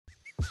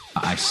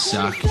I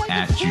suck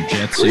at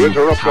Jiu-Jitsu.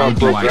 How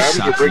do I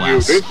suck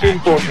less at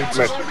Jiu-Jitsu?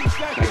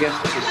 I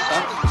guess to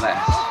suck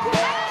less.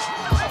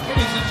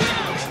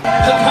 The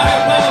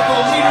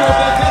diabolical leader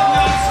of the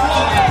Vietnam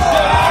Squad.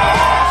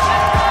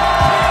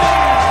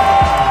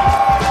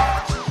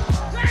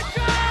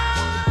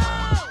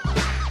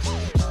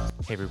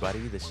 Hey everybody,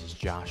 this is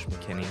Josh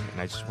McKinney, and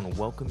I just want to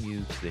welcome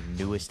you to the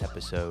newest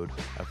episode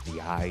of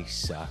the I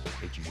Suck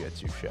at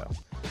Jiu-Jitsu show.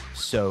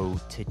 So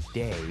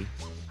today,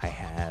 I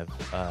have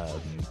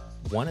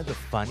one of the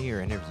funnier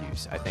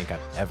interviews I think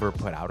I've ever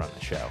put out on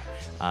the show.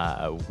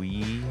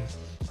 We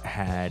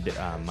had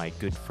my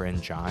good friend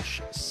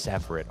Josh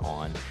Severit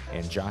on,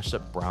 and Josh's a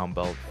brown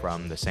belt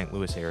from the St.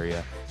 Louis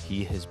area.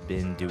 He has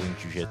been doing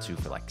jiu-jitsu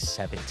for like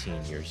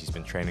 17 years. He's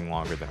been training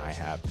longer than I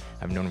have.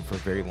 I've known him for a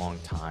very long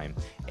time,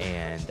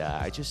 and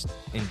I just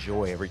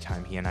enjoy every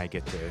time he and I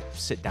get to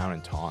sit down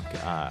and talk,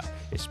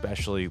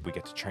 especially we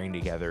get to train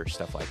together,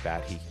 stuff like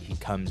that. He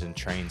comes and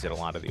trains at a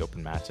lot of the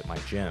open mats at my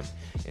gym,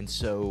 and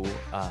so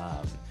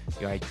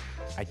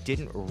I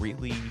didn't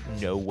really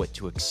know what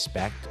to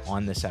expect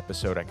on this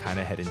episode. I kind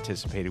of had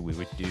anticipated we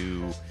would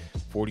do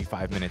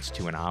 45 minutes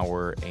to an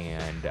hour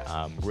and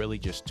really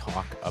just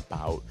talk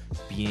about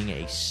being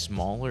a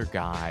smaller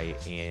guy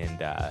and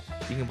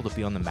being able to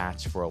be on the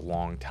mats for a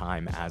long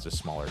time as a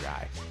smaller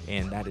guy.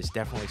 And that is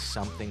definitely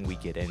something we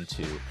get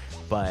into.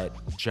 But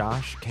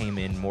Josh came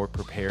in more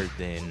prepared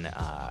than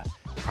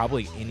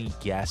probably any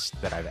guest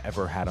that I've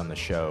ever had on the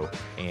show,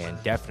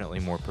 and definitely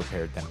more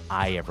prepared than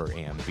I ever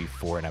am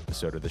before an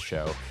episode of the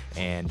show.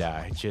 And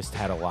just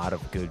had a lot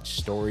of good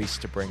stories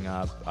to bring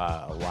up,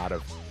 a lot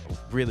of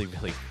really,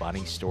 really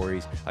funny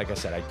stories. Like I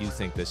said, I do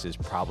think this is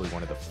probably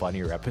one of the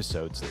funnier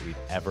episodes that we've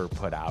ever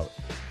put out.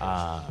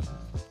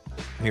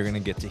 You're going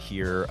to get to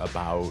hear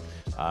about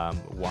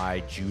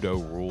why judo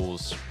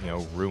rules,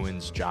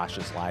 ruins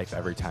Josh's life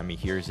every time he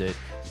hears it.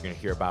 You're going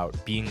to hear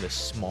about being the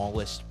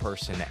smallest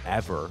person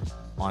ever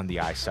on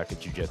the I Suck at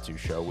Jiu-Jitsu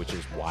show, which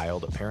is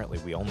wild. Apparently,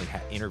 we only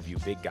interview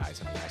big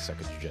guys on the I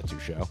Suck at Jiu-Jitsu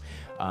show.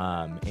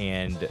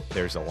 And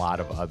there's a lot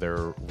of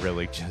other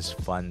really just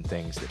fun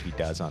things that he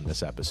does on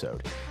this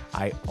episode.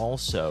 I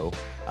also,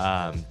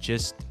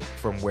 just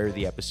from where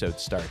the episode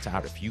starts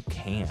out, if you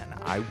can,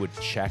 I would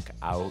check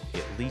out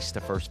at least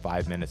the first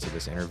 5 minutes of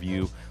this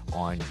interview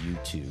on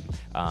YouTube,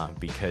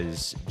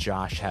 because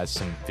Josh has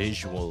some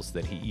visuals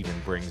that he even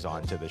brings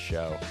onto the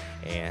show.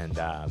 And,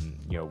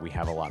 we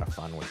have a lot of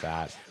fun with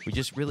that. We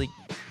just really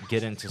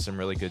get into some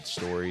really good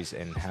stories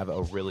and have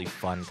a really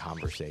fun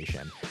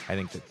conversation. I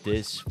think that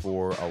this,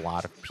 for a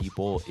lot of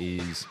people,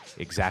 is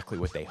exactly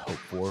what they hope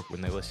for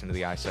when they listen to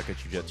the I Suck at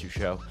Jiu-Jitsu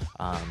show.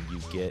 You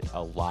get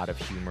a lot of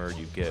humor,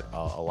 you get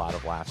a lot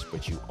of laughs,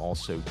 but you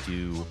also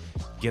do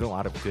get a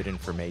lot of good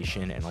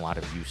information and a lot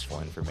of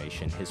useful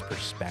information. His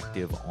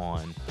perspective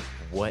on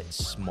what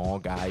small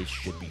guys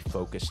should be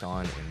focused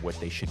on and what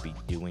they should be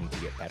doing to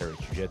get better at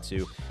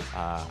jiu-jitsu,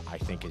 I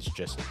think is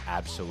just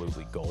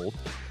absolutely gold.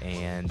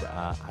 And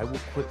I will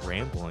quit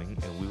rambling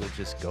and we will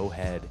just go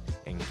ahead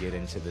and get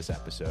into this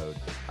episode.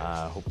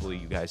 Hopefully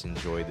you guys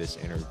enjoy this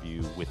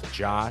interview with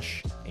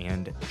Josh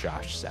and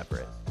Josh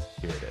Severit.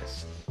 Here it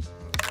is.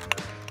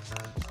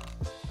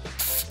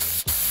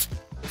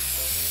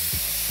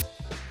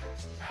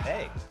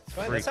 Hey, it's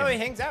fine. That's how he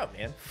hangs out,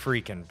 man.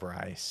 Freaking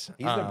Bryce.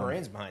 He's the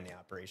brains behind the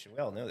operation. We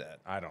all know that.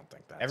 I don't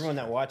think that. Everyone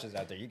that watches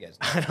out there, you guys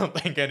know. I don't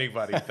think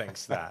anybody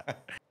thinks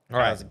that. All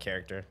right. As a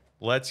character.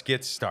 Let's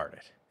get started.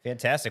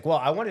 Fantastic. Well,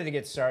 I wanted to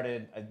get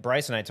started.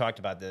 Bryce and I talked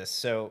about this.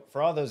 So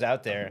for all those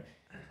out there,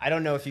 I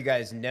don't know if you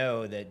guys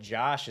know that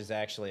Josh is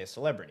actually a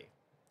celebrity.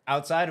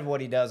 Outside of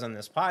what he does on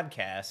this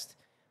podcast,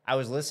 I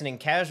was listening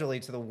casually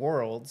to the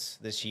Worlds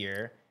this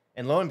year,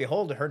 and lo and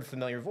behold, I heard a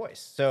familiar voice.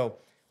 So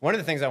one of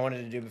the things I wanted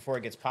to do before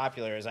it gets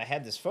popular is I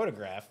had this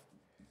photograph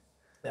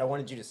that I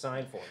wanted you to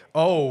sign for me.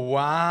 Oh,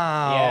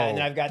 wow. Yeah, and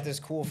then I've got this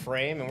cool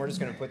frame, and we're just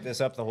going to put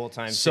this up the whole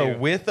time, So too.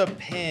 with a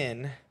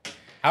pin.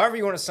 However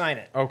you want to sign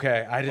it.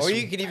 Okay. Or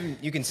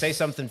you can say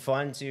something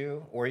fun,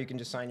 too, or you can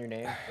just sign your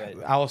name.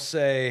 But I'll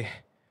say,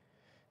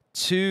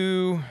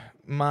 to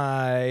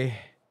my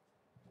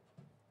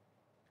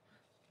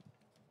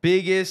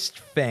biggest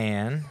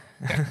fan.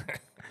 Make sure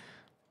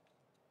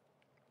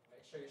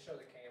you show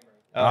the camera.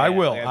 I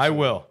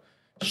will.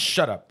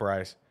 Shut up,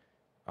 Bryce.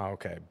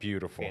 Okay,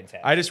 beautiful.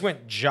 Fantastic. I just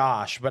went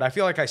Josh, but I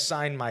feel like I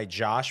signed my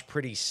Josh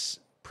pretty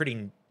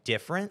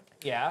different.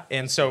 Yeah.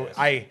 And so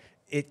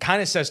it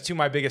kind of says to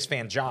my biggest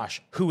fan,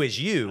 Josh, who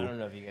is you. I don't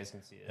know if you guys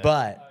can see that.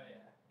 But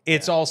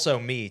it's also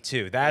me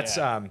too. That's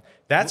going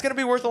to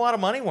be worth a lot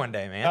of money one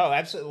day, man. Oh,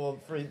 absolutely. Well,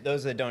 for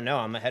those that don't know,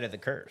 I'm ahead of the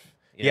curve.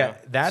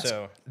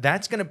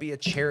 That's going to be a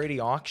charity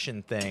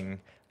auction thing.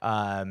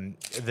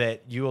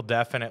 That you will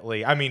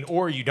definitely,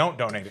 or you don't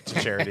donate it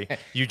to charity.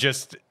 You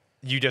just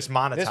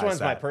monetize This one's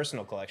that. my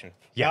personal collection.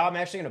 Yeah. No, I'm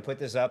actually going to put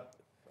this up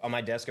on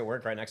my desk at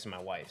work right next to my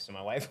wife. So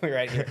my wife will be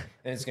right here,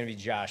 and it's going to be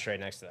Josh right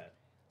next to that.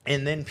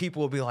 And then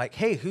people will be like,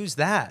 hey, who's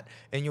that?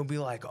 And you'll be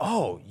like,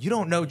 oh, you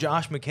don't know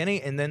Josh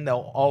McKinney? And then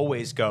they'll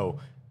always go,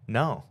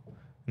 no.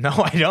 No,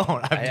 I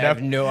don't. I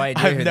have no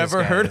idea who I've this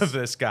never guy heard is. of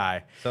this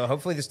guy. So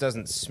hopefully this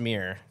doesn't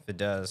smear. If it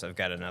does, I've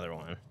got another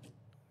one.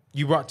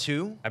 You brought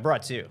 2? I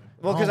brought 2.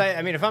 Well, because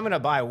I mean, if I'm gonna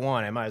buy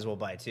one, I might as well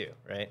buy 2,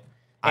 right?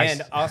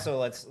 And also,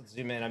 let's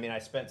zoom in. I mean, I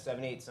spent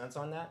 78 cents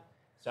on that.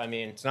 So I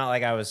mean, it's not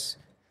like I was,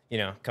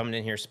 coming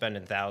in here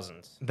spending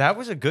thousands. That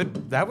was a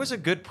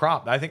good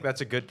prop. I think that's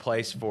a good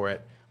place for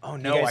it. Oh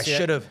no, I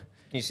should have.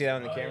 Can you see that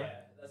on the camera? Yeah,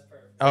 that's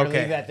perfect. Or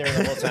Okay. leave that there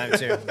the whole time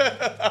too.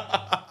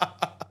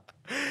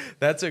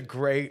 That's a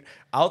great.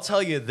 I'll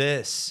tell you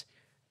this.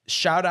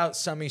 Shout out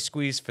Summy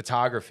Squeeze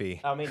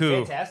Photography. I mean,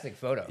 who, fantastic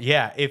photo.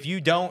 Yeah, if you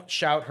don't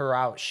shout her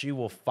out, she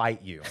will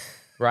fight you.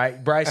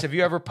 Right? Bryce, have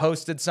you ever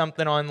posted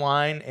something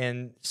online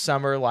and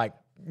Summer like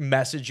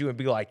message you and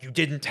be like, you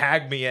didn't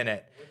tag me in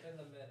it?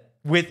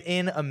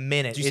 Within a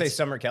minute. Did you say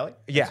Summer Kelly?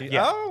 Yeah.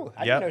 Oh,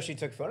 I didn't know she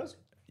took photos.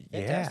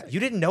 Yeah. Fantastic. You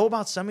didn't know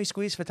about Summy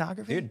Squeeze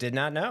Photography? Dude, did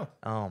not know.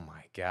 Oh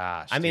my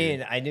gosh. I mean,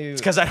 dude. I knew.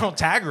 It's because I don't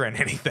tag her in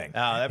anything.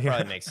 Oh, that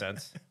probably makes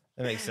sense.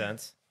 That makes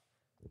sense.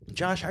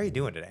 Josh, how are you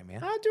doing today,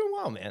 man? I'm doing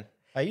well, man.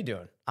 How you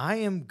doing? I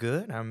am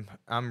good.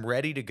 I'm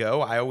ready to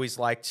go. I always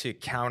like to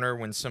counter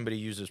when somebody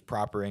uses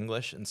proper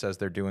English and says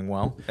they're doing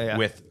well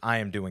with "I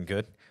am doing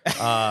good,"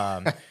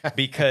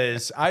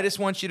 because I just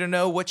want you to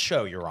know what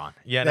show you're on.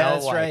 You know,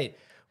 That's like, right.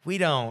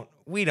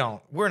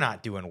 We're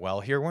not doing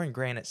well here. We're in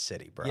Granite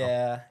City, bro.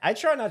 Yeah, I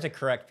try not to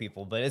correct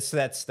people, but it's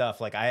that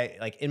stuff. Like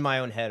in my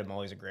own head, I'm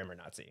always a grammar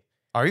Nazi.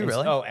 Are you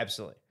really? Oh,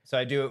 absolutely. So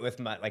I do it with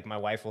my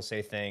wife will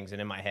say things,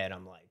 and in my head,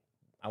 I'm like,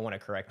 I want to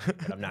correct it,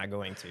 but I'm not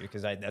going to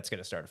because that's going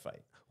to start a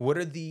fight. What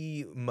are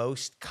the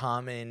most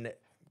common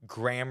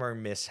grammar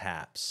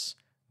mishaps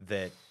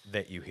that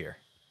you hear?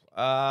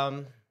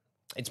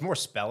 It's more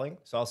spelling.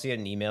 So I'll see it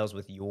in emails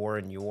with your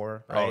and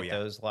your. Right? Oh, yeah.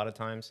 Those a lot of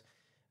times.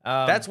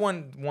 That's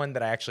one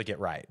that I actually get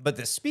right. But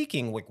the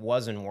speaking like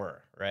was and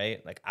were,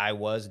 right? Like I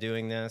was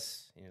doing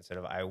this instead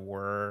of I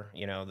were,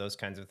 those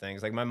kinds of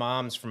things. Like my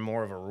mom's from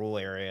more of a rural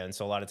area, and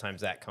so a lot of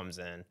times that comes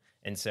in.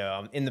 And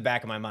so in the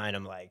back of my mind,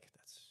 I'm like,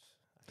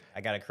 I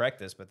got to correct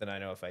this, but then I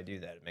know if I do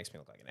that, it makes me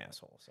look like an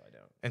asshole, so I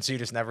don't. And so you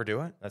just never do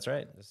it? That's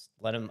right.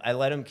 I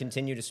let him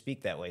continue to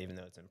speak that way, even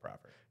though it's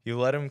improper. You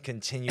let him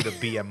continue to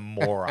be a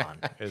moron,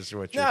 is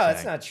what you're saying. No,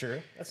 that's not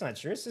true. That's not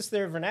true. It's just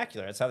their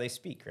vernacular. That's how they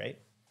speak, right?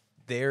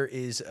 There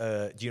is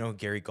do you know who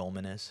Gary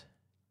Goldman is?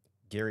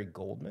 Gary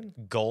Goldman?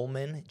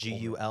 Goldman,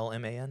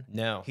 Gulman.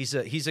 No.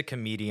 He's a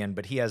comedian,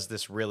 but he has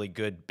this really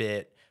good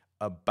bit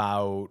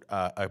about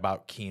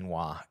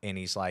quinoa, and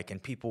he's like,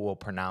 and people will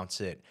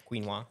pronounce it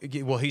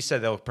Quinoa. Well, he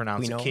said they'll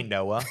pronounce it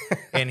Quinoa? quinoa,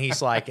 and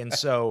he's like, and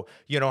so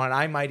and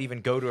I might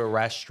even go to a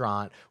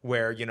restaurant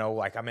where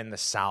like I'm in the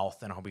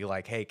South, and I'll be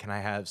like, hey, can I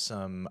have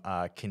some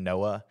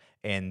quinoa?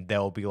 And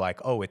they'll be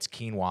like, oh, it's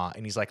quinoa.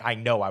 And he's like, I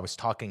know, I was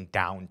talking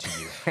down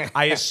to you.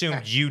 I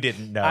assumed you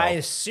didn't know. I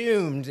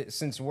assumed,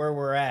 since where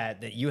we're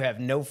at, that you have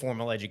no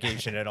formal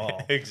education at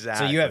all.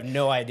 Exactly. So you have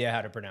no idea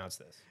how to pronounce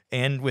this.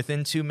 And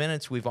within 2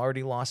 minutes, we've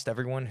already lost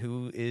everyone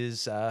who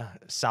is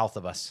south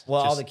of us.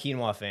 Well, all the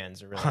quinoa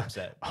fans are really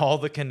upset. All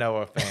the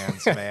quinoa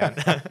fans,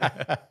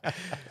 man.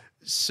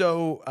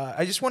 So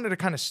I just wanted to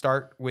kind of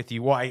start with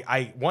you. Well,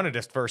 I wanted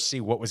to first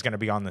see what was going to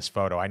be on this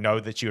photo. I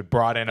know that you had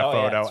brought in a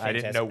photo. Yeah, I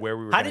didn't know where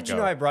we were How going to did go.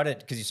 you know I brought it?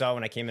 Because you saw it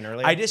when I came in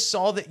earlier? I just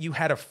saw that you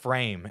had a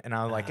frame, and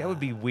I was like, that would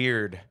be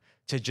weird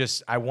to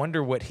just, I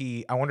wonder if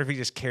he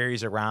just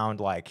carries around,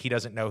 like, he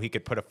doesn't know he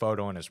could put a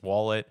photo in his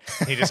wallet.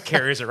 He just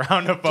carries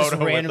around a photo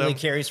Just randomly with him.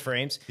 carries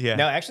frames. Yeah.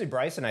 No, actually,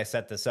 Bryce and I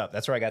set this up.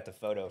 That's where I got the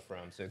photo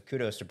from. So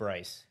kudos to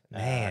Bryce.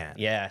 Man.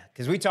 Yeah,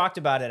 because we talked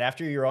about it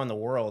after you were on the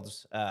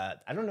Worlds. I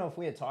don't know if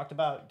we had talked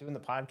about doing the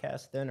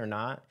podcast then or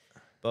not,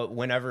 but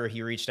whenever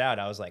he reached out,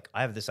 I was like,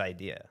 I have this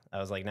idea. I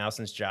was like, now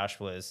since Josh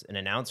was an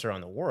announcer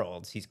on the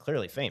Worlds, he's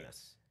clearly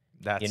famous.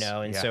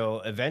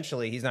 So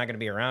eventually he's not going to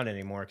be around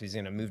anymore because he's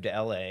going to move to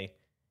LA.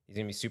 He's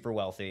going to be super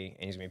wealthy,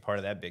 and he's going to be part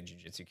of that big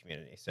jiu-jitsu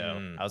community. So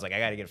I was like, I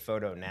got to get a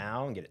photo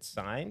now and get it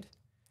signed,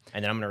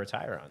 and then I'm going to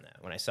retire on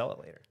that when I sell it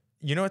later.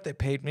 You know what they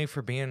paid me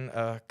for being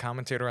a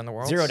commentator on the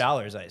World?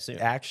 $0, I assume.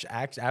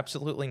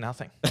 Absolutely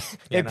nothing.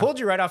 They pulled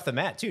you right off the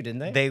mat, too, didn't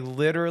they? They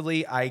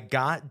literally, I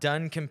got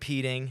done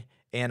competing,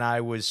 and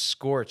I was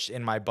scorched.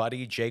 And my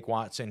buddy, Jake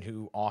Watson,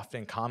 who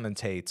often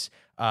commentates,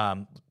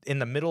 in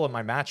the middle of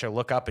my match, I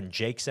look up, and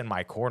Jake's in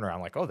my corner.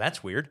 I'm like, oh,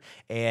 that's weird.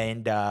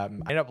 And I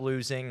end up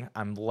losing.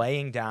 I'm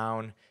laying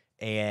down.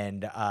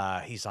 And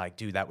he's like,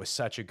 dude, that was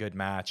such a good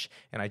match.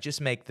 And I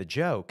just make the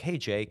joke, hey,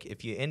 Jake,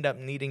 if you end up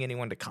needing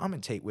anyone to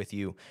commentate with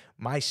you,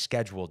 my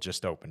schedule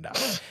just opened up.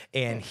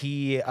 And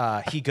he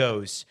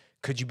goes,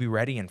 could you be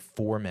ready in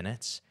 4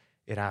 minutes?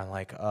 And I'm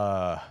like,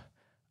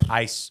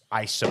 I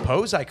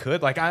suppose I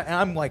could. Like,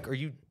 I'm like, are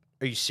you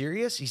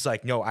serious? He's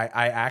like, no,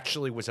 I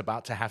actually was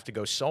about to have to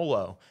go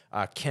solo.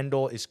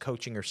 Kendall is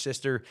coaching her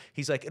sister.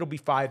 He's like, it'll be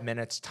 5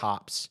 minutes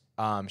tops.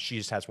 She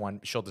just has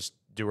one. She'll just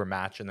do her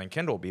match, and then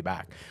Kendall will be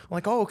back. I'm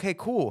like, oh, okay,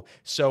 cool.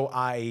 So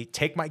I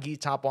take my gi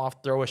top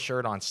off, throw a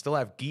shirt on, still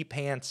have gi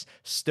pants,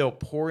 still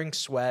pouring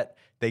sweat.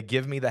 They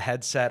give me the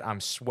headset.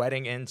 I'm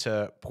sweating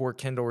into poor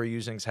Kendall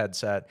Reusing's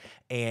headset,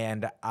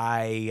 and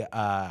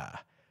I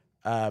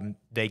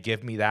they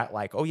give me that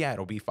like, oh yeah,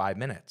 it'll be 5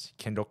 minutes.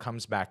 Kendall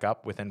comes back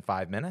up within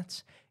 5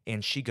 minutes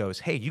and she goes,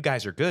 hey, you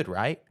guys are good,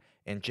 right?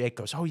 And Jake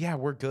goes, oh yeah,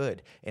 we're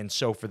good. And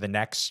so for the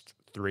next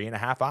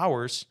 3.5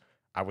 hours,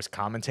 I was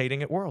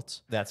commentating at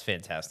Worlds. That's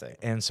fantastic.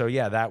 And so,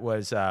 yeah, that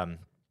was,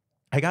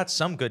 I got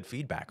some good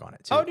feedback on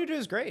it too. Oh, dude, it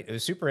was great. It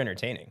was super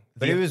entertaining,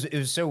 but it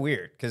was so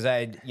weird because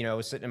I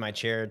was sitting in my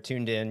chair,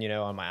 tuned in,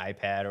 on my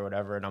iPad or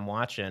whatever, and I'm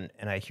watching,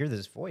 and I hear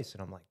this voice,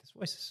 and I'm like, this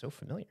voice is so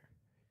familiar.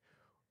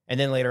 And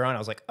then later on, I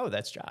was like, oh,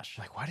 that's Josh.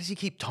 Like, why does he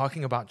keep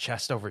talking about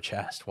chest over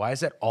chest? Why is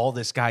that all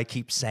this guy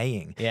keeps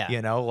saying?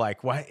 Yeah.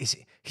 Like, why is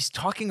he's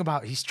talking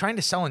about, he's trying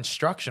to sell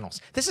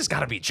instructionals. This has got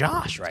to be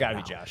Josh right now. It's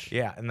got to be Josh.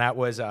 Yeah, and that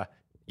was,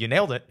 you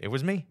nailed it. It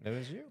was me. It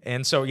was you.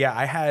 And so, yeah,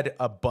 I had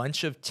a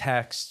bunch of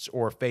texts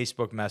or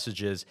Facebook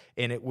messages,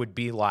 and it would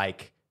be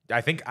like, I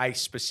think I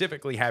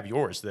specifically have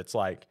yours that's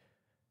like,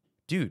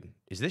 dude,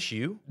 is this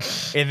you?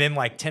 And then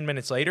like 10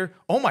 minutes later,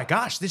 oh my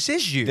gosh, this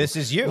is you. This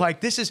is you.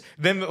 Like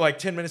then like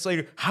 10 minutes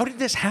later, how did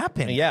this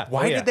happen? Yeah.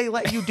 Why did they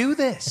let you do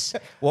this?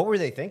 What were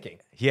they thinking?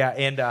 Yeah.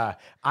 And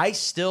I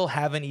still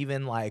haven't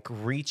even like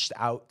reached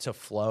out to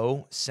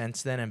Flo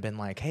since then and been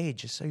like, hey,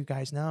 just so you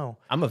guys know,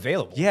 I'm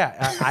available.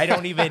 Yeah. I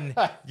don't even,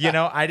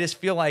 I just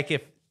feel like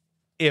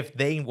if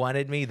they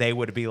wanted me, they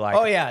would be like,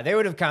 oh yeah, they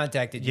would have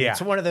contacted you. Yeah.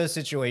 It's one of those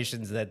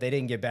situations that they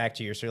didn't get back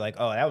to you. So you're like,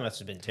 oh, that must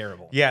have been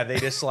terrible. yeah, they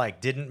just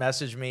like didn't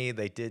message me.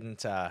 They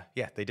didn't,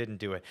 they didn't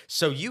do it.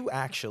 So you've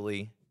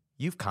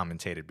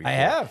commentated before. I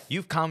have.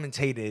 You've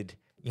commentated,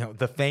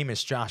 the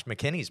famous Josh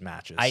McKinney's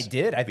matches. I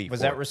did.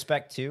 Was that before.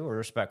 Respect 2 or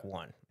Respect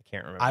 1? I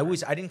can't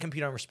remember. I didn't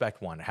compete on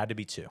Respect 1. It had to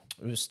be 2.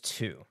 It was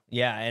 2.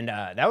 Yeah, and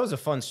that was a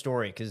fun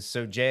story because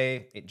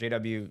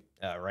JW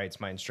Wright's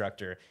my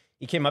instructor.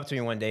 He came up to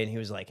me one day and he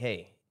was like,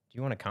 hey, do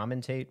you want to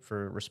commentate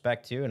for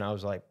Respect 2? And I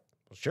was like,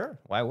 well, sure.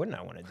 Why wouldn't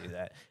I want to do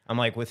that? I'm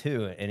like, with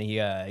who? And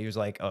he was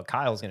like, oh,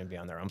 Kyle's going to be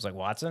on there. I was like,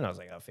 Watson? I was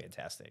like, oh,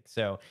 fantastic.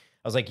 So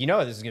I was like,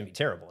 this is going to be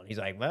terrible. And he's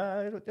like,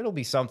 well, it'll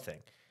be something.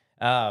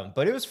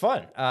 But it was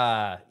fun.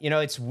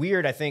 It's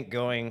weird, I think,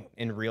 going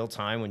in real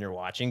time when you're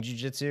watching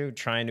jiu-jitsu,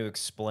 trying to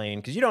explain,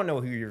 because you don't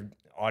know who your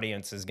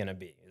audience is going to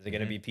be. Is it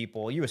going to be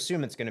people? You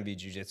assume it's going to be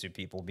jiu-jitsu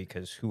people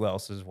because who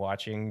else is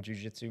watching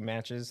jiu-jitsu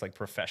matches, like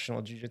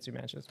professional jiu-jitsu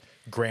matches?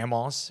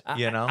 Grandmas,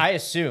 I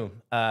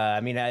assume.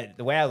 The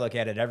way I look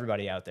at it,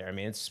 everybody out there,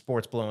 it's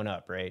sports blowing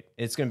up, right?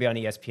 It's going to be on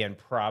ESPN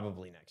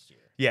probably next year.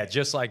 Yeah,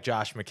 just like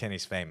Josh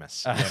McKinney's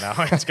famous.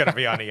 It's going to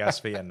be on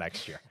ESPN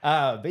next year.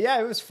 But yeah,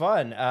 it was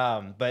fun.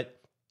 But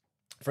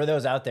for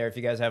those out there, if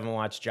you guys haven't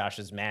watched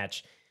Josh's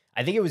match,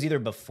 I think it was either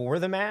before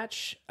the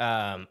match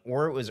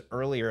or it was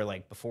earlier,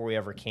 like before we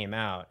ever came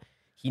out.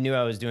 He knew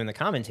I was doing the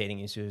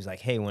commentating. So he was like,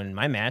 hey, when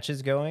my match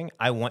is going,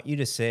 I want you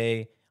to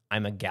say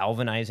I'm a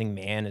galvanizing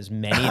man as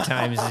many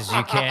times as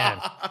you can.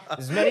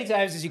 As many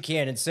times as you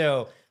can. And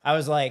so I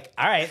was like,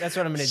 all right, that's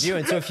what I'm going to do.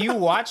 And so if you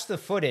watch the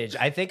footage,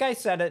 I think I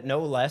said it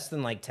no less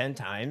than like 10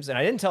 times. And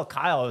I didn't tell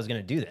Kyle I was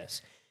going to do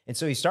this. And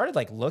so he started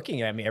like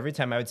looking at me every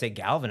time I would say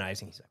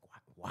galvanizing. He's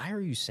like, why are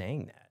you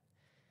saying that?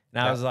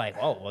 And I was like,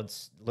 oh,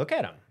 let's look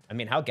at him.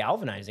 How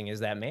galvanizing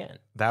is that man?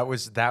 That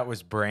was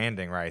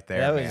branding right there,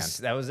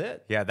 That was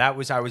it. Yeah,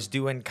 I was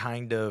doing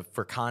kind of,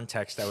 for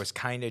context, I was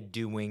kind of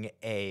doing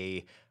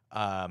a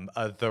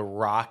The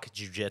Rock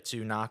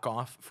Jiu-Jitsu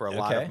knockoff for a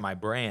lot of my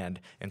brand.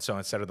 And so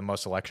instead of the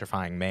most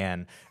electrifying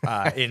man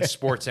in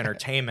sports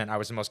entertainment, I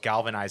was the most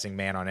galvanizing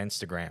man on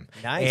Instagram.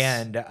 Nice.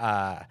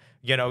 And,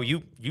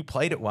 you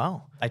played it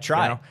well. I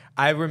tried.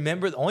 I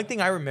remember, the only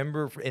thing I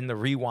remember in the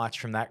rewatch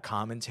from that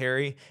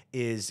commentary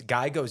is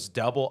guy goes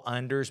double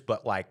unders,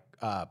 but like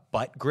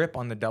butt grip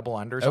on the double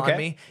unders on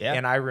me. Yeah.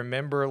 And I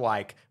remember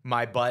like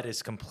my butt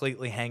is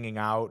completely hanging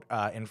out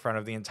in front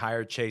of the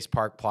entire Chase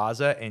Park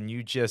Plaza, and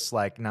you just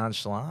like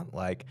nonchalant,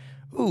 like,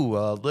 ooh,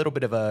 a little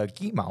bit of a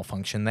key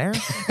malfunction there.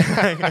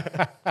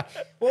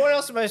 Well, what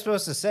else am I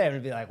supposed to say? I'm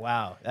going to be like,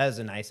 wow, that is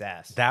a nice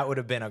ass. That would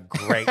have been a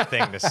great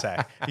thing to say.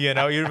 You'd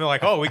have been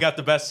like, oh, we got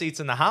the best seats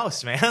in the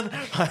house, man.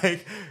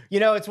 Like,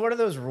 it's one of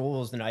those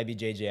rules in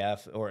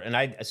IBJJF, and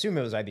I assume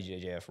it was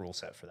IBJJF rule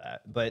set for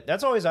that. But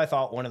that's always, I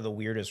thought, one of the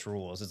weirdest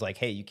rules is like,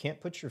 hey, you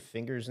can't put your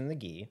fingers in the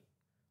gi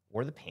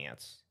or the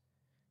pants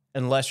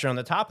unless you're on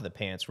the top of the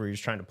pants where you're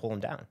just trying to pull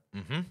them down.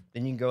 Mm-hmm.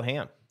 Then you can go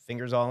ham.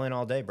 Fingers all in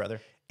all day,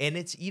 brother. And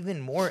it's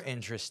even more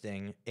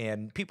interesting,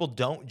 and people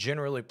don't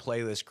generally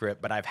play this grip,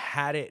 but I've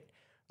had it,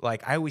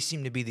 like, I always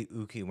seem to be the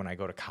uke when I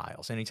go to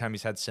Kyle's. Anytime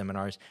he's had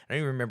seminars, I don't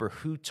even remember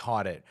who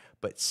taught it,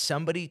 but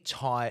somebody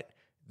taught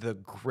the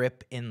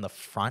grip in the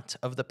front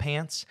of the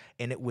pants,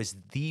 and it was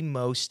the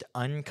most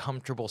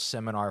uncomfortable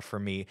seminar for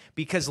me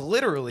because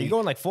literally... You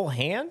going like full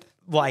hand?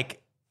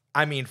 Like...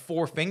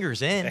 4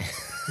 fingers in,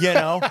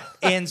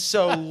 And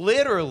so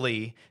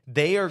literally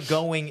they are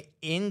going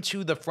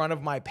into the front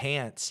of my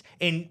pants.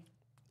 And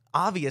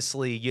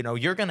obviously,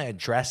 you're going to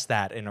address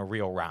that in a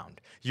real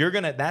round.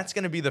 That's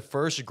going to be the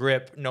first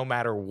grip no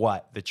matter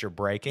what that you're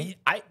breaking.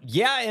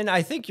 And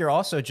I think you're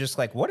also just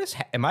like,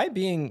 am I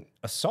being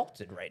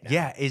assaulted right now?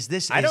 Yeah,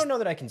 I don't know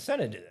that I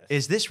consented to this.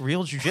 Is this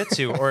real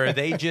jiu-jitsu or are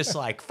they just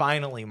like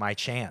finally my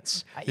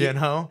chance?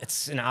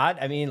 It's an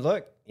odd,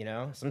 look, You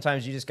know,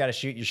 sometimes you just got to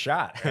shoot your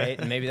shot, right?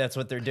 And maybe that's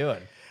what they're doing.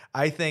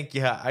 I think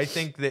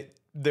that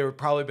there have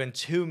probably been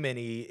too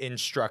many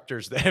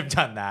instructors that have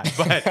done that,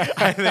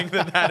 but I think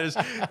that is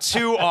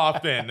too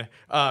often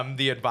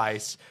the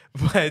advice.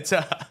 But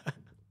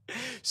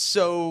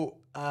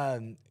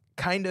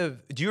kind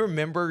of, do you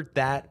remember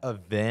that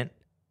event?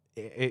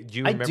 Do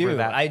you remember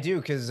that? I do,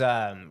 because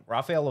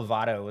Rafael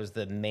Lovato was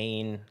the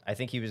main. I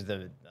think he was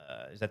the.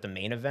 Is that the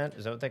main event?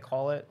 Is that what they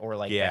call it, or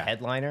like the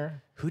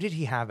headliner? Who did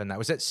he have in that?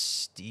 Was that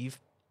Steve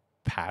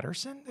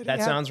Patterson?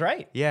 That sounds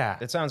right. Yeah,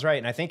 that sounds right.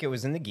 And I think it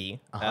was in the gi,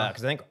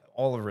 because I think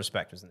All of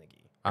Respect was in the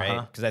gi,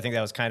 right? Because I think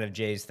that was kind of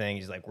Jay's thing.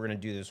 He's like, we're gonna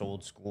do this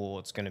old school.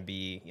 It's gonna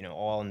be, you know,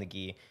 all in the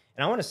gi.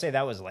 And I want to say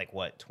that was like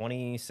what,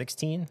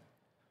 2016?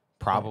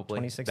 Probably.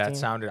 2016. That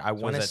sounded. I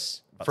want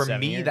to. For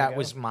me, that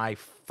was my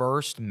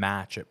first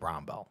match at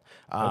brown belt.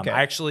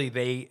 Actually,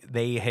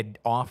 they had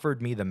offered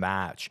me the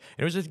match.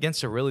 It was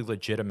against a really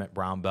legitimate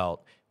brown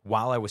belt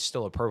while I was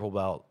still a purple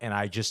belt, and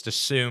I just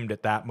assumed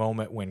at that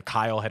moment when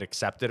Kyle had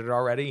accepted it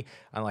already,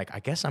 I'm like, I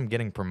guess I'm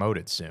getting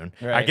promoted soon.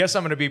 Right. I guess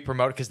I'm going to be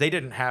promoted, because they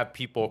didn't have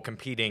people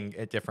competing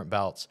at different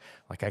belts.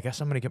 Like, I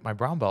guess I'm going to get my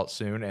brown belt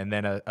soon. And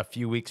then a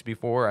few weeks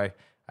before,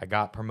 I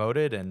got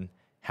promoted and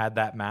had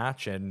that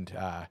match, and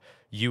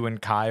you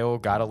and Kyle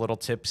got a little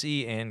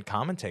tipsy and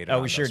commentated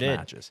on those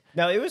matches.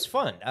 No, it was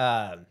fun.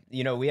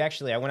 You know,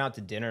 I went out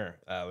to dinner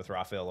with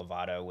Rafael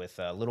Lovato with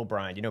little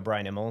Brian. You know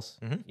Brian Immels?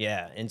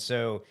 Yeah. And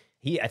so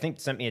I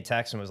think sent me a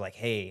text and was like,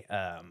 hey,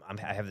 I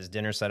have this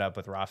dinner set up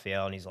with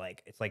Rafael. And he's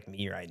like, it's like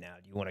me right now.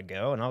 Do you want to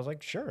go? And I was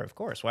like, sure, of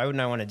course. Why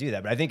wouldn't I want to do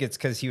that? But I think it's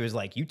because he was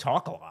like, you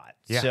talk a lot.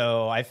 Yeah.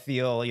 So I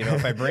feel, you know,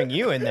 if I bring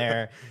you in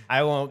there,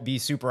 I won't be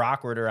super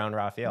awkward around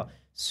Rafael.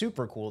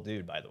 Super cool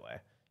dude, by the way.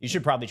 You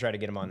should probably try to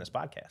get him on this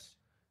podcast.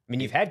 I mean,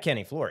 you've had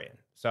Kenny Florian,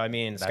 so I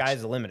mean, the sky's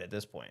the limit at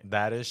this point.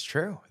 That is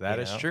true. That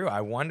is true.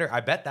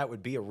 I bet that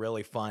would be a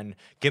really fun.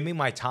 Give me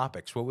my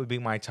topics. What would be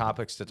my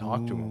topics to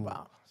talk to him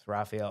about?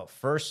 Rafael.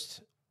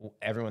 First,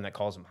 everyone that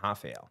calls him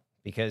Rafael,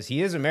 because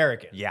he is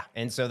American. Yeah,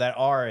 and so that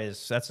R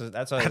is that's an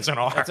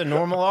R. That's a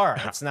normal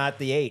R. It's not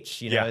the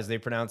H, you know, as they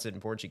pronounce it in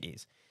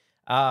Portuguese.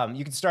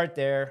 You could start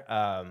there.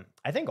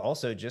 I think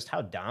also just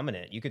how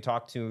dominant you could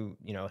talk to,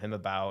 you know, him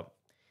about.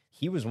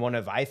 He was one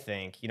of, I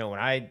think, you know,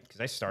 because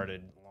I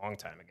started a long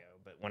time ago,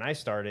 but when I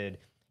started,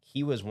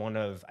 he was one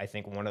of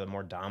the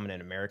more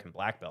dominant American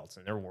black belts,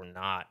 and there were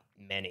not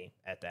many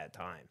at that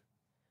time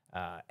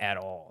at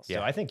all.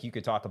 So I think you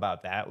could talk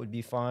about that, would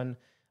be fun.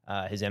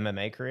 His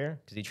MMA career,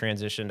 because he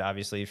transitioned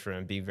obviously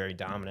from being very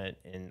dominant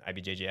in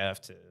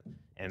IBJJF to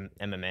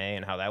MMA,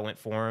 and how that went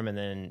for him. And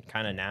then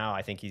kind of now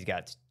I think he's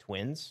got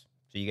twins.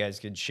 So you guys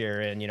could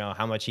share in, you know,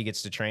 how much he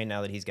gets to train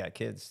now that he's got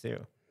kids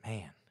too.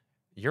 Man,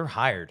 you're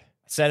hired.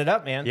 Set it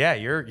up, man. Yeah,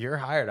 you're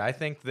hired. I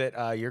think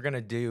that you're gonna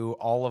do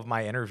all of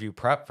my interview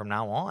prep from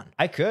now on.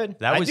 I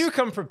could. I do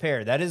come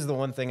prepared. That is the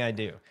one thing I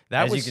do.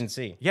 As you can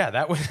see. Yeah,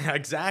 that was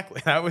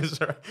exactly.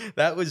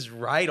 That was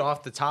right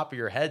off the top of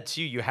your head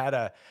too. You had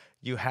a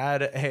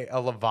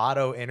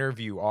Lovato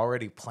interview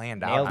already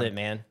planned out. Nailed it,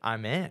 man.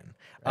 I'm in.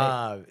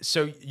 Right.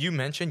 So you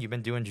mentioned you've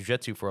been doing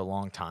jiu-jitsu for a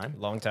long time.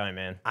 Long time,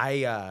 man.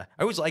 I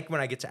always like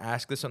when I get to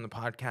ask this on the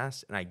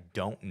podcast and I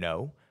don't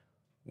know.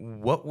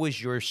 What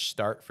was your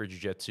start for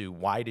jiu-jitsu?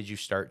 Why did you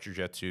start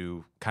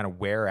jiu-jitsu? Kind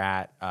of where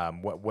at?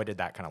 What did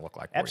that kind of look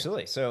like for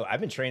Absolutely. You? So I've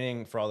been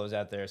training, for all those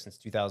out there, since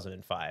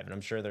 2005. And I'm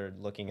sure they're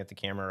looking at the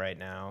camera right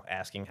now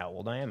asking how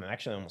old I am. I'm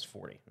actually almost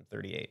 40. I'm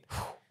 38.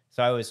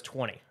 So I was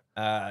 20.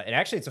 And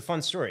actually, it's a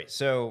fun story.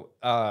 So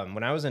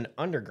when I was an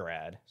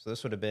undergrad, so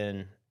this would have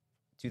been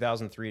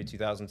 2003 to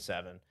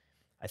 2007,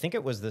 I think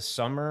it was the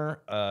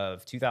summer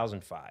of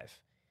 2005.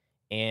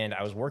 And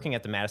I was working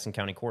at the Madison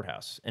County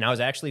Courthouse. And I was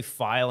actually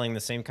filing the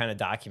same kind of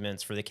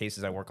documents for the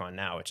cases I work on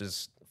now, which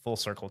is full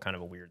circle, kind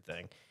of a weird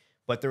thing.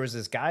 But there was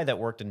this guy that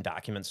worked in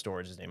document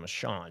storage. His name was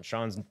Sean.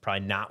 Sean's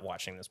probably not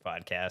watching this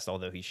podcast,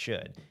 although he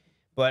should.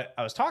 But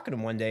I was talking to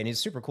him one day, and he's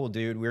a super cool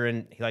dude.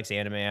 He likes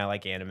anime, I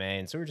like anime.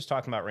 And so we were just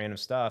talking about random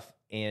stuff.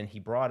 And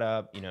he brought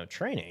up, you know,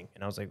 training.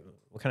 And I was like,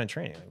 what kind of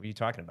training? Like, what are you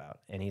talking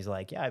about? And he's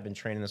like, yeah, I've been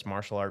training this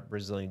martial art,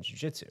 Brazilian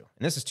Jiu-Jitsu.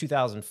 And this is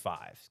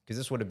 2005, because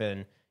this would have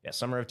been,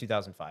 summer of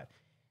 2005.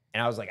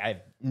 And I was like, I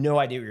have no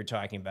idea what you're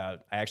talking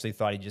about. I actually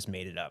thought he just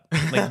made it up.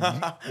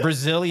 Like,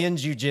 Brazilian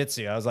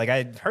Jiu-Jitsu. I was like,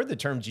 I heard the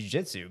term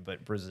Jiu-Jitsu,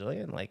 but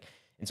Brazilian? Like,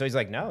 and so he's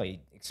like, no, he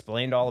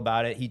explained all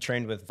about it. He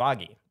trained with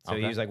Vagi. So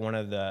he was like one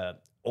of the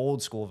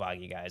old school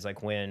Vagi guys.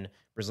 Like when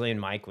Brazilian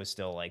Mike was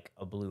still like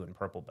a blue and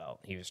purple belt,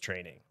 he was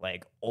training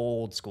like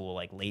old school,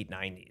 like late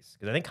 90s.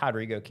 Because I think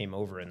Rodrigo came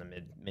over in the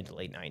mid to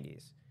late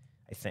 90s,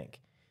 I think.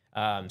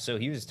 So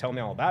he was telling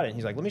me all about it. And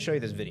he's like, let me show you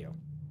this video.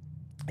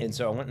 And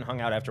so I went and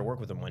hung out after work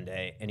with him one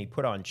day, and he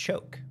put on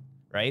Choke,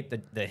 right?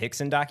 The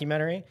Hickson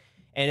documentary.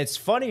 And it's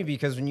funny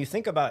because when you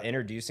think about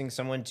introducing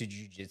someone to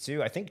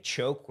jiu-jitsu, I think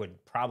Choke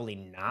would probably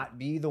not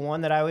be the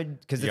one that I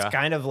would, because it's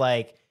kind of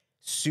like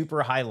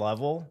super high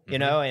level, you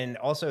know, and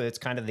also it's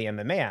kind of the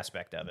MMA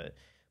aspect of it.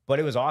 But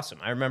it was awesome.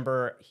 I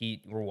remember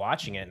we're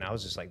watching it, and I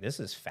was just like, this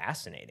is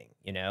fascinating,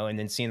 you know? And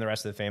then seeing the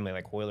rest of the family,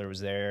 like Hoyler was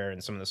there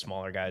and some of the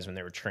smaller guys when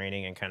they were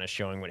training and kind of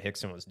showing what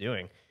Hickson was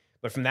doing.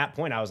 But from that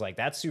point, I was like,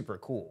 that's super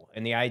cool.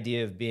 And the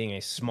idea of being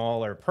a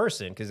smaller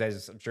person, because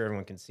as I'm sure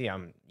everyone can see,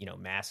 I'm, you know,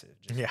 massive,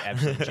 just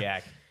absolutely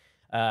jacked.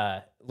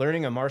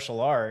 Learning a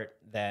martial art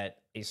that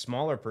a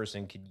smaller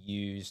person could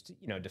use to,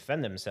 you know,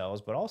 defend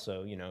themselves, but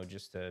also, you know,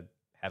 just to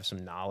have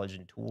some knowledge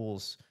and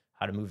tools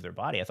how to move their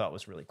body, I thought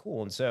was really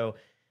cool. And so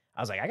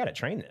I was like, I got to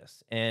train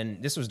this.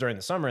 And this was during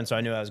the summer. And so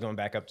I knew I was going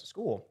back up to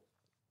school.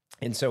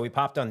 And so we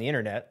popped on the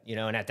internet, you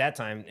know, and at that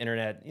time,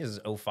 internet is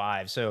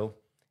 05. So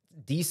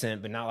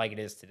decent, but not like it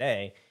is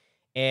today.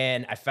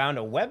 And I found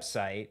a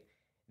website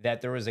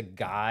that there was a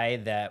guy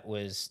that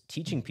was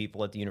teaching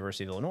people at the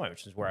University of Illinois,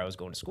 which is where I was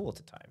going to school at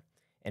the time.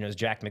 And it was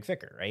Jack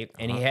McVicker, right?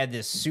 And he had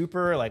this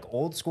super like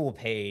old school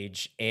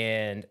page,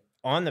 and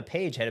on the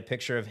page had a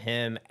picture of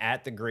him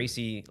at the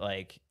Gracie,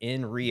 like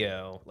in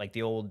Rio, like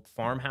the old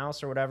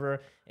farmhouse or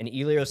whatever. And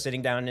Elio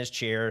sitting down in his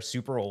chair,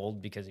 super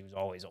old because he was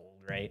always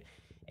old, right?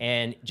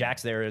 And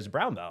Jack's there as a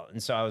brown belt.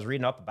 And so I was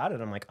reading up about it.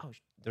 I'm like, oh,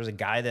 there's a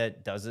guy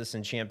that does this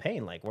in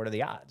Champaign. Like, what are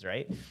the odds,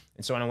 right?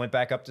 And so when I went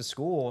back up to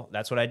school,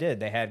 that's what I did.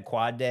 They had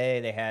quad day.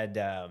 They had,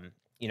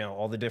 you know,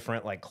 all the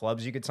different like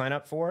clubs you could sign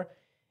up for.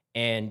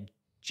 And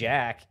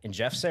Jack and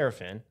Jeff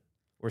Serafin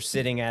were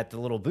sitting at the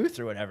little booth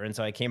or whatever. And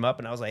so I came up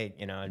and I was like,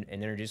 you know, and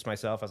introduced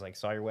myself. I was like,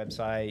 saw your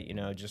website, you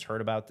know, just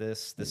heard about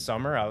this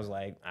summer. I was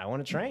like, I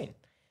want to train.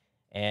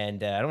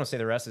 And I don't want to say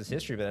the rest is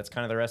history, but that's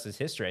kind of the rest is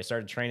history. I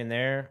started training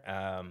there.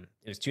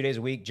 It was 2 days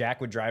a week.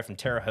 Jack would drive from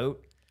Terre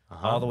Haute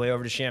all the way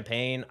over to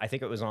Champaign. I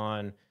think it was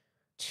on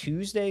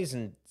Tuesdays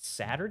and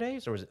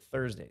Saturdays, or was it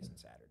Thursdays and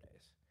Saturdays?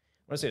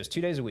 I want to say it was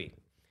 2 days a week.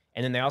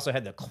 And then they also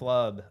had the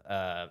club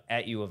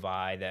at U of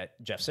I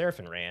that Jeff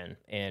Serafin ran,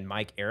 and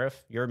Mike Arif.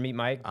 You ever meet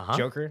Mike?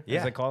 Joker,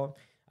 as they call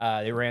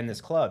him? They ran this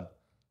club.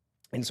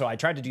 And so I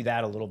tried to do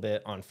that a little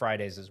bit on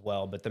Fridays as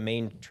well, but the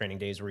main training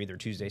days were either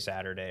Tuesday,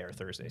 Saturday, or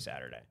Thursday,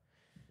 Saturday.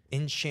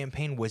 In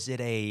Champaign, was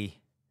it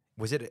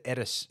at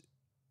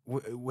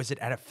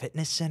a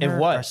fitness center? It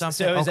was. Or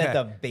something? So it was at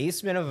the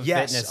basement of a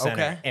fitness center.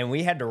 Okay. And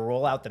we had to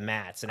roll out the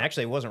mats. And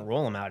actually, it wasn't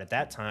roll them out at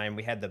that time.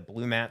 We had the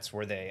blue mats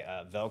where they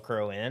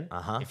Velcro in,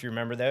 if you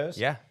remember those.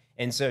 Yeah.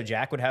 And so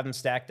Jack would have them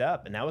stacked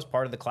up. And that was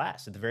part of the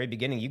class. At the very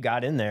beginning, you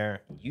got in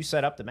there, you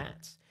set up the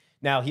mats.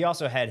 Now, he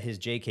also had his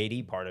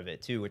JKD part of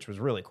it, too, which was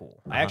really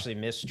cool. I actually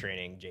missed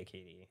training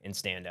JKD in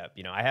stand-up.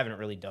 You know, I haven't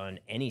really done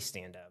any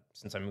stand-up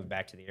since I moved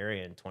back to the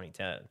area in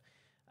 2010.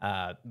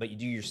 But you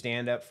do your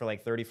stand-up for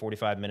like 30,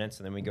 45 minutes,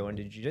 and then we go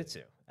into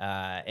jiu-jitsu.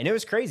 And it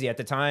was crazy. At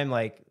the time,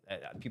 like,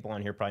 people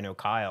on here probably know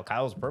Kyle.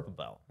 Kyle was a purple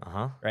belt,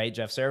 right?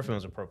 Jeff Serafin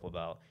was a purple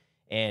belt.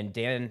 And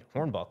Dan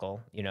Hornbuckle,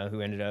 you know, who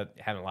ended up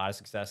having a lot of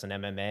success in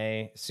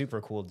MMA, super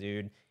cool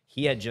dude.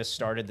 He had just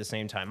started the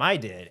same time I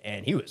did,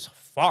 and he was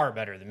far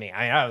better than me.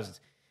 I mean,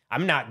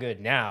 I'm not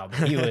good now,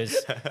 but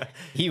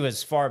he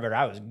was far better.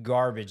 I was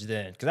garbage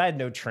then because I had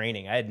no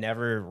training. I had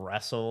never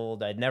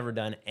wrestled. I'd never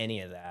done any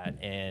of that.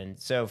 And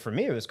so for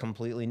me, it was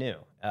completely new.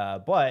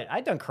 But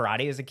I'd done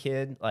karate as a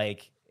kid.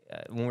 Like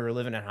when we were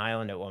living in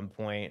Highland at one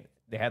point,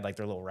 they had like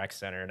their little rec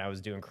center, and I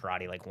was doing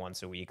karate like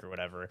once a week or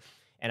whatever.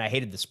 And I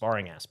hated the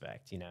sparring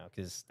aspect, you know,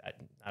 because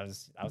I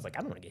was like, I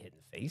don't want to get hit in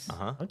the face.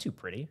 I'm too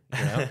pretty,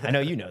 you know. I know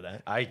you know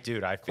that. I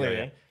feel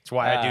it. That's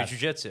why I do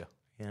jiu-jitsu.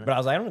 You know? But I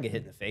was like, I don't want to get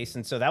hit in the face.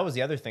 And so that was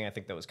the other thing I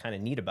think that was kind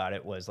of neat about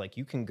it was like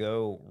you can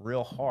go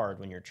real hard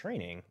when you're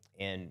training,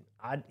 and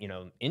you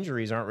know,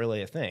 injuries aren't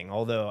really a thing.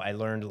 Although I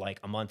learned like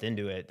a month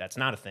into it, that's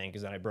not a thing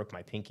because then I broke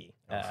my pinky.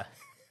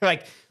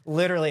 Like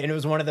literally, and it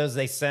was one of those,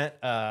 they sent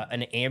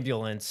an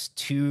ambulance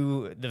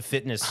to the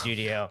fitness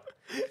studio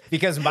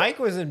because Mike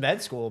was in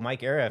med school,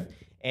 Mike Arif,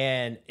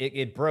 and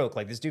it broke.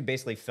 Like this dude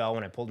basically fell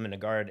when I pulled him into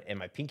guard, and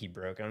my pinky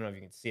broke. I don't know if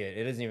you can see it.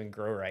 It doesn't even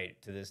grow right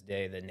to this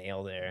day, the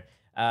nail there.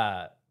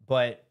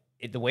 But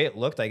the way it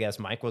looked, I guess,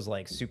 Mike was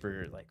like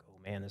super like, oh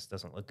man, this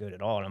doesn't look good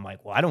at all. And I'm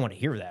like, well, I don't want to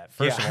hear that,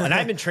 first of all. And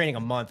I've been training a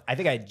month. I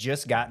think I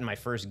just gotten my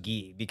first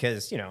gi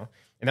because, you know,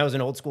 and that was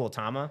an old school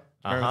Atama.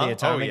 Remember the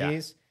Atama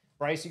gis?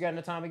 Bryce, you got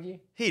an Atama gi?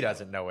 He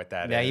doesn't know what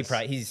that is.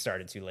 Yeah, he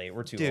started too late.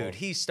 We're too old. Dude,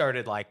 he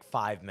started like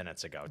 5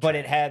 minutes ago. But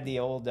it had the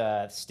old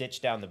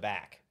stitch down the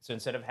back. So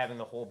instead of having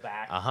the whole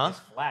back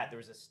flat, there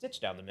was a stitch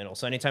down the middle.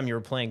 So anytime you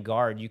were playing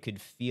guard, you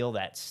could feel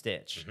that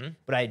stitch.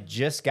 But I had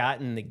just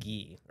gotten the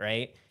gi,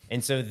 right?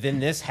 And so then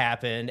this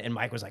happened, and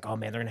Mike was like, oh,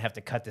 man, they're going to have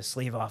to cut this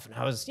sleeve off. And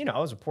I was, you know, I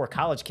was a poor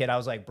college kid. I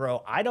was like,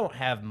 bro, I don't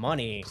have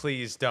money.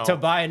 Please don't. To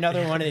buy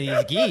another one of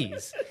these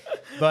gis.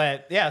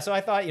 But, yeah, so I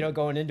thought, you know,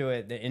 going into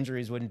it, the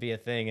injuries wouldn't be a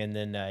thing. And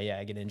then, yeah,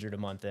 I get injured a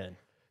month in.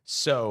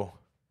 So,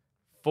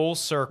 full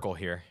circle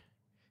here.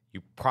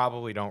 You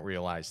probably don't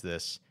realize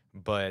this,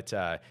 but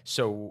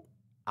so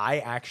I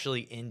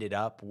actually ended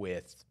up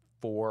with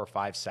 4 or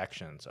 5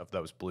 sections of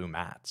those blue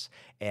mats.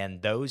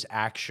 And those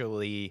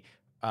actually...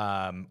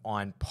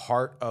 on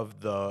part of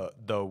the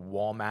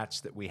wall mats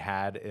that we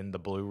had in the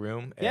blue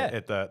room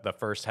at the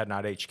first Head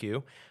Nod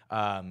HQ,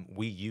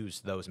 we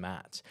used those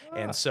mats.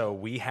 And so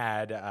we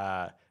had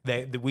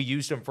We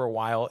used them for a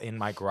while in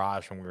my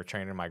garage when we were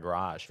training in my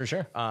garage. For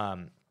sure.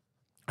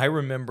 I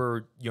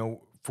remember,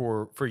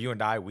 for you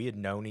and I, we had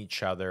known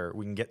each other.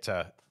 We can get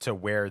to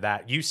where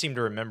that you seem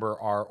to remember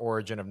our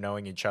origin of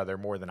knowing each other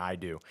more than I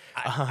do.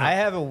 I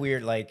have a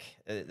weird,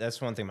 that's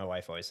one thing my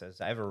wife always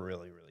says. I have a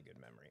really, really good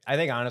memory. I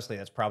think honestly,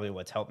 that's probably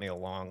what's helped me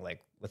along,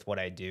 like with what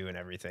I do and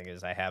everything,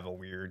 is I have a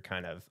weird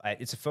kind of,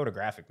 it's a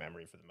photographic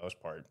memory for the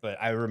most part, but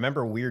I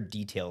remember weird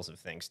details of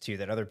things too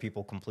that other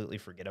people completely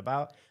forget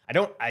about.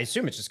 I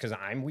assume it's just because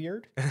I'm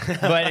weird,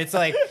 but it's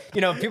like,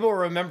 people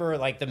remember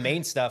like the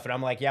main stuff and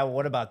I'm like, yeah, well,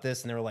 what about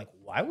this? And they were like,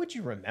 why would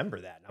you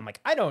remember that? And I'm like,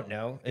 I don't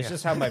know. It's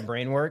just how my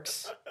brain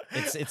works.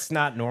 It's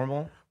not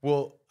normal.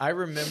 Well, I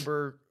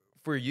remember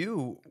for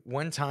you,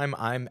 one time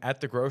I'm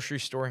at the grocery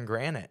store in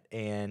Granite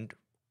and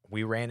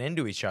we ran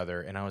into each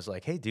other and I was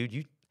like, hey,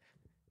 dude,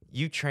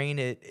 you train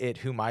at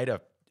Humaita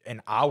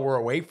an hour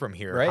away from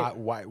here. Right.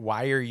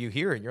 Why are you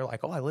here? And you're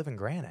like, oh, I live in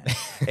Granite.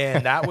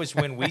 And that was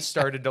when we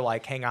started to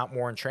like hang out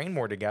more and train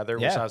more together.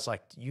 Yeah. I was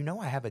like,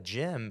 I have a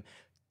gym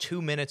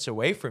 2 minutes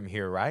away from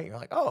here, right? You're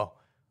like, oh,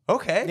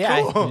 okay,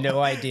 yeah, cool. I had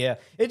no idea.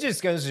 It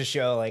just goes to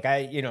show, like,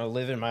 I,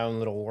 live in my own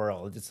little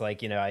world. It's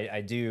like,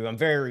 I'm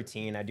very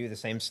routine. I do the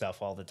same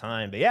stuff all the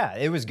time. But yeah,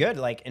 it was good.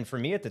 Like, and for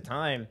me at the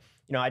time,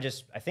 I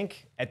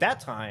think at that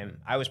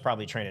time I was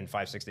probably training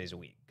 5-6 days a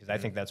week because I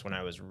think that's when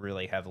I was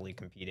really heavily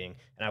competing.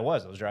 And I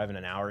was driving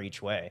an hour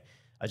each way.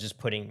 I was just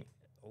putting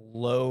a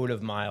load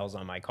of miles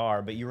on my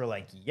car. But you were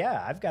like,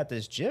 yeah, I've got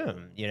this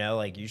gym,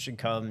 like you should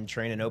come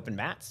train in open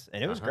mats.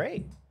 And it was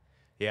great.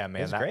 Yeah,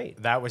 man, that's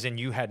great. That was, and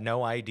you had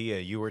no idea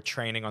you were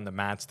training on the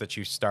mats that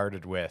you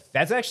started with.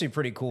 That's actually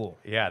pretty cool.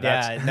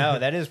 Yeah, no,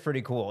 that is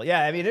pretty cool.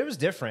 Yeah, I mean, it was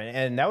different,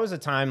 and that was a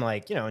time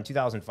like in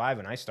 2005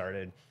 when I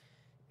started.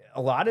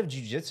 A lot of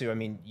jiu-jitsu, I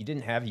mean, you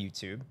didn't have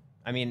YouTube.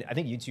 I mean, I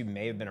think YouTube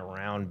may have been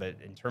around, but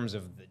in terms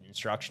of the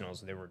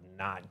instructionals, they were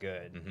not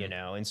good,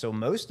 And so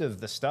most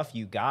of the stuff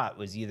you got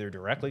was either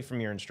directly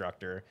from your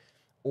instructor,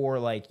 or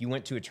like you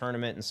went to a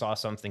tournament and saw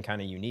something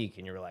kind of unique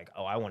and you were like,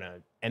 oh, I want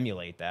to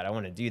emulate that. I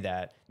want to do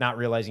that. Not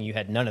realizing you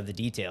had none of the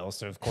details.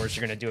 So of course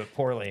you're going to do it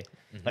poorly.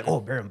 Like, oh,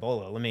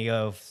 Berimbolo, let me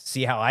go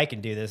see how I can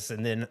do this.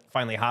 And then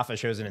finally Hoffa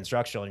shows an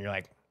instructional and you're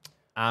like,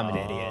 I'm an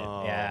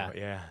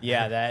idiot.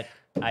 Yeah. That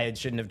I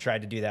shouldn't have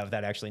tried to do that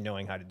without actually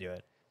knowing how to do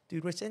it.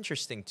 Dude, what's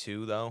interesting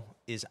too, though,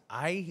 is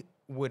I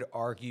would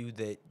argue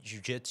that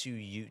jiu-jitsu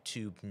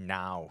YouTube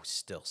now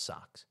still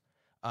sucks.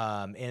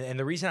 And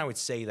the reason I would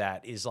say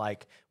that is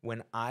like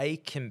when I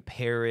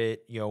compare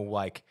it,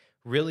 like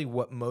really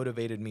what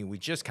motivated me, we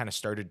just kind of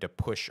started to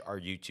push our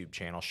YouTube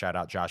channel. Shout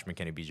out Josh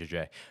McKinney,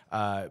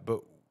 BJJ.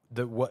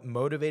 But what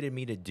motivated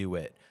me to do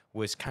it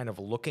was kind of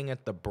looking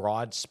at the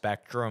broad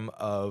spectrum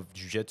of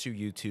jiu-jitsu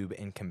YouTube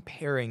and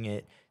comparing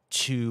it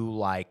to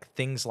like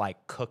things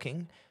like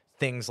cooking,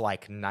 things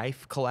like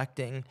knife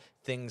collecting,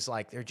 things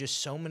like there are just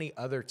so many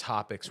other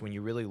topics when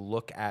you really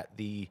look at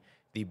the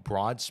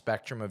broad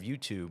spectrum of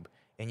YouTube.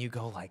 And you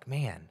go like,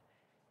 man,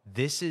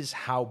 this is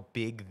how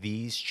big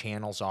these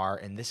channels are,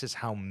 and this is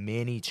how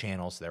many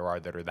channels there are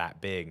that are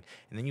that big.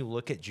 And then you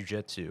look at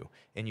jiu-jitsu,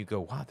 and you go,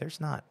 wow, there's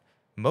not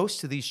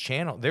most of these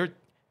channels. There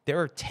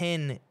are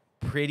 10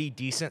 pretty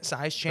decent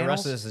sized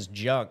channels. The rest of this is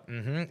junk.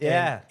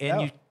 Yeah,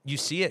 and you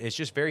see it. It's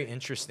just very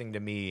interesting to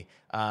me.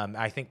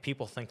 I think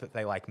people think that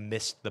they like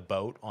missed the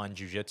boat on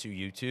jiu-jitsu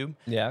YouTube.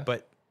 Yeah,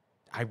 but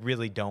I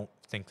really don't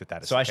think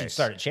that is so the I case. should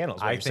start a channel.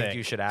 I think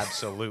you should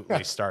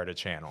absolutely start a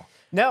channel.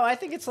 No, I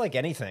think it's like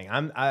anything.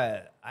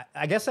 I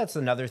guess that's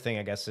another thing,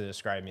 I guess, to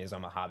describe me is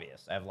I'm a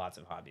hobbyist. I have lots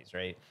of hobbies,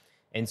 right?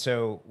 And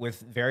so with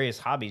various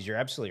hobbies, you're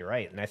absolutely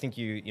right. And I think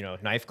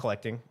knife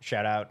collecting,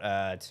 shout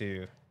out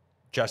to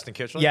Justin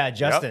Kitchell? Yeah,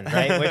 Justin,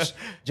 right? Which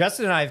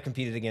Justin and I have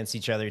competed against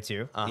each other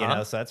too,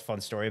 so that's a fun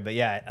story. But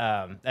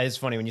yeah, that is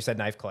funny when you said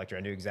knife collector.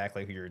 I knew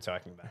exactly who you were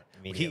talking about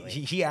immediately.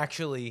 He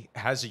actually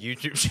has a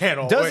YouTube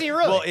channel. Does he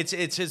really? Well, it's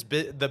his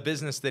the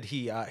business that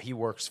he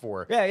works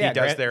for. Yeah. He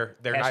does their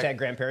hashtag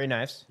Grand Prairie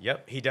Knives.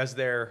 Yep, he does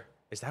their.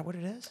 Is that what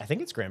it is? I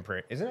think it's Grand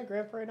Prairie. Isn't it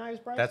Grand Prairie Knives,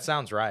 Bryce? That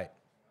sounds right.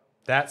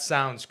 That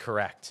sounds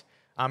correct.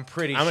 I'm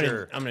pretty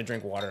sure. I'm gonna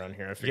drink water on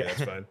here. I figure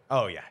that's fine.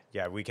 Oh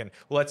yeah. We can.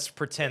 Let's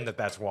pretend that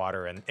that's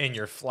water in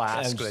your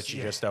flask that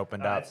you just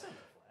opened up.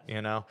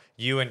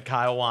 You and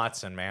Kyle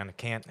Watson, man,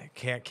 can't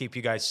keep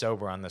you guys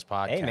sober on this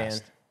podcast. Hey, man.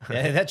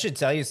 Yeah, that should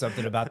tell you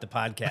something about the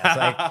podcast.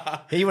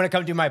 Like, hey, you want to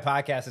come do my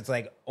podcast? It's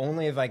like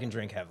only if I can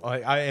drink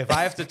heavily. If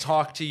I have to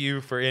talk to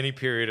you for any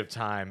period of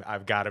time,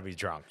 I've got to be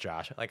drunk,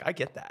 Josh. Like, I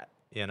get that.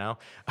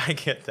 I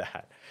get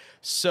that.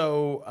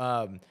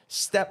 So,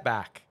 step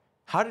back.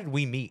 How did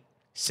we meet?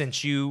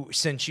 Since you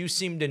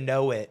seem to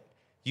know it,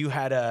 you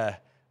had a.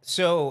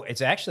 So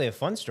it's actually a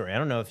fun story. I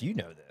don't know if you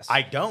know this.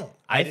 I don't.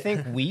 I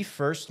think we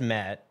first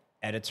met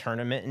at a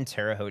tournament in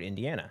Terre Haute,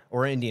 Indiana,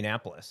 or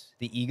Indianapolis.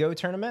 The Ego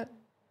tournament.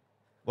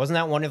 Wasn't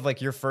that one of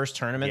like your first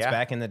tournaments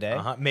back in the day?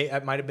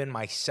 It might have been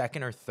my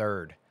second or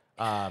third.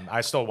 I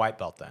was still a white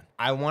belt then.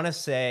 I want to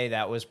say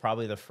that was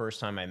probably the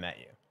first time I met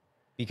you.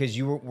 Because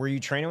were you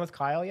training with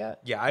Kyle yet?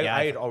 Yeah,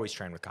 I had always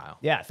trained with Kyle.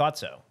 Yeah, I thought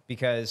so.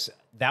 Because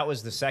that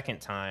was the second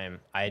time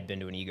I had been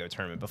to an ego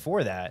tournament.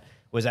 Before that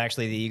was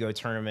actually the ego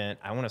tournament.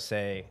 I want to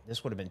say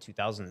this would have been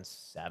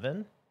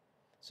 2007.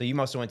 So you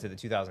must have went to the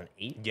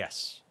 2008.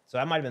 Yes. So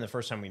that might have been the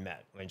first time we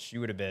met, which you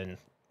would have been,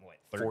 what,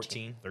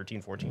 13,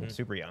 14,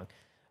 super young.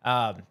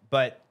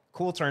 But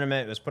cool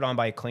tournament. It was put on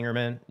by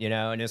Klingerman, you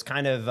know, and it was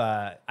kind of,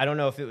 I don't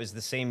know if it was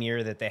the same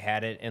year that they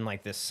had it in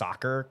like this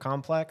soccer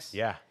complex.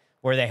 Yeah.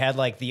 Where they had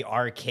like the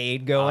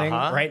arcade going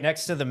right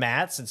next to the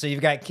mats. And so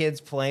you've got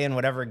kids playing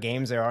whatever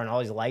games there are and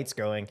all these lights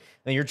going,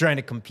 and you're trying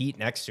to compete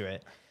next to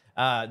it.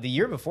 The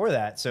year before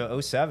that,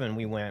 so 07,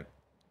 we went,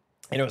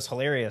 and it was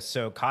hilarious.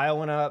 So Kyle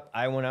went up,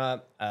 I went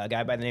up, a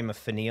guy by the name of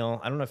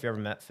Fanil. I don't know if you ever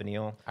met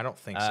Fanil. I don't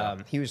think so.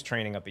 He was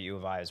training up at U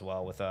of I as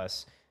well with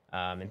us.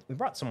 And we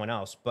brought someone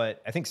else,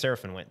 but I think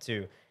Seraphin went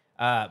too.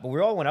 But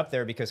we all went up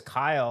there because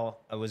Kyle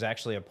was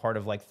actually a part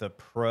of like the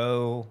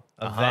pro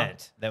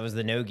event that was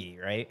the no-gi,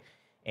 right?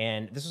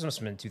 And this was must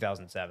have been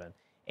 2007.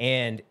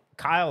 And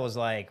Kyle was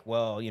like,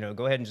 well, you know,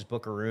 go ahead and just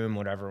book a room,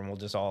 whatever, and we'll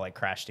just all like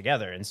crash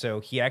together. And so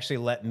he actually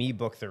let me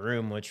book the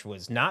room, which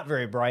was not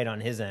very bright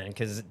on his end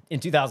because in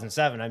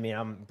 2007, I mean,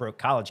 I'm a broke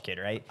college kid,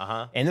 right?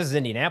 And this is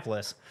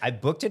Indianapolis. I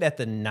booked it at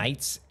the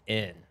Knights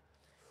Inn,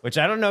 which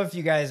I don't know if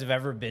you guys have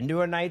ever been to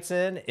a Knights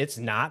Inn. It's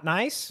not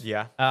nice.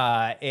 Yeah.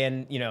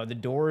 And, you know, the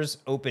doors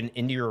open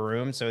into your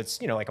room. So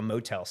it's, you know, like a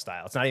motel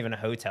style. It's not even a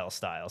hotel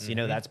style. So, you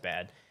know, that's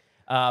bad.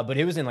 But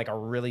it was in like a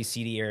really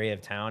seedy area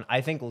of town.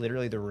 I think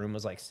literally the room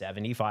was like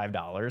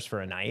 $75 for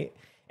a night.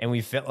 And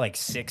we fit like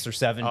 6 or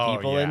 7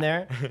 people in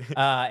there.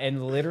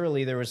 And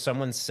literally there was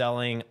someone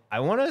selling, I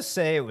want to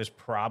say it was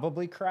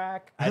probably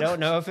crack. I don't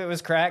know if it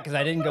was crack because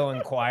I didn't go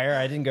inquire.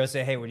 I didn't go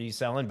say, hey, what are you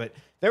selling? But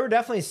they were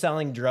definitely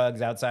selling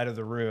drugs outside of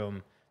the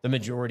room the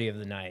majority of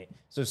the night.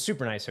 So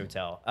super nice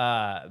hotel.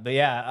 But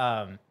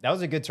yeah, that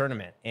was a good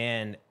tournament.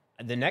 And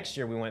the next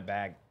year we went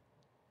back.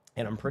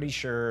 And I'm pretty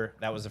sure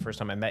that was the first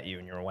time I met you,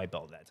 and you were a white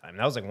belt at that time.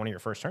 That was like one of your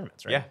first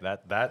tournaments, right? Yeah,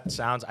 that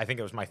sounds. I think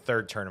it was my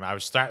third tournament. I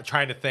was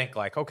trying to think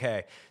like,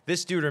 okay,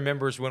 this dude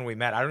remembers when we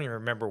met. I don't even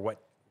remember what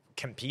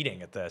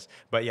competing at this,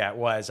 but yeah, it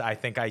was. I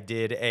think I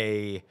did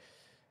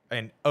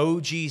an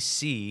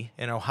OGC,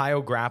 an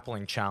Ohio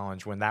Grappling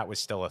Challenge, when that was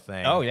still a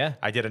thing. Oh yeah,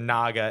 I did a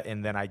Naga,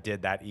 and then I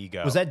did that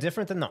ego. Was that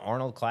different than the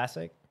Arnold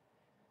Classic?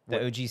 The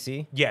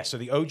OGC? Yeah, so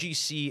the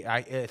OGC,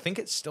 I think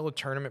it's still a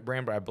tournament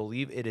brand, but I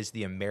believe it is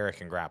the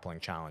American Grappling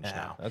Challenge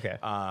now. Okay.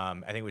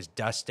 I think it was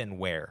Dustin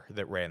Ware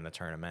that ran the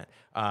tournament.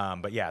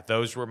 But yeah,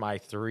 those were my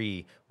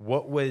 3.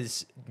 What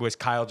was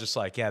Kyle just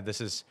like, yeah, this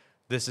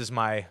is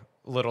my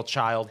little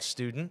child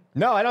student?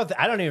 No, I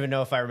don't even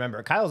know if I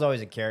remember. Kyle's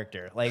always a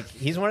character. Like,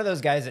 he's one of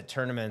those guys at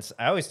tournaments.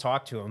 I always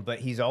talk to him, but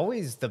he's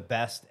always the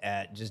best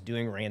at just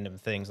doing random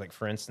things. Like,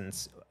 for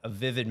instance, a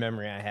vivid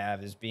memory I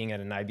have is being at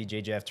an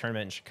IBJJF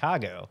tournament in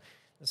Chicago.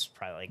 This is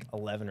probably like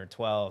 11 or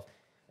 12.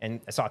 And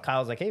I saw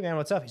Kyle's like, hey, man,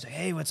 what's up? He's like,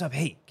 hey, what's up?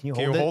 Hey, can you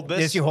hold this?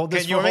 Yes, you hold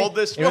this Can for you me? hold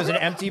this for It was me?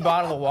 an empty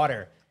bottle of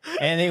water.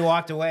 And he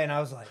walked away, and I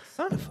was like,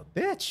 son of a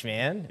bitch,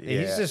 man. Yeah.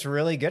 He's just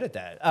really good at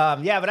that.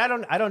 Yeah, but I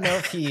don't know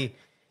if he...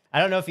 I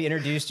don't know if he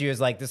introduced you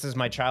as like, this is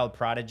my child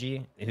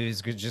prodigy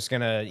who's just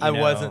going to, I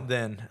wasn't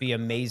then. Be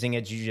amazing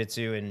at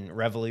jiu-jitsu and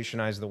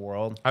revolutionize the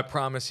world. I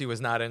promise he was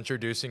not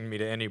introducing me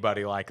to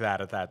anybody like that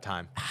at that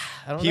time.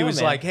 He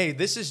was like, hey,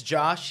 this is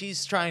Josh.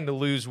 He's trying to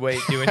lose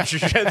weight doing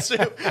jiu-jitsu.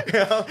 You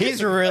know?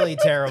 He's really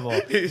terrible.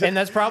 And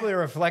that's probably a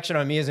reflection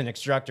on me as an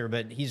instructor,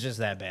 but he's just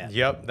that bad.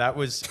 Yep, that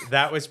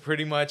was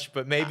pretty much,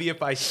 but maybe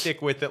if I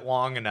stick with it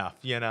long enough,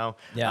 you know.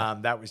 Yeah.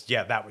 That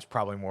was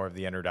probably more of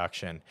the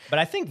introduction. But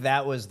I think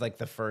that was like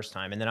the first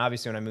time. And then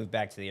obviously when I moved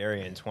back to the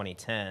area in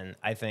 2010,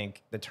 I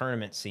think the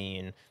tournament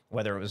scene,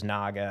 whether it was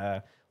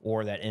Naga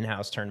or that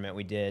in-house tournament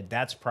we did,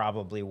 that's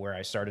probably where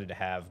I started to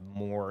have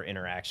more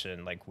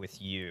interaction like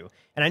with you.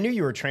 And I knew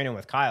you were training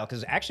with Kyle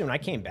because actually when I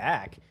came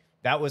back,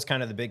 that was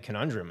kind of the big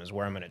conundrum is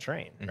where I'm going to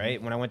train,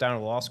 right? When I went down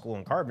to law school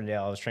in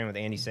Carbondale, I was training with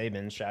Andy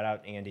Sabin. Shout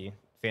out Andy,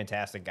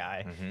 fantastic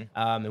guy.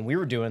 And we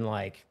were doing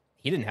like,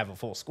 he didn't have a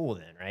full school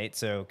then, right?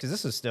 So, because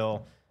this is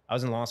still, I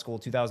was in law school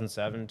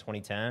 2007,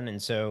 2010.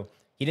 And so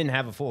he didn't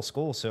have a full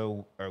school.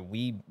 So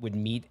we would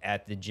meet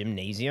at the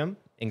gymnasium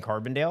in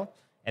Carbondale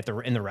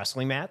in the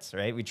wrestling mats,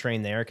 right? We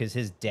trained there because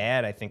his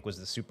dad, I think, was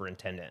the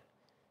superintendent.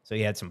 So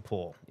he had some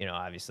pull, you know,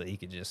 obviously he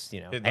could just,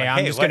 you know, Like, hey,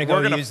 I'm just going to go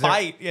we're gonna use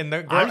fight in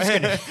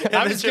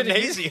the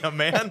gymnasium,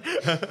 man.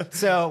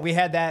 So we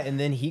had that, and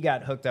then he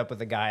got hooked up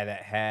with a guy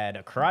that had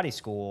a karate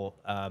school,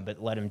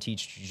 but let him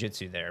teach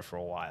jiu-jitsu there for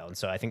a while. And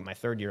so I think my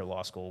third year of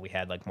law school, we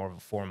had like more of a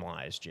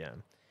formalized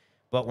gym.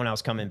 But when I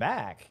was coming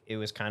back, it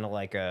was kind of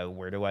like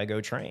where do I go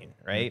train,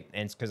 right?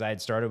 And it's because I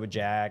had started with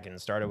Jack and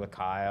started with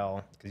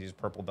Kyle because he was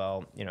purple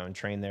belt, you know, and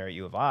trained there at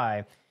U of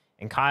I.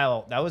 And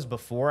Kyle, that was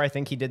before I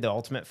think he did the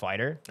Ultimate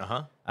Fighter.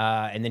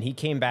 And then he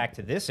came back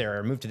to this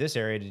area, moved to this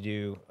area to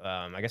do,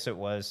 I guess it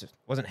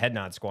wasn't Head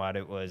Nod Squad,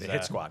 it was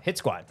Hit Squad. Hit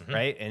Squad,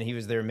 right? And he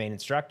was their main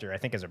instructor, I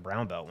think as a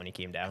brown belt when he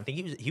came down. I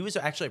think he was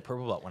actually a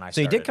purple belt when I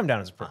started. So he did come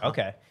down as a pro.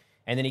 Okay.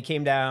 And then he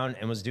came down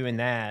and was doing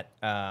that.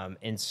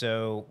 And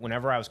so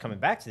whenever I was coming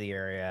back to the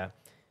area,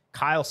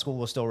 Kyle's school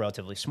was still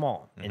relatively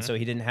small. And so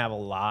he didn't have a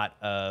lot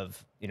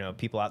of,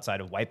 people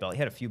outside of white belt. He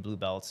had a few blue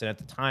belts. And at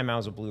the time I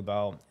was a blue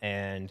belt,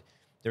 and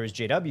there was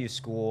JW's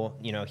school,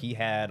 he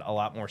had a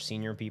lot more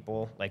senior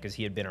people, like, because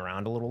he had been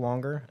around a little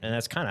longer. And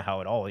that's kind of how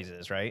it always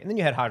is, right? And then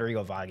you had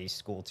Rodrigo Vagi's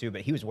school too,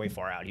 but he was way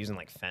far out. He was in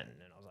like Fenton.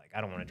 And I was like,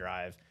 I don't want to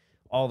drive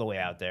all the way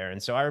out there.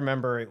 And so I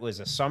remember it was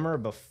a summer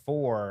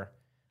before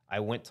I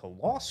went to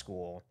law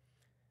school.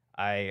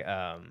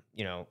 I,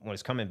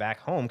 was coming back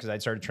home because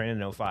I'd started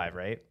training in 05,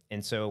 right?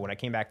 And so when I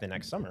came back the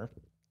next summer,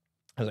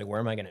 I was like, where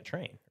am I going to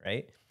train,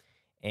 right?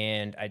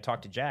 And I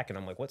talked to Jack, and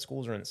I'm like, what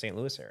schools are in the St.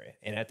 Louis area?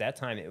 And at that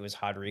time, it was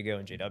Rodrigo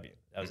and JW.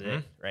 That was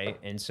it, right?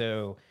 And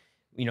so,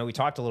 we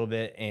talked a little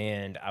bit,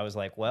 and I was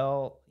like,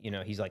 well,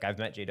 he's like, I've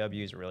met JW.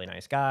 He's a really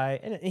nice guy.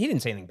 And he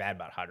didn't say anything bad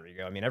about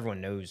Rodrigo. I mean,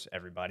 everyone knows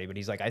everybody. But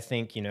he's like, I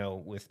think,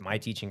 with my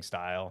teaching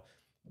style,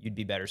 you'd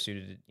be better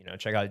suited to,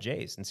 check out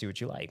Jay's and see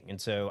what you like.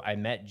 And so I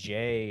met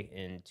Jay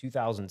in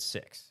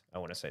 2006, I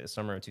want to say, the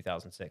summer of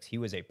 2006. He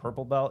was a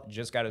purple belt,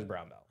 just got his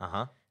brown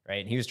belt.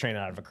 Right. And he was training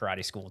out of a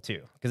karate school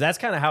too. Because that's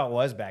kind of how it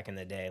was back in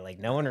the day. Like,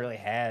 no one really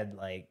had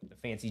like the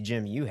fancy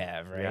gym you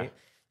have, right?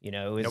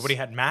 Yeah. It was, nobody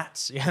had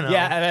mats, Yeah,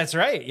 that's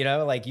right.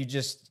 Like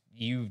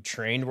you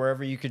trained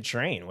wherever you could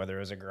train, whether it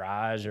was a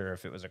garage or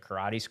if it was a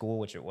karate school,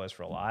 which it was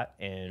for a lot.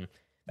 And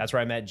that's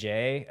where I met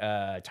Jay.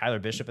 Tyler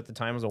Bishop at the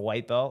time was a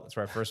white belt. That's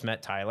where I first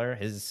met Tyler.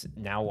 His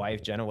now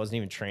wife, Jenna, wasn't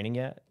even training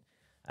yet.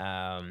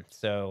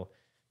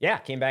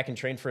 Came back and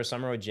trained for a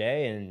summer with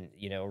Jay and,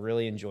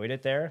 really enjoyed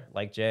it there.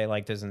 Liked Jay,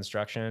 liked his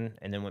instruction,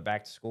 and then went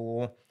back to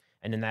school.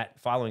 And then that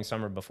following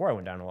summer, before I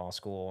went down to law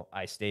school,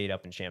 I stayed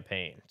up in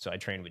Champaign. So I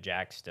trained with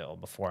Jack still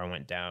before I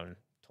went down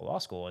to law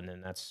school. And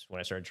then that's when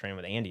I started training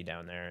with Andy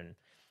down there, and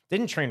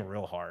didn't train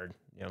real hard,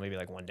 maybe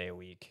like 1 day a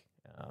week.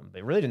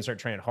 But really didn't start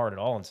training hard at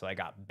all until I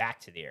got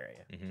back to the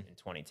area in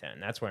 2010.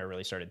 That's when I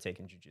really started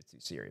taking jiu-jitsu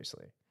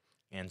seriously.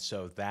 And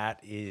so that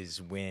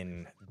is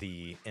when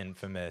the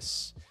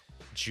infamous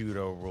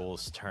Judo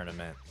Rules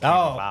tournament came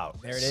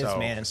about. There it is,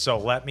 man. So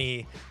let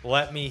me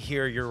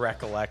hear your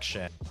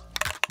recollection.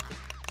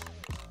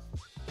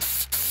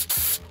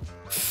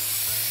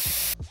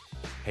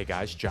 Hey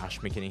guys, Josh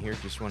McKinney here.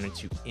 Just wanted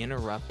to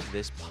interrupt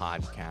this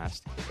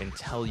podcast and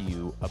tell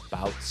you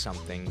about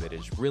something that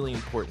is really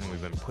important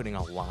we've been putting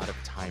a lot of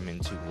time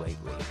into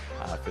lately.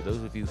 For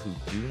those of you who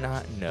do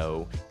not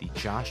know, the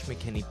Josh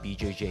McKinney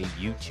BJJ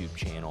YouTube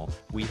channel,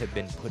 we have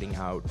been putting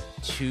out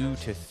 2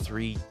 to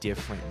 3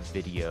 different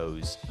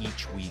videos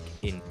each week,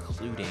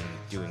 including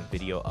doing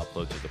video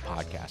uploads of the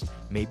podcast.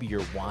 Maybe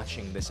you're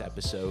watching this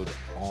episode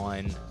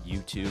on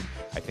YouTube.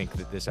 I think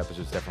that this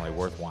episode is definitely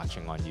worth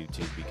watching on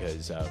YouTube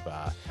because of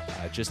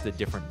just the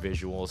different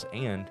visuals,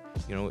 and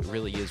it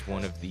really is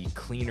one of the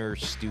cleaner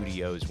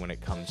studios when it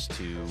comes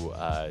to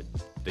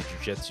the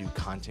jiu-jitsu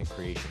content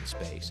creation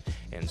space.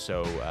 And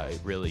so it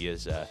really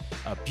is a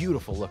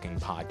beautiful looking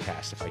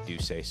podcast, if I do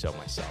say so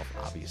myself.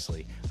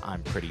 Obviously,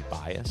 I'm pretty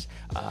biased,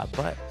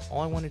 but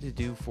all I wanted to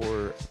do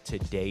for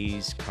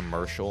today's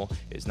commercial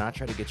is not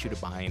try to get you to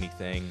buy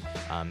anything,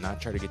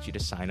 not try to get you to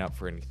sign up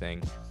for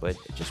anything, but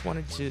just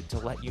wanted to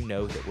let you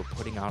know that we're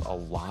putting out a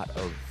lot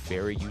of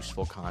very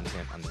useful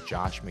content on the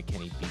Josh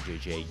McKinney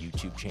BJJ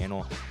YouTube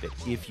channel that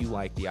if you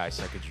like the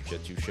ISAJJ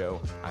Jiu-Jitsu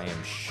show, I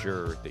am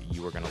sure that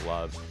you are going to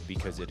love,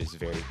 because it is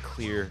very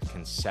clear,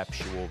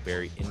 conceptual,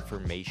 very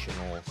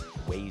informational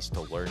ways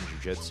to learn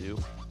jiu-jitsu.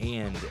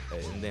 And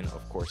then,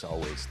 of course,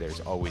 there's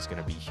always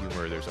going to be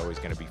humor. There's always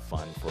going to be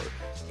fun for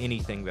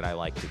anything that I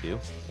like to do.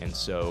 And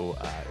so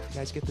if you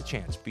guys get the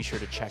chance, be sure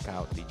to check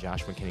out the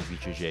Josh McKinney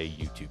BJJ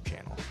YouTube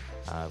channel.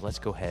 Let's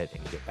go ahead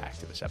and get back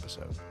to this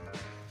episode.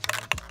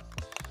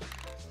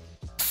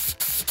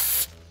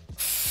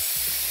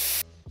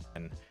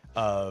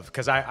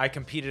 Because I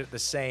competed at the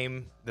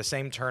same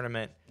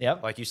tournament.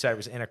 Yep. Like you said, it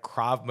was in a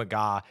Krav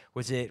Maga.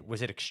 Was it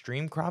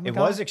Extreme Krav Maga? It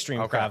was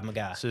Extreme Krav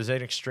Maga. So it was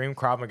an Extreme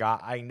Krav Maga.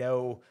 I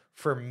know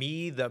for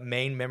me, the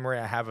main memory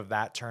I have of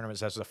that tournament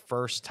is that's the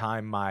first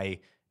time my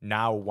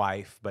now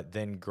wife, but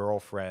then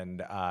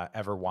girlfriend,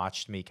 ever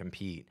watched me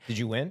compete. Did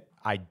you win?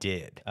 I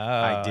did.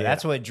 I did.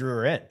 That's what drew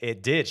her in.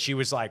 It did. She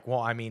was like,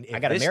 well, I mean,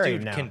 if this marry him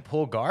dude now. can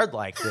pull guard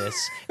like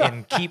this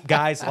and keep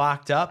guys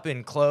locked up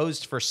and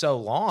closed for so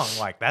long,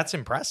 like, that's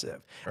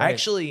impressive. Right.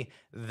 Actually,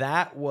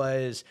 that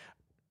was,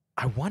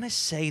 I want to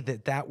say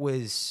that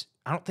was,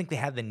 I don't think they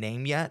had the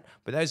name yet,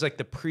 but that was like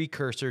the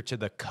precursor to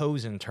the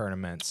Cozen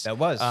tournaments. That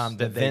was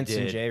that Vince they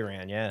did. and Jay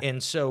ran, yeah.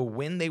 And so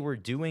when they were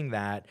doing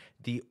that,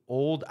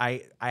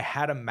 I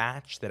had a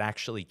match that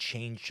actually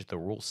changed the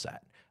rule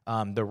set.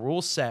 The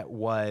rule set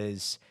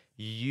was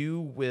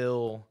you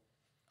will,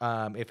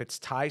 if it's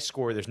tie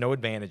score, there's no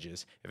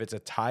advantages. If it's a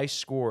tie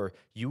score,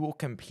 you will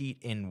compete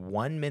in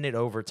 1 minute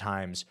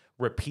overtimes,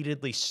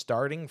 repeatedly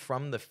starting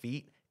from the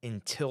feet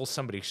until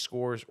somebody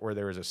scores or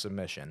there is a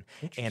submission.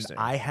 And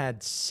I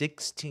had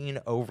 16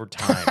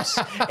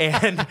 overtimes.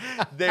 And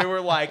they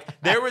were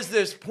like, there was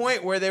this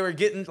point where they were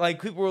getting,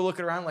 like, people were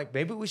looking around like,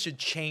 maybe we should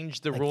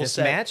change the rule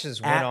set.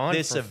 Matches went on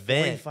this for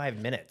event.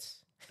 45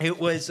 minutes. It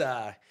was,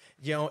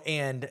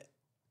 and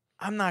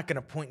I'm not going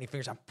to point any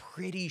fingers. I'm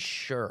pretty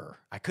sure.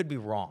 I could be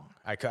wrong.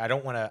 I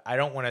don't want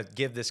to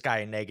give this guy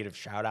a negative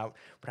shout out,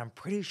 but I'm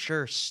pretty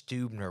sure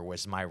Stubner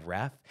was my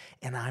ref,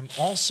 and I'm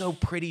also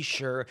pretty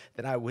sure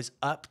that I was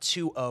up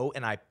 2-0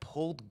 and I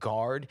pulled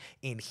guard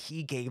and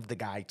he gave the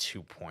guy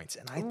 2 points.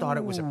 And I thought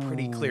it was a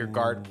pretty clear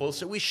guard pull,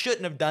 so we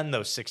shouldn't have done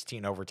those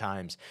 16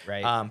 overtimes.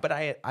 Right. But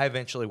I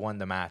eventually won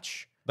the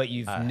match. But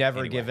you've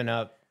never given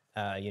up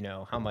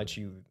how much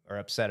you are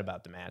upset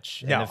about the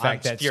match. No, and the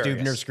fact I'm that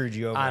furious. Stubner screwed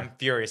you over. I'm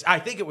furious. I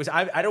think it was,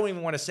 I don't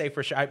even want to say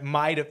for sure. It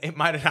might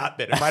have not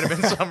been. It might have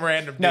been some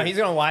random dude. No, he's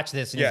going to watch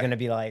this and he's going to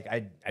be like,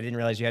 I didn't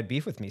realize you had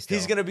beef with me still.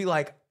 He's going to be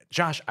like,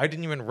 Josh, I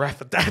didn't even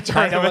ref at that Right,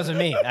 time. that wasn't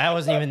me. I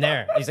wasn't even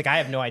there. He's like, I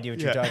have no idea what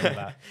you're talking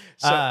about.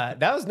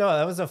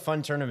 That was a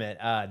fun tournament.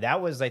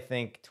 That was, I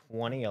think,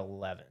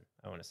 2011,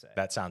 I want to say.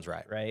 That sounds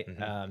right. Right?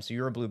 Mm-hmm. So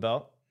you were a blue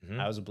belt.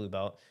 I was a blue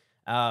belt.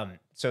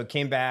 So it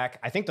came back.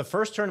 I think the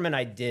first tournament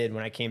I did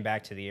when I came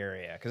back to the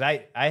area, because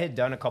I had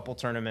done a couple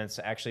tournaments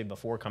actually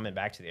before coming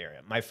back to the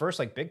area. My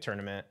first big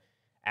tournament,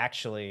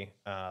 actually,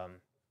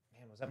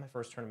 was that my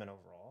first tournament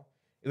overall?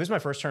 It was my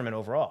first tournament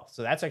overall.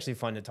 So that's actually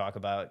fun to talk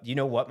about. Do you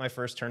know what my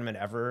first tournament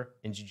ever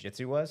in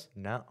jiu-jitsu was?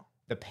 No.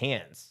 The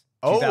Pans,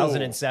 Oh.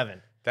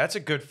 2007. That's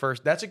a good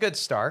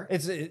start.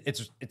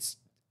 It's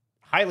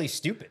highly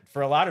stupid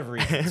for a lot of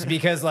reasons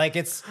because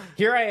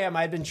here I am.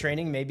 I'd been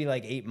training maybe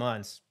 8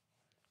 months.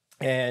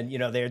 And,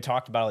 they had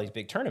talked about all these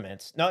big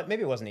tournaments. No,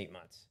 maybe it wasn't 8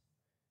 months.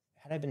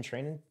 Had I been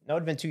training? No,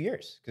 it had been 2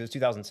 years because it was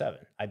 2007.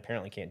 I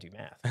apparently can't do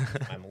math.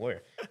 I'm a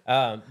lawyer.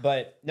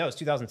 But no, it's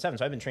 2007.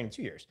 So I've been training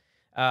 2 years.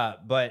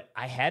 But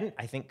I hadn't,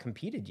 I think,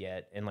 competed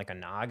yet in a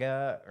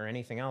Naga or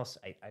anything else.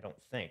 I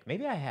don't think.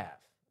 Maybe I have.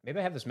 Maybe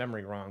I have this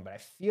memory wrong, but I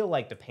feel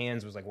like the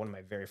Pans was one of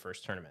my very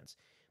first tournaments.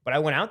 But I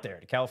went out there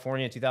to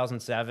California in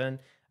 2007.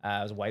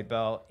 I was a white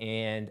belt.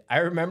 And I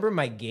remember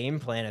my game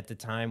plan at the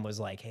time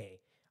was hey,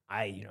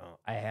 I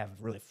have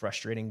really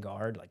frustrating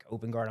guard,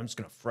 open guard. I'm just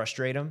going to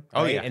frustrate him.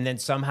 Oh, right? yeah. And then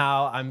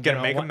somehow I'm going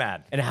to make him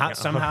mad. And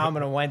somehow I'm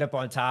going to wind up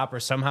on top or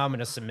somehow I'm going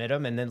to submit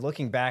him. And then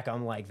looking back,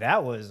 I'm like,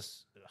 that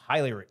was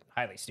highly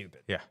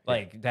stupid. Yeah.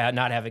 That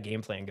not have a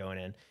game plan going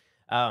in.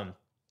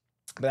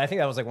 But I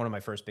think that was one of my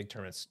first big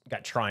tournaments.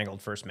 Got triangled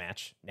first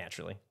match,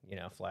 naturally,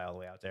 fly all the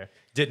way out there.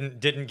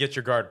 Didn't get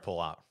your guard pull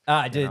out.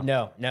 I did.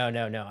 No.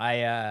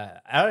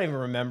 I don't even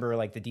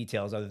remember the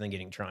details other than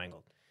getting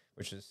triangled,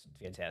 which is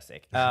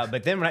fantastic.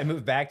 But then when I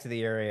moved back to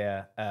the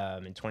area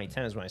in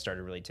 2010 is when I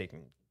started really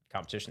taking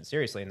competition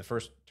seriously. And the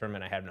first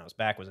tournament I had when I was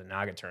back was a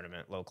Naga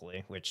tournament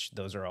locally, which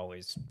those are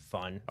always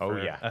fun for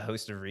a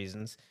host of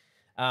reasons.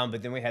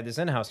 But then we had this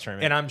in-house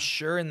tournament. And I'm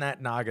sure in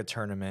that Naga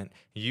tournament,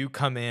 you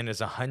come in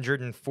as a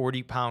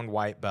 140-pound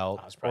white belt.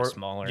 I was probably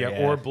smaller,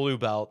 or blue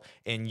belt.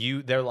 And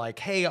they're like,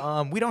 hey,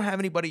 we don't have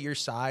anybody your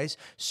size,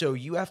 so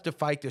you have to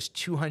fight this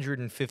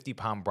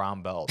 250-pound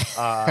brown belt.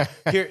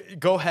 Here,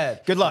 go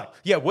ahead. Good luck.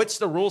 Yeah, what's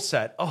the rule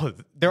set? Oh,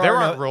 there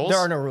aren't rules. There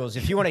are no rules.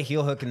 If you want to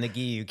heel hook in the gi,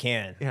 you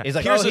can. Yeah. He's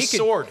Here's a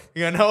sword.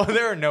 There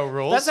are no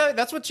rules.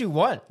 That's what you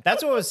want.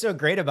 That's what was so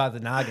great about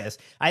the Nagas.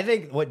 I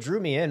think what drew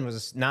me in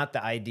was not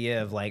the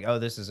idea of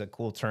this is a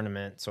cool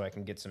tournament so I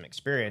can get some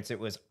experience. It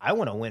was, I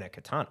want to win a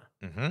katana.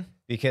 Mm-hmm.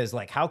 Because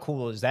how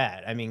cool is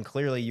that? I mean,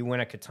 clearly you win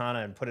a katana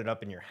and put it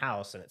up in your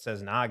house and it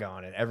says Naga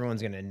on it.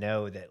 Everyone's going to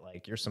know that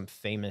you're some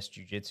famous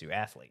jiu-jitsu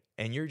athlete.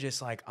 And you're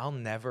just I'll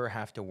never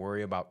have to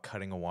worry about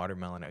cutting a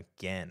watermelon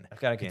again. I've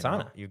got a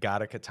katana. You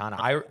got a katana.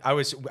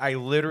 I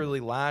literally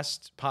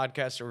last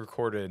podcast I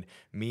recorded,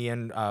 me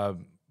and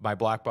my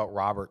black belt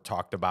Robert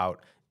talked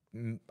about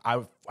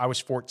I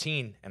was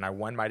 14 and I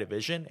won my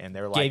division and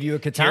they're like, gave you a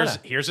katana.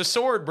 Here's a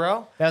sword,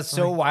 bro. That's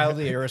so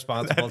wildly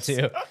irresponsible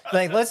too.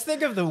 Let's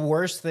think of the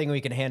worst thing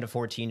we can hand a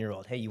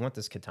 14-year-old. Hey, you want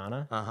this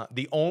katana?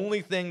 The only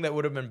thing that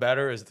would have been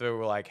better is if they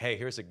were like, hey,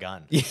 here's a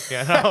gun.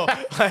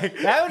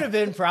 That would have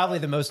been probably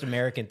the most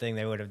American thing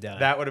they would have done.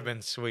 That would have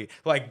been sweet.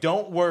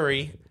 don't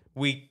worry,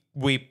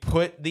 we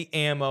put the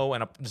ammo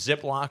in a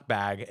Ziploc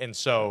bag, and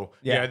so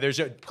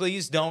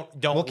please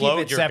don't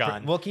load your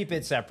gun. We'll keep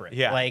it separate.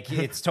 Yeah,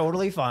 it's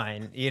totally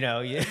fine.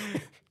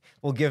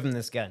 We'll give him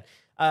this gun.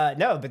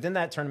 No, but then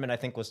that tournament I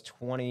think was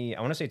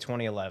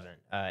 2011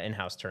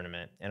 in-house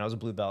tournament, and I was a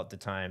blue belt at the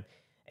time,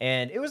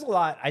 and it was a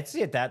lot. I'd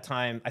say at that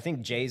time, I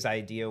think Jay's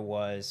idea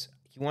was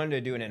he wanted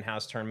to do an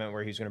in-house tournament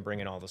where he was going to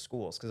bring in all the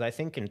schools, because I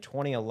think in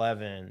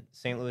 2011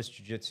 St. Louis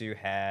Jiu-Jitsu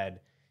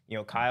had.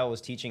 Kyle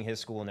was teaching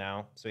his school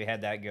now, so he had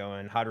that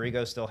going.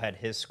 Rodrigo still had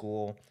his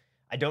school.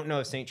 I don't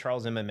know if St.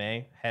 Charles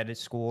MMA had his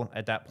school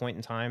at that point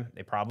in time.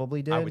 They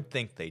probably did. I would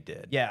think they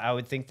did. Yeah, I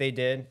would think they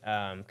did.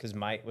 Because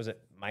Mike,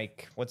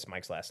 what's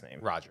Mike's last name?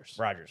 Rogers.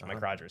 Mike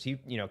Rogers. He,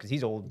 because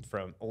he's old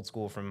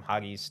school from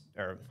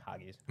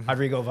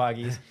Rodrigo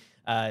Hagis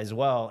as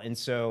well. And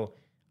so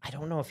I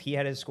don't know if he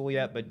had his school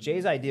yet, but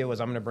Jay's idea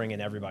was I'm going to bring in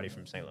everybody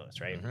from St.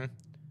 Louis, right? Mm-hmm.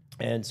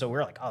 And so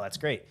we're like, oh, that's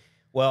great.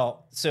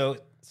 Well, so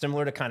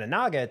similar to kind of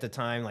Naga at the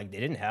time, they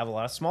didn't have a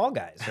lot of small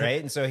guys, right?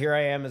 And so here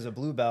I am as a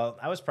blue belt.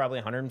 I was probably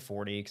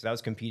 140 because I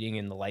was competing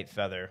in the light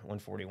feather,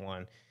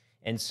 141.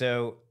 And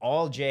so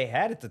all Jay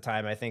had at the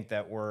time, I think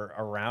that were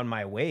around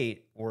my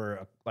weight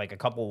were like a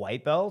couple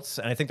white belts.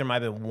 And I think there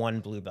might have been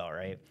one blue belt,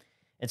 right?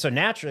 And so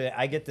naturally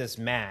I get this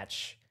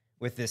match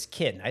with this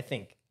kid. And I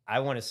think I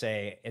want to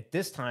say at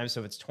this time,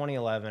 so it's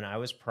 2011, I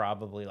was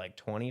probably like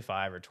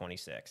 25 or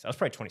 26. I was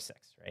probably 26,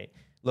 right?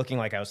 Looking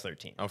like I was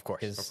 13. Of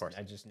course, of course.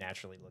 I just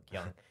naturally look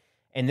young.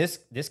 And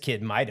this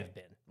kid might have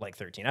been like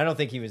 13. I don't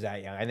think he was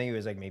that young. I think he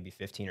was like maybe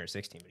 15 or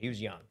 16, but he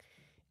was young.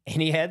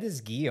 And he had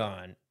this gi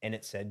on, and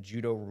it said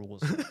Judo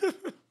Rules.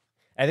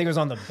 I think it was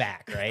on the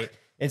back, right?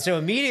 And so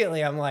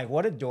immediately I'm like,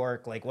 what a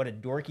dork, like what a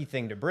dorky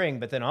thing to bring.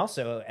 But then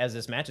also, as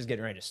this match is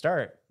getting ready to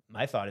start,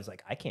 my thought is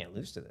like, I can't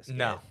lose to this kid.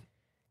 No.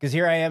 Because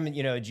here I am,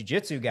 you know, a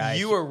jiu-jitsu guy.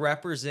 You are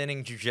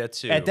representing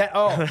jiu-jitsu. At that,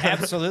 oh,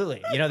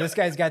 absolutely. You know, this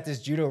guy's got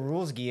this Judo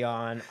Rules gi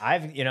on.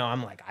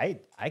 I'm like,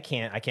 I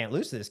can't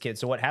lose to this kid.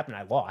 So what happened?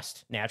 I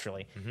lost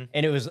naturally.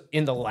 And it was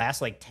in the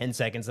last like 10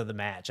 seconds of the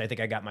match. I think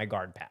I got my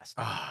guard passed.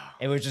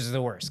 It was just the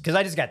worst because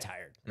I just got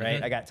tired,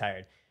 right? I got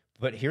tired.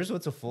 But here's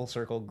what's a full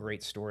circle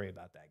great story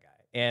about that guy.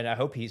 And I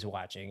hope he's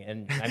watching.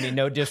 And I mean,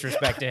 no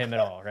disrespect to him at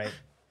all, right?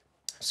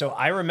 So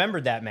I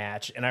remembered that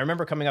match, and I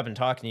remember coming up and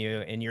talking to you,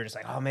 and you're just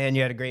like, oh, man,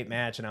 you had a great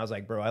match. And I was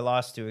like, bro, I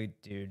lost to a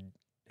dude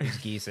whose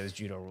gi says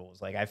Judo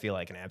Rules. Like, I feel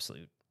like an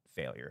absolute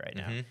failure right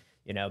now,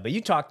 you know? But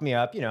you talked me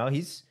up, you know,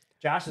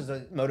 Josh is a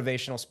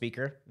motivational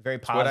speaker, very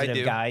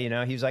positive guy, you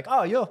know? He was like,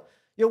 oh, you'll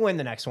win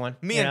the next one.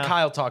 Me and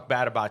Kyle talk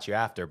bad about you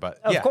after, but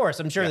of course,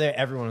 I'm sure that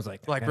everyone was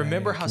like,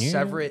 remember how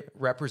Severit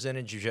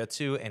represented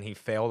jiu-jitsu and he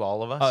failed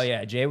all of us? Oh,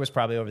 yeah. Jay was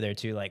probably over there,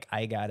 too. Like,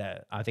 I think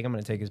I'm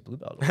going to take his blue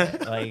belt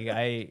away.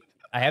 Like,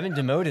 I haven't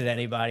demoted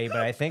anybody,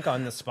 but I think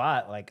on the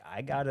spot, like,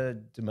 I got to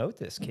demote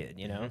this kid,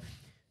 you know?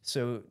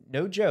 So,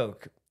 no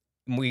joke.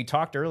 We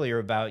talked earlier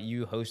about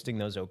you hosting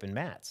those open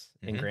mats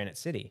in Granite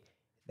City.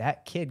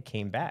 That kid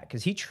came back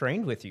because he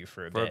trained with you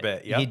for a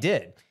bit. He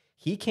did.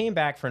 He came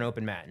back for an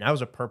open mat, and I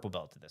was a purple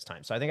belt at this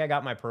time. So, I think I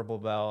got my purple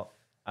belt,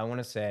 I want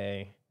to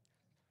say,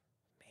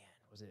 man,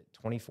 was it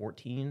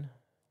 2014?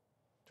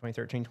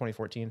 2013,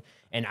 2014.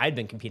 And I'd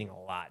been competing a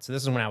lot. So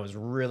this is when I was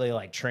really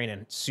like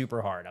training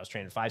super hard. I was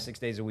training 5-6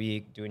 days a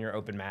week, doing your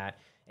open mat.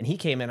 And he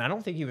came in, I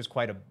don't think he was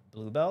quite a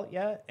blue belt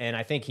yet. And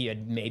I think he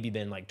had maybe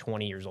been like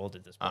 20 years old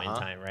at this point in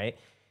time, right?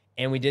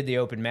 And we did the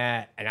open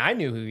mat, and I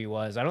knew who he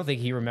was. I don't think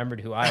he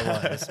remembered who I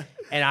was.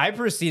 And I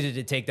proceeded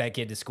to take that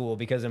kid to school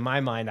because in my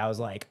mind, I was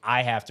like,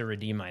 I have to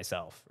redeem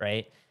myself,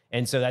 right?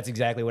 And so that's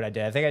exactly what I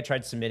did. I think I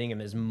tried submitting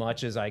him as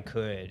much as I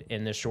could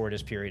in the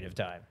shortest period of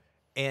time.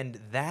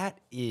 And that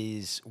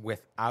is,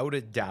 without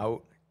a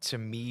doubt, to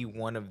me,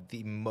 one of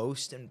the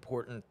most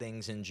important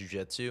things in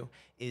jiu-jitsu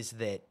is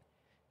that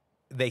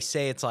they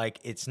say it's like,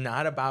 it's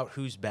not about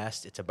who's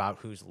best, it's about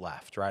who's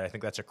left, right? I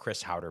think that's a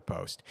Chris Howder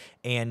post.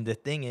 And the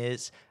thing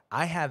is,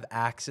 I have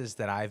axes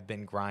that I've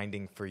been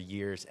grinding for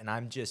years, and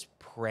I'm just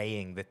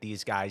praying that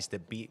these guys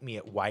that beat me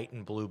at white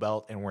and blue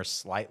belt and were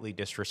slightly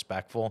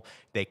disrespectful,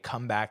 they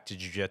come back to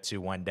jiu-jitsu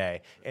one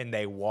day and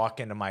they walk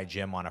into my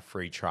gym on a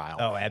free trial.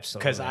 Oh,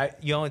 absolutely. Because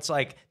it's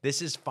like,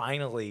 this is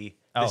finally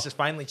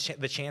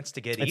the chance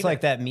to get even. It's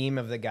like that meme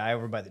of the guy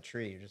over by the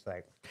tree. You're just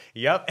like,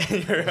 yep.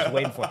 You're just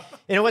waiting for it.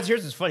 You know what's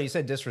here's what's funny. You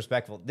said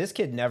disrespectful. This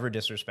kid never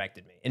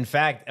disrespected me. In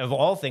fact, of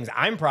all things,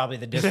 I'm probably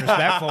the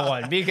disrespectful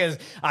one because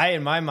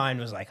in my mind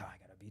was like, oh, I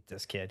gotta beat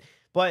this kid.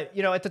 But,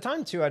 you know, at the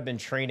time, too, I'd been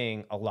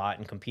training a lot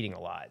and competing a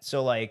lot.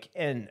 So, like,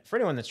 and for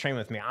anyone that's trained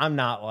with me, I'm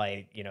not,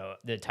 like, you know,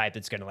 the type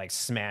that's going to, like,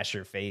 smash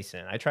your face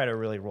in. I try to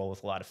really roll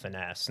with a lot of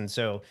finesse. And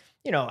so,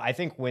 you know, I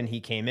think when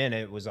he came in,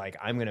 it was like,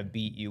 I'm going to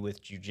beat you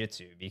with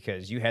jiu-jitsu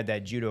because you had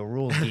that Judo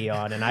Rules gi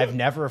on, and I've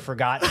never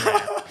forgotten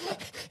that.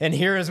 And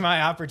here is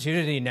my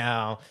opportunity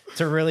now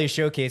to really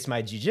showcase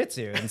my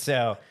jiu-jitsu. And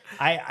so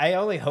I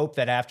only hope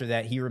that after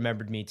that, he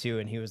remembered me, too.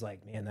 And he was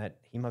like, man,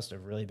 he must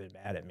have really been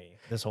mad at me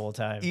this whole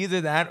time.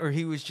 Either that or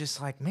he was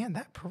just like, man,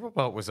 that purple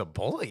belt was a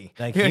bully.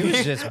 Like, he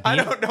was just I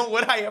don't know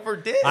what I ever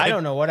did. I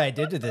don't know what I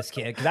did to this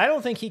kid because I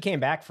don't think he came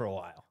back for a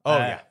while. Oh,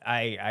 yeah.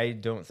 I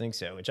don't think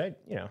so, which I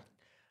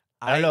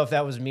don't know if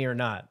that was me or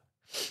not.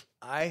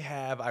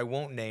 I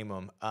won't name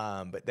him,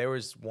 but there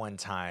was one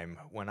time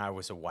when I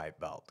was a white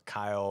belt.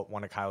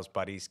 One of Kyle's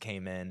buddies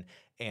came in,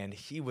 and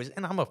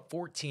I'm a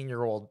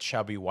 14-year-old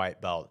chubby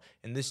white belt,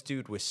 and this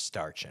dude was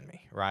starching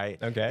me,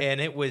 right? Okay. And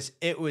it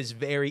was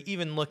very,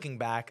 even looking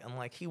back, I'm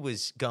like, he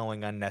was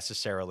going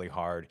unnecessarily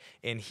hard,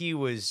 and he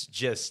was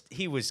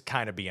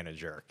kind of being a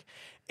jerk.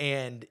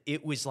 And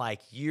it was like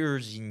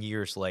years and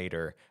years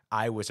later,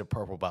 I was a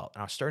purple belt,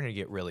 and I was starting to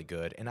get really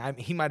good. And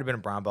he might have been a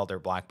brown belt or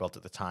black belt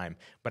at the time,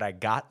 but I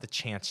got the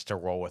chance to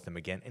roll with him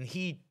again, and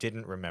he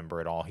didn't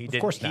remember it all. Of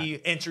course not. He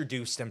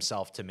introduced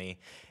himself to me.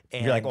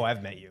 And you're like, oh,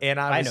 I've met you. And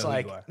I was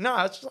like, no,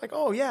 I was just like,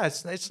 oh, yeah,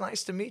 it's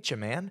nice to meet you,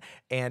 man.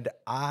 And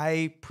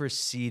I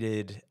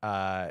proceeded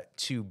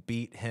to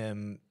beat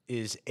him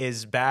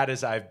as bad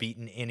as I've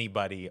beaten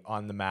anybody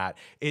on the mat.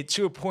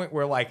 To a point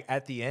where, like,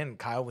 at the end,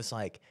 Kyle was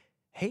like,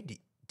 hey,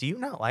 do you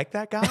not like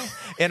that guy?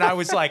 And I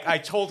was like, I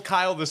told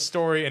Kyle the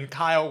story, and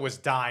Kyle was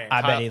dying.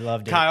 I bet he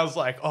loved it. Kyle's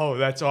like, oh,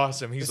 that's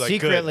awesome. He's like,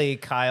 secretly,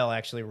 Kyle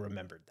actually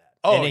remembered that.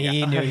 and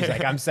he knew, he's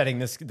like, I'm setting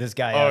this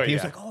guy up. He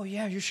was yeah. like, oh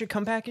yeah, you should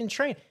come back and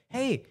train.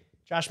 Hey,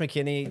 Josh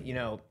McKinney, you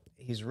know,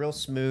 he's real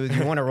smooth.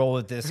 You want to roll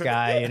with this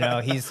guy, you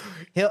know,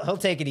 he'll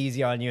take it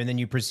easy on you. And then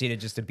you proceeded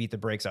just to beat the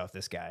brakes off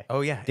this guy.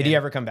 Oh yeah. Did he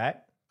ever come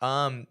back?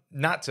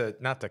 Not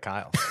to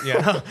Kyle.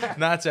 Yeah.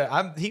 Not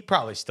to, he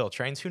probably still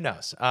trains. Who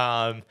knows?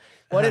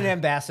 What an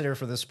ambassador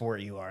for the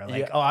sport you are.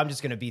 Like, oh, I'm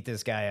just going to beat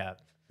this guy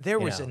up. There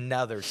was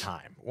another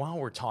time while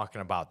we're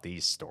talking about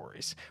these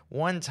stories.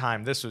 One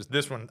time, this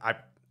one I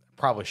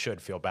probably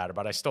should feel bad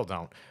about. I still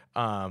don't.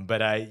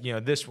 But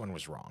this one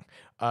was wrong.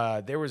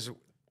 There was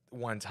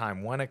one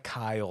time, one of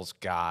Kyle's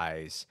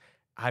guys,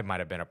 I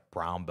might have been a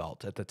brown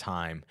belt at the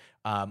time.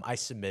 I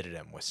submitted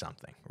him with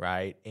something,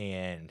 right?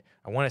 And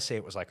I want to say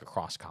it was like a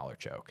cross collar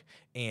choke.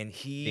 And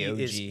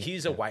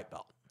he's a white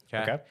belt.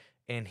 Okay.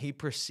 And he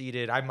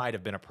proceeded, I might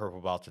have been a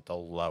purple belt at the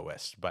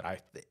lowest, but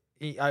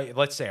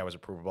let's say I was a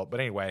purple belt. But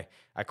anyway,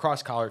 I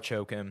cross collar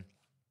choke him.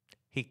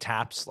 He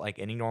taps like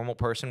any normal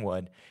person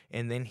would,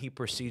 and then he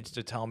proceeds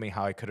to tell me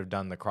how I could have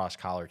done the cross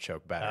collar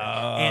choke better.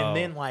 Oh, and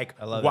then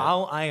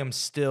while I am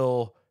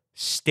still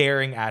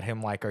staring at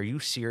him like, are you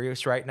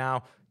serious right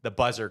now? The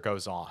buzzer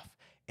goes off,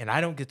 and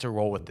I don't get to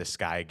roll with this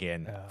guy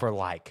again for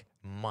like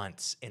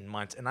months and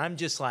months. And I'm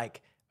just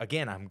like,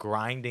 again, I'm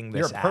grinding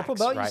this. You're a purple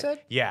belt, right? You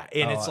said? Yeah.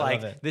 And it's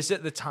like this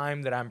at the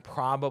time that I'm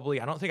probably,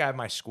 I don't think I have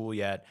my school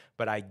yet,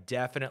 but I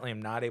definitely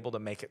am not able to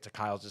make it to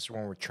Kyle's. This is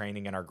when we're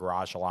training in our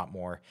garage a lot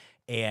more.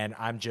 And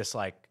I'm just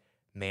like,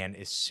 man,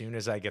 as soon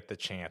as I get the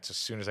chance,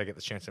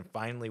 and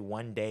finally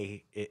one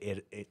day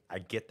I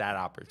get that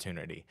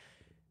opportunity.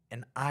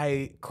 And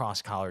I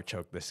cross collar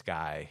choke this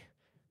guy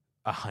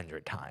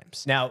 100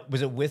 times. Now,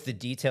 was it with the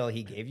detail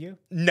he gave you?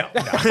 No.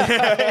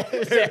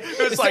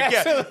 It was like,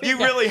 yeah, you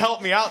really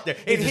helped me out there.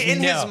 In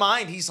his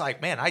mind, he's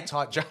like, man, I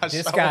taught Josh.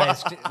 This guy,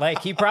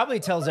 like, he probably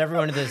tells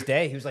everyone to this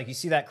day, he was like, you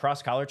see that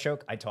cross collar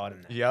choke? I taught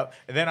him that. Yep.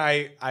 And then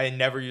I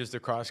never used the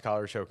cross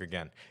collar choke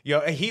again.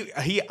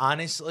 He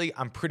honestly,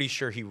 I'm pretty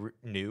sure he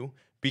knew,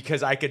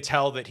 because I could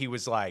tell that he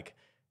was like,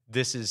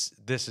 this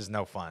is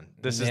no fun.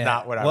 This is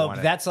not what I wanted.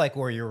 Well, that's like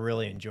where you're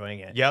really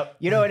enjoying it. Yep.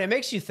 You know, and it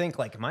makes you think,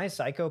 like, am I a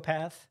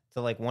psychopath to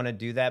like want to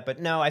do that? But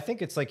no, I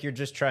think it's like you're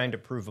just trying to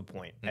prove a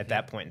point at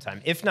that point in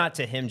time. If not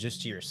to him,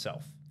 just to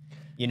yourself.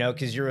 You know,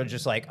 because you're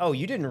just like, oh,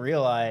 you didn't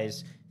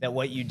realize that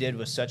what you did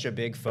was such a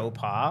big faux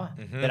pas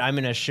that I'm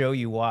going to show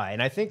you why.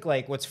 And I think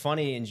like what's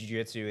funny in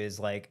jiu-jitsu is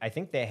like, I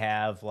think they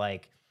have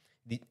like,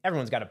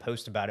 everyone's got a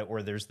post about it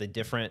where there's the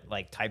different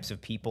like types of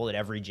people at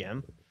every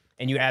gym.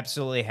 And you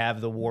absolutely have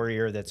the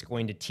warrior that's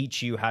going to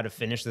teach you how to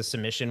finish the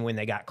submission when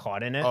they got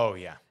caught in it. Oh,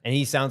 yeah. And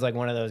he sounds like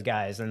one of those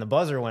guys. And the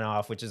buzzer went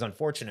off, which is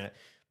unfortunate.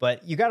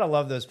 But you got to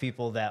love those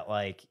people that,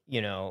 like,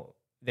 you know,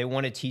 they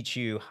want to teach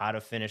you how to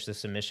finish the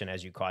submission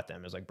as you caught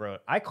them. It's like, bro,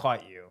 I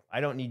caught you. I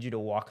don't need you to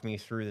walk me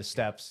through the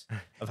steps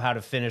of how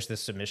to finish the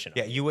submission.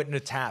 Yeah, you wouldn't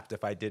have tapped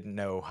if I didn't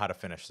know how to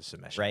finish the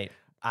submission. Right.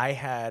 I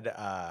had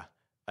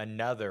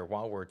another,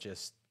 while we're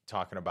just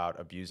talking about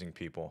abusing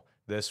people,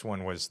 this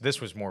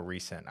was more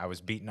recent. I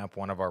was beating up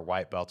one of our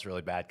white belts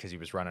really bad because he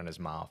was running his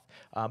mouth.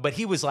 But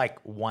he was like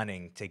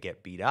wanting to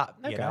get beat up,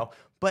 you know?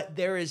 But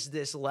there is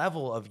this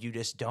level of you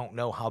just don't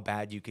know how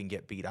bad you can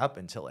get beat up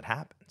until it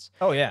happens.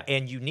 Oh, yeah.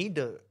 And you need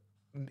to,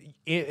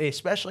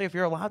 especially if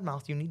you're a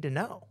loudmouth, you need to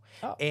know.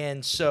 Oh.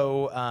 And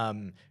so,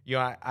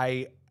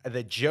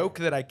 the joke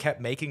that I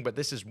kept making, but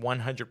this is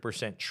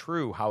 100%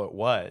 true how it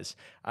was.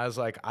 I was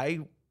like,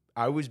 I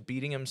was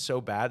beating him so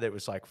bad that it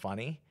was like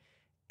funny.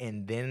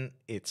 And then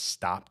it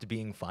stopped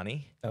being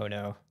funny. Oh,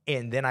 no.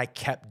 And then I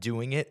kept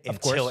doing it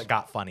until it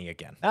got funny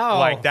again. Oh,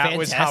 like that fantastic.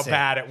 Was how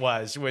bad it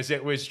was.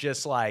 It was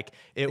just like,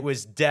 it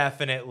was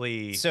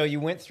definitely. So you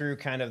went through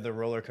kind of the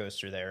roller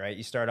coaster there, right?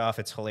 You start off,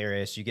 it's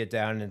hilarious. You get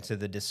down into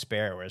the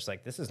despair where it's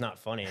like, this is not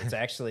funny. It's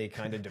actually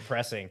kind of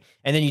depressing.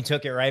 And then you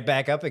took it right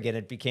back up again.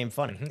 It became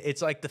funny.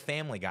 It's like the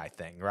Family Guy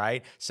thing,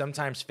 right?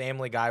 Sometimes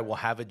Family Guy will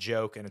have a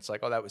joke and it's like,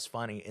 oh, that was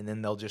funny. And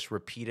then they'll just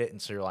repeat it.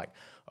 And so you're like,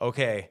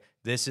 okay,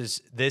 this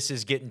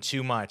is getting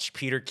too much.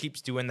 Peter keeps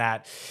doing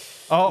that.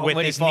 Oh, with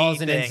when his he falls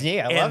knee in thing. his knee.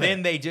 I love and it.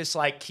 then they just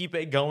like keep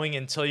it going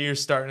until you're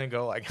starting to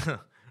go like,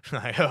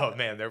 like, oh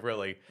man, they're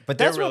really. But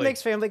that's what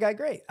makes Family Guy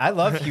great. I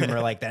love humor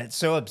like that. It's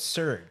so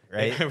absurd,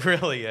 right? It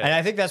really is. And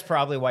I think that's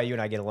probably why you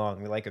and I get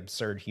along. We like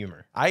absurd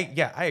humor. I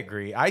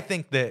agree. I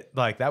think that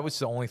like that was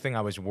the only thing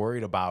I was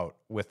worried about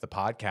with the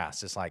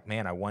podcast. Is like,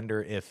 man, I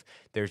wonder if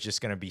there's just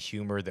going to be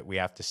humor that we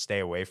have to stay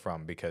away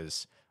from,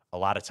 because a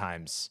lot of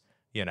times,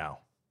 you know,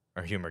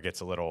 our humor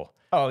gets a little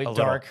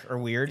dark or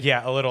weird.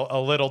 Yeah, a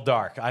little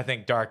dark. I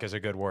think dark is a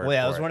good word. Well,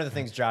 yeah, that was one of the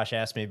things Josh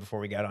asked me before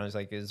we got on. He's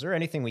like, "Is there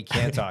anything we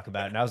can talk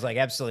about?" And I was like,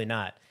 "Absolutely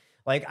not."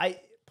 Like,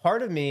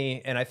 part of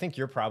me, and I think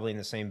you're probably in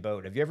the same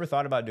boat. Have you ever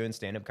thought about doing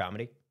stand-up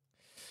comedy?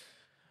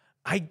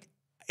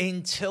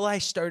 Until I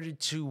started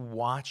to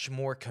watch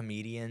more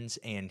comedians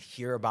and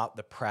hear about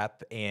the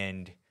prep,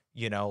 and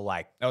you know,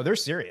 like, oh, they're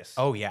serious.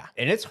 Oh yeah,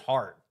 and it's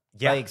hard.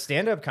 Yeah. Like,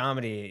 stand-up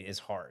comedy is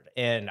hard.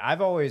 And I've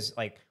always,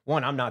 like,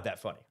 one, I'm not that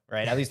funny,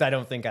 right? At least I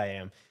don't think I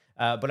am.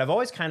 But I've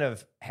always kind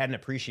of had an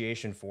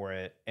appreciation for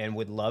it and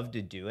would love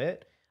to do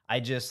it. I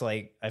just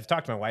like, I've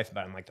talked to my wife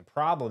about it. I'm like, the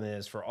problem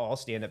is for all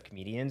stand-up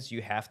comedians,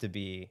 you have to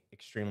be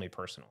extremely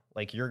personal.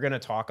 Like you're going to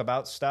talk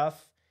about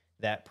stuff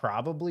that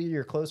probably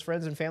your close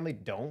friends and family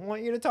don't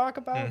want you to talk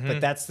about,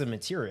 but that's the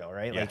material,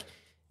 right? Yeah. Like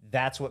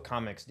that's what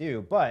comics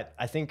do. But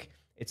I think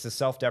it's the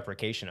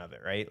self-deprecation of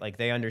it, right? Like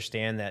they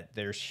understand that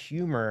there's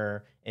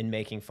humor in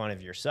making fun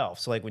of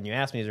yourself. So like when you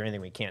ask me, is there anything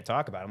we can't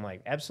talk about? I'm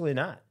like, absolutely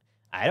not.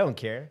 I don't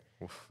care.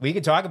 We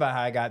could talk about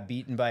how I got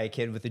beaten by a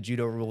kid with the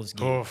judo rules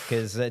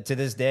because to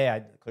this day,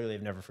 I clearly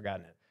have never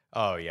forgotten it.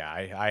 Oh yeah,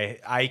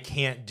 I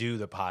can't do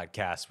the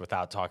podcast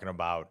without talking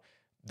about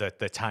the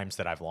times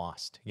that I've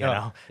lost. You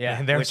know, yeah,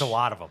 and there's a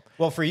lot of them.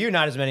 Well, for you,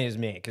 not as many as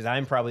me because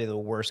I'm probably the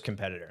worst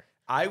competitor.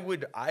 I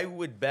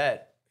would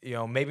bet, you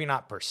know, maybe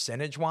not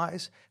percentage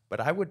wise, but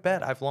I would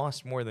bet I've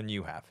lost more than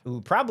you have. Ooh,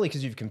 probably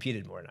because you've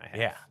competed more than I have.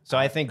 Yeah. So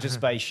I think just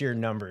by sheer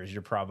numbers,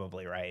 you're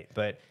probably right.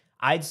 But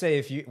I'd say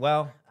if you,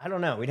 well, I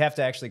don't know. We'd have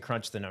to actually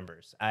crunch the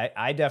numbers.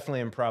 I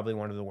definitely am probably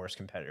one of the worst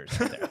competitors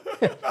out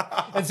there.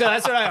 And so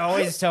that's what I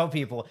always tell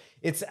people.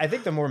 It's, I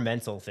think, the more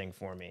mental thing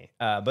for me.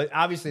 But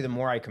obviously, the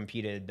more I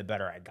competed, the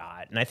better I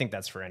got. And I think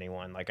that's for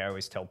anyone. Like I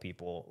always tell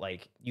people,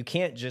 like, you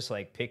can't just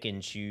like pick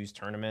and choose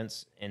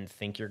tournaments and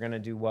think you're going to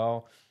do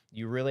well.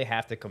 You really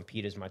have to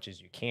compete as much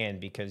as you can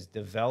because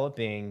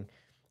developing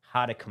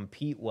how to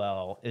compete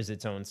well is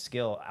its own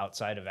skill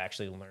outside of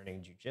actually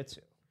learning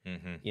jiu-jitsu.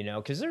 You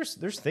know, because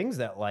there's things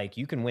that like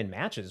you can win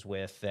matches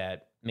with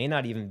that may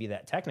not even be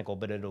that technical,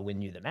 but it'll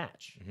win you the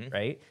match,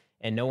 right?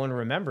 And no one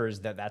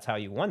remembers that that's how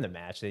you won the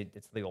match.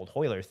 It's the old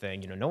Hoyler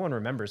thing, you know. No one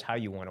remembers how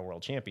you won a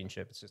world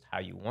championship. It's just how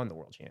you won the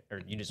world champ,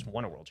 or you just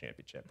won a world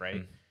championship,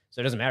 right? So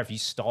it doesn't matter if you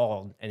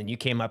stalled and then you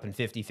came up in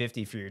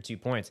 50-50 for your 2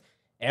 points.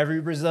 Every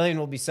Brazilian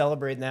will be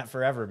celebrating that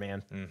forever,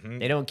 man.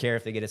 They don't care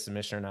if they get a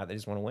submission or not. They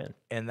just want to win.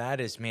 And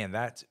that is, man,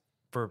 that's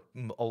for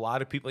a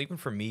lot of people, even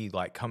for me,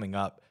 like coming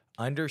up,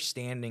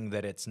 understanding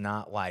that it's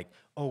not like,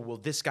 oh, well,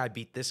 this guy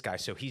beat this guy,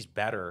 so he's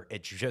better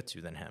at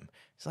jiu-jitsu than him.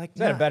 It's like,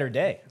 He's had a better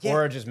day. Yeah.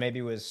 Or just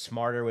maybe was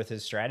smarter with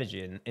his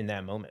strategy in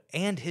that moment.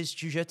 And his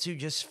jiu-jitsu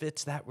just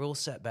fits that rule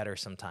set better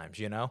sometimes,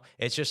 you know?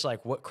 It's just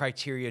like, what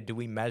criteria do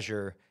we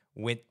measure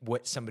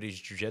what somebody's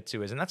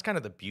jiu-jitsu is? And that's kind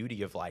of the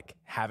beauty of like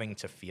having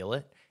to feel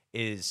it,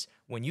 is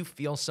when you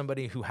feel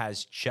somebody who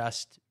has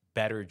just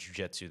better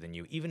jiu-jitsu than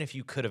you, even if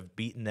you could have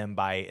beaten them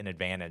by an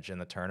advantage in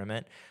the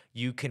tournament,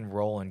 you can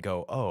roll and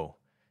go, oh,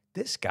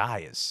 this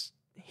guy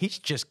he's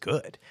just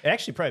good. It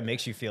actually probably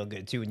makes you feel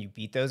good too when you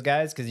beat those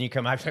guys, because you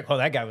come out like, oh,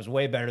 that guy was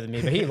way better than me,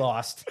 but he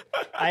lost.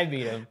 I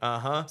beat him.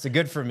 So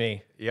good for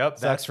me. Yep.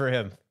 Sucks for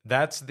him.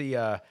 That's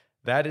the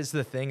that is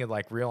the thing of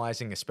like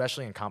realizing,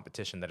 especially in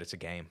competition, that it's a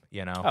game,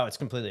 you know? Oh, it's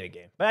completely a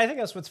game. But I think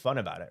that's what's fun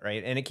about it,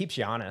 right? And it keeps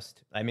you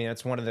honest. I mean,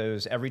 it's one of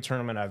those, every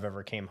tournament I've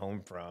ever came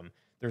home from,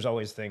 there's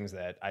always things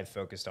that I've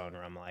focused on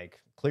where I'm like,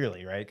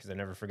 clearly, right? Because I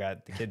never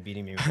forgot the kid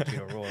beating me with the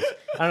judo rules.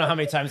 I don't know how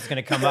many times it's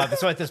going to come up.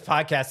 That's what this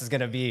podcast is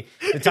going to be.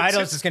 The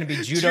title is just going to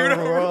be judo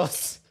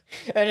rules.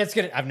 And it's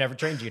going to, I've never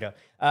trained judo.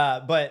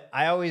 But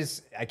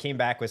I came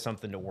back with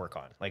something to work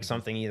on. Like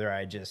something either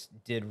I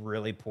just did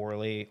really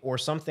poorly or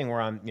something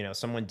where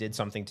someone did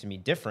something to me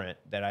different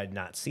that I'd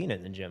not seen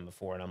in the gym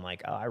before. And I'm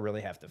like, oh, I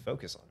really have to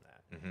focus on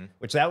that.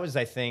 Which that was,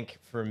 I think,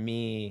 for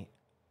me,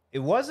 it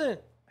wasn't,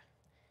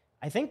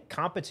 I think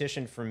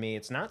competition for me,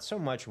 it's not so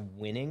much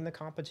winning the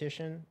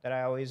competition that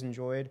I always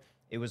enjoyed.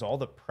 It was all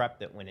the prep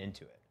that went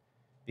into it.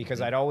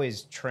 Because I'd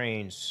always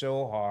trained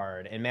so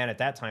hard. And man, at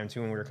that time too,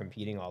 when we were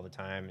competing all the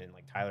time, and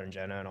like Tyler and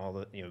Jenna and all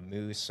the,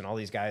 Moose and all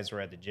these guys were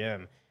at the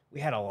gym,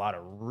 we had a lot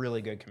of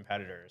really good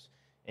competitors.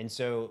 And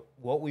so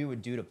what we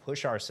would do to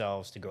push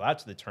ourselves to go out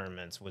to the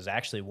tournaments was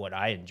actually what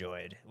I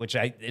enjoyed,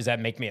 does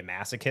that make me a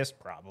masochist?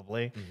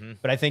 Probably.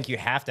 But I think you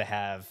have to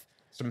have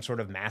some sort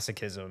of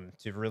masochism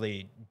to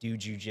really do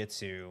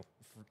jiu-jitsu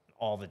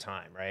all the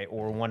time, right?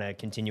 Or want to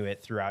continue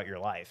it throughout your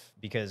life,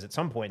 because at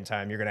some point in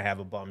time, you're going to have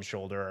a bum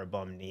shoulder or a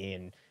bum knee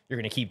and you're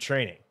going to keep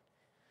training.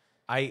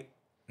 I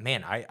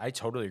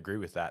totally agree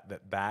with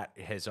that. That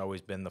has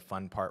always been the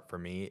fun part for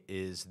me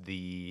is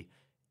the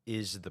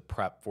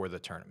prep for the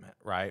tournament,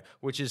 right?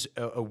 Which is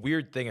a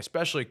weird thing,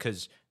 especially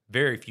because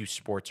very few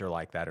sports are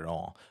like that at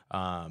all.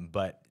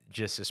 But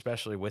just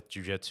especially with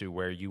jiu-jitsu,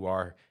 where you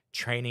are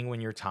training when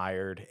you're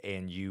tired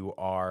and you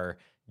are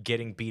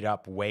getting beat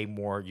up way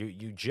more.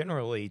 You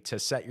generally, to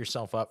set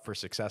yourself up for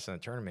success in a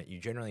tournament, you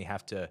generally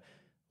have to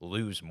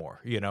lose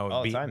more,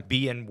 all the time.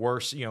 Be in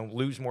worse,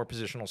 lose more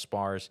positional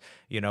spars,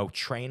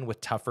 train with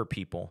tougher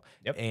people.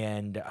 Yep.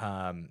 And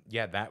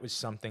that was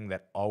something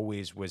that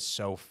always was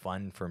so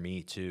fun for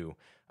me too.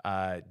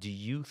 Do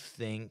you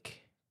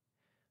think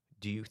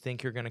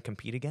you're going to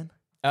compete again?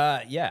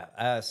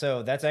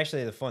 So that's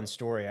actually the fun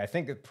story. I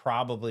think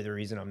probably the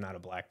reason I'm not a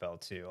black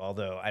belt too,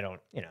 although I don't,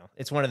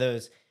 it's one of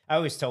those, I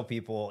always tell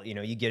people,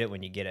 you get it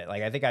when you get it.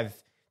 Like, I think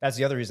that's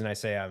the other reason I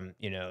say I'm,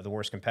 the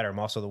worst competitor. I'm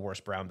also the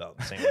worst brown belt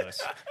in St. Louis.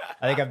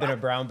 I think I've been a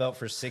brown belt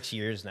for 6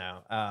 years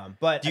now.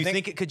 But do you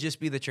think it could just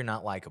be that you're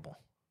not likable?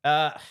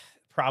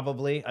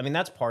 Probably. I mean,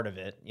 that's part of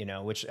it,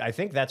 which I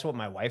think that's what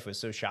my wife was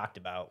so shocked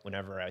about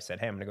whenever I said,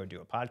 hey, I'm going to go do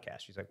a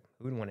podcast. She's like,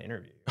 who would want to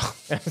interview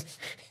you?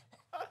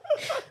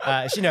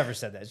 She never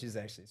said that. She's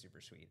actually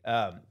super sweet.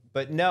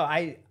 But no,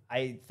 I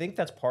think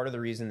that's part of the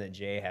reason that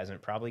Jay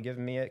hasn't probably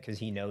given me it, because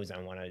he knows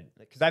I want to.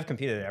 Because I've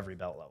competed at every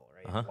belt level,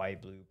 right?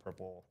 White, blue,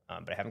 purple,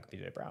 but I haven't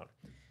competed at brown.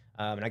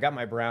 And I got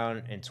my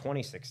brown in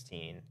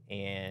 2016,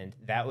 and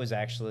that was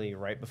actually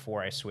right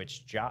before I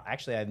switched job.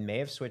 Actually, I may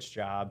have switched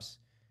jobs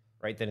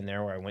right then and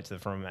there, where I went to the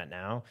firm I'm at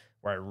now,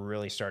 where I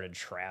really started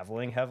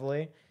traveling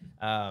heavily.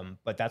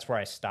 But that's where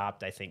I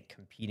stopped, I think,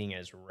 competing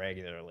as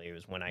regularly. It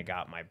was when I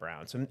got my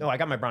brown. So no, I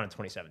got my brown in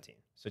 2017.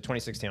 So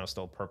 2016, I was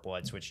still purple.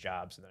 I'd switched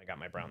jobs, and then I got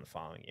my brown the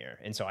following year.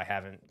 And so I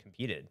haven't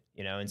competed,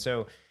 you know? And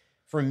so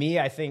for me,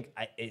 I think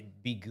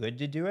it'd be good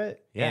to do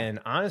it. Yeah. And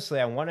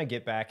honestly, I want to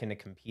get back into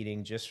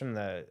competing just from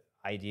the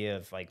idea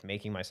of like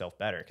making myself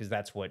better, because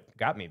that's what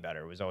got me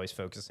better, was always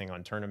focusing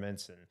on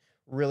tournaments and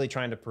really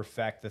trying to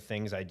perfect the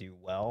things I do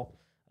well,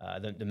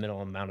 the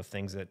minimal amount of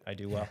things that I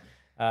do well,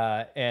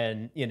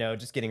 and you know,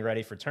 just getting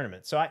ready for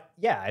tournaments. So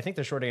I think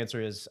the short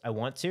answer is I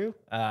want to.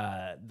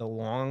 The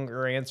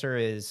longer answer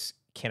is,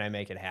 can I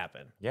make it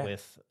happen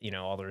with, you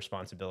know, all the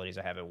responsibilities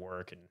I have at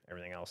work and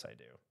everything else I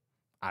do?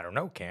 I don't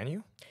know. Can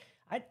you?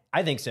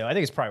 I think so. I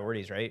think it's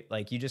priorities, right?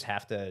 Like, you just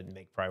have to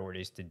make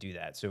priorities to do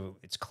that. So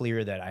it's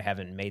clear that I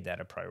haven't made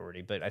that a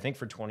priority. But I think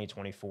for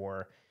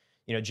 2024,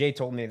 you know, Jay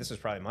told me, this was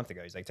probably a month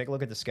ago, he's like, take a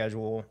look at the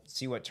schedule,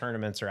 see what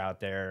tournaments are out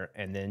there,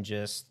 and then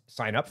just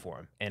sign up for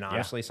them. And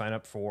honestly, sign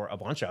up for a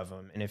bunch of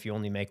them. And if you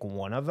only make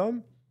one of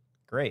them,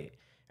 great.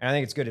 And I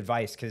think it's good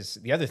advice, because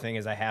the other thing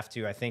is I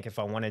think if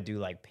I want to do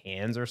like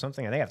pans or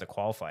something, I think I have to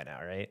qualify now,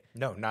 right?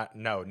 No,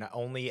 not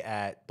only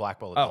at Black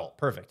Belt Oh, Adult.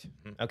 perfect.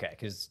 Okay,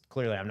 because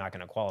clearly I'm not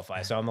going to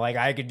qualify. So I'm like,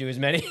 I could do as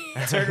many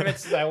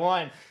tournaments as I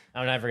want.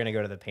 I'm never going to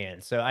go to the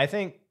pans. So I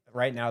think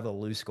right now the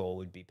loose goal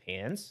would be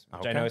pans,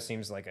 which I know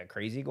seems like a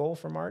crazy goal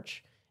for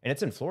March. And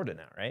it's in Florida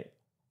now, right?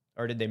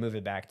 Or did they move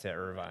it back to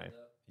Irvine?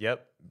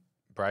 Yep.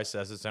 Bryce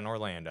says it's in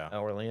Orlando.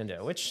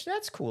 Orlando, which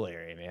that's a cool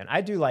area, man. I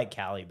do like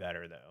Cali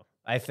better, though.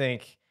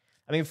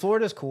 I mean,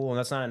 Florida's cool, and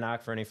that's not a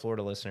knock for any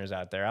Florida listeners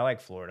out there. I like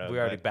Florida. We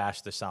already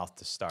bashed the South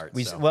to start.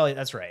 Well,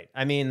 that's right.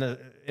 I mean,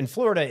 and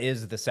Florida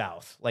is the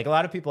South. Like, a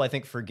lot of people, I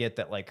think, forget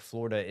that, like,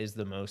 Florida is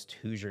the most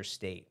Hoosier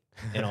state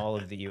in all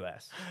of the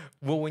U.S.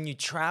 Well, when you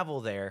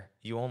travel there,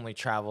 you only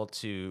travel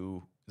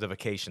to the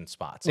vacation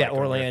spots. Yeah, like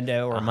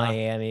Orlando or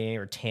Miami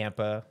or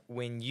Tampa.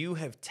 When you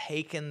have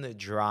taken the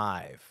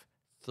drive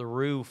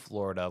through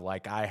Florida,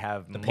 like I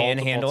have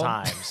multiple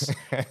times,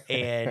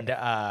 and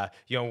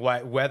you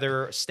know,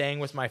 whether staying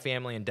with my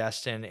family in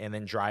Destin and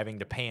then driving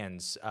to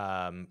Pans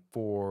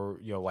for,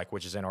 you know, like,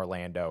 which is in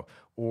Orlando,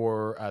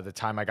 or the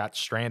time I got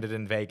stranded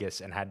in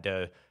Vegas and had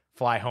to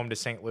fly home to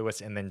St.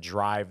 Louis and then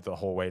drive the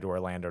whole way to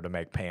Orlando to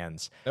make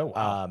Pans. Oh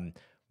wow.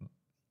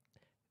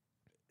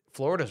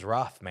 Florida's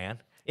rough,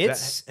 man.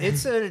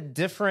 It's a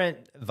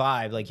different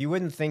vibe. Like, you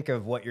wouldn't think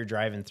of what you're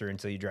driving through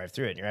until you drive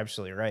through it. And you're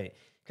absolutely right.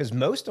 Because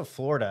most of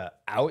Florida,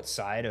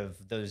 outside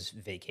of those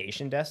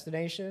vacation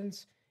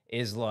destinations,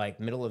 is like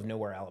middle of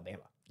nowhere,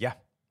 Alabama. Yeah.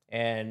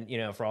 And, you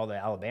know, for all the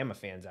Alabama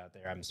fans out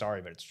there, I'm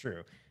sorry, but it's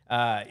true.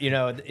 You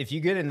know, if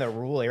you get in the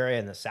rural area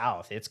in the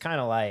South, it's kind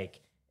of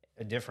like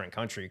a different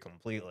country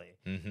completely.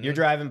 Mm-hmm. You're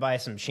driving by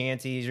some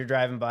shanties, you're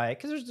driving by,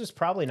 because there's just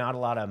probably not a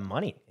lot of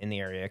money in the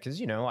area. Because,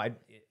 you know,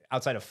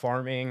 outside of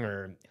farming,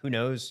 or who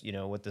knows, you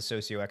know, what the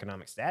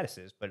socioeconomic status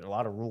is, but in a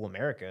lot of rural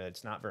America,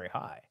 it's not very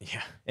high.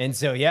 Yeah. And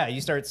so, yeah, you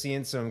start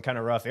seeing some kind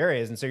of rough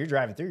areas. And so you're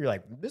driving through, you're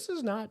like, this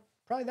is not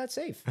probably that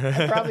safe.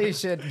 I probably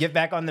should get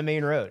back on the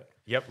main road.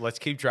 Yep. Let's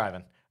keep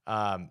driving.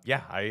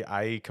 Yeah,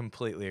 I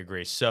completely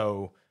agree.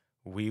 So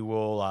we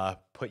will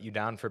put you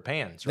down for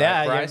Pans, right,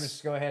 yeah, Bryce? Yeah,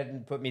 just go ahead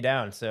and put me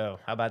down. So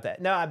how about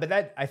that? No,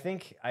 but I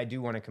think I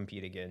do want to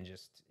compete again.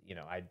 Just, you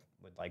know, I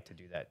would like to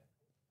do that,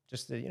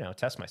 just to, you know,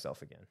 test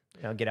myself again,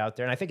 you know, get out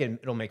there. And I think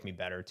it'll make me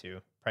better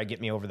too. Probably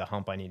get me over the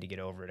hump I need to get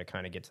over to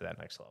kind of get to that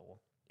next level.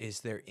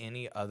 Is there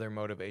any other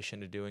motivation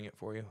to doing it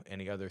for you?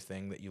 Any other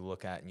thing that you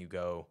look at and you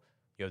go,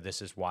 you know,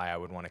 this is why I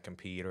would want to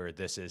compete, or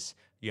this is,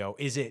 you know,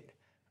 is it,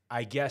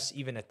 I guess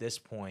even at this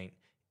point,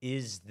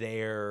 is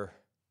there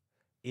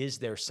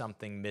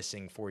something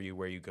missing for you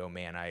where you go,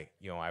 man, I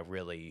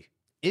really...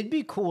 It'd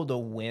be cool to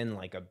win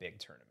like a big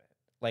tournament.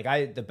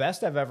 Like, the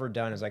best I've ever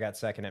done is I got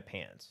second at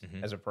Pans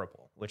as a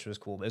purple, which was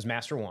cool. It was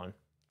Master 1,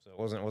 so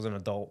it wasn't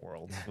Adult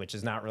World, which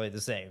is not really the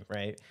same,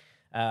 right?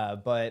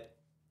 But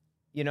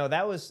you know,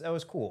 that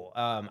was cool.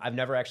 I've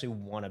never actually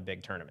won a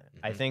big tournament.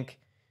 I think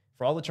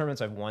for all the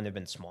tournaments I've won, they've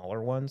been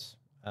smaller ones.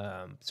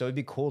 So it'd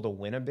be cool to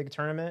win a big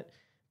tournament,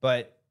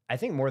 but I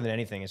think more than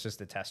anything, it's just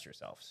to test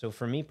yourself. So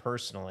for me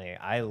personally,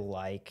 I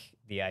like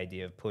the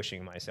idea of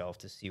pushing myself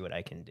to see what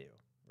I can do,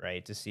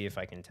 right? To see if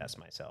I can test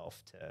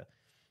myself, to,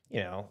 you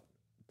know,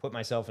 put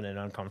myself in an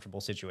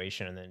uncomfortable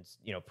situation and then,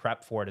 you know,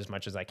 prep for it as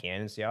much as I can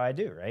and see how I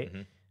do, right?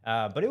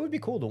 But it would be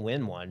cool to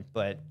win one,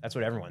 but that's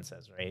what everyone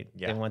says, right?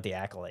 Yeah. They want the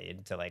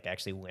accolade to like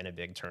actually win a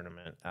big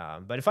tournament.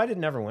 But if I did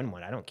never win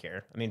one, I don't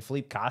care. I mean,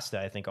 Felipe Costa,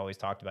 I think, always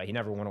talked about, he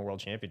never won a world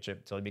championship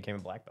until he became a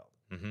black belt,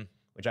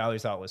 which I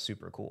always thought was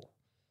super cool.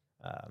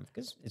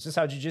 Because it's just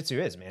how jiu-jitsu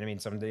is, man. I mean,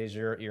 some days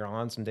you're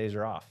on, some days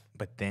you're off.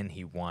 But then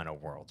he won a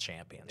world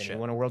championship. Then he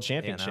won a world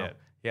championship.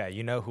 Yeah,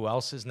 you know who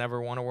else has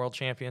never won a world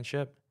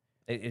championship?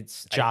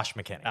 It's Josh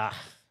McKinney.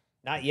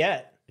 Not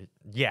yet.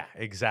 Yeah,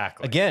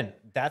 exactly. Again,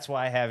 that's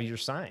why I have you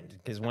signed,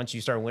 because once you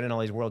start winning all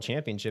these world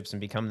championships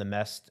and become the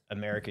best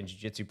American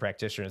jiu-jitsu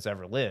practitioner that's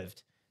ever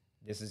lived,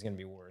 this is going to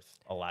be worth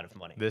a lot of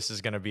money. This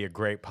is going to be a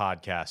great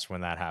podcast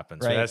when that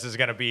happens. Right. So this is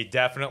going to be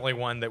definitely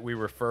one that we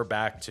refer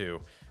back to.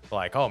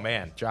 Like, oh,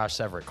 man, Josh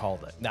Severit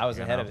called it. I was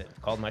ahead of it.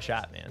 Called my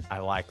shot, man. I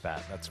like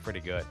that. That's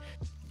pretty good.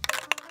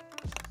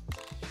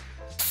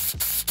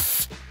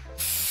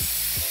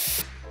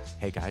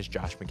 Hey guys,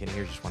 Josh McKinney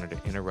here. Just wanted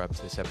to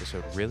interrupt this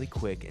episode really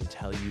quick and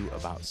tell you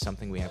about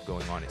something we have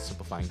going on at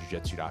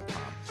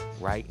simplifyingjujitsu.com.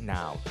 Right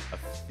now,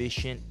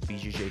 efficient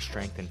BJJ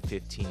strength in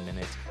 15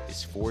 minutes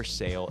is for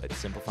sale at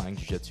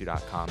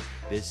simplifyingjujitsu.com.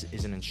 This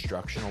is an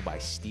instructional by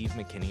Steve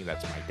McKinney.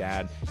 That's my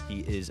dad.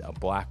 He is a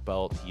black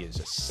belt. He is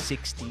a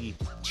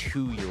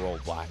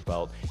 62-year-old black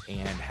belt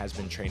and has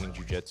been training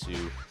jiu-jitsu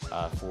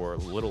for a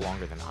little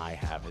longer than I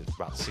have. It's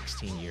about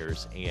 16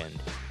 years. And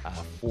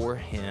for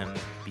him,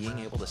 being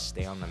able to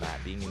stay on the mat,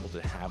 being able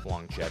to have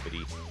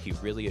longevity, he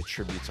really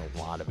attributes a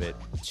lot of it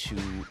to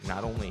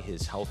not only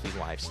his healthy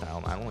lifestyle,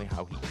 not only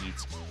how he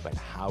eats, but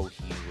how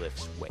he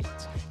lifts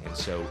weights. And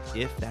so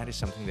if that is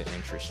something that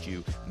interests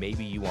you,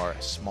 maybe you are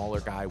a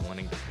smaller guy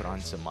wanting to put on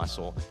some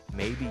muscle,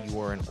 maybe you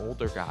are an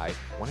older guy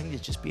wanting to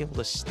just be able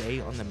to stay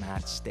on the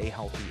mat, stay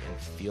healthy, and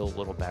feel a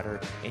little better,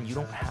 and you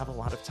don't have a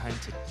lot of time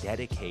to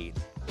dedicate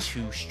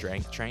to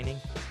strength training,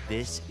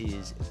 this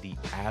is the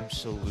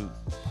absolute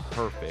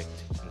perfect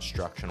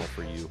instructional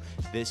for you.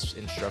 This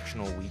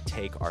instructional, we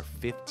take our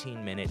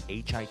 15-minute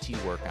HIT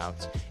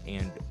workouts,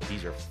 and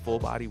these are full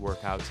body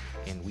workouts,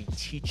 and we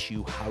teach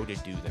you how to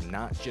do them,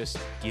 not just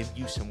give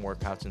you some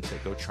workouts and say,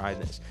 go try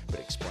this, but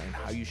explain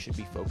how you should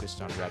be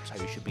focused on reps, how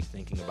you should be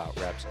thinking about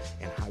reps,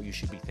 and how you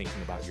should be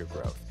thinking about your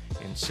growth.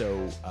 And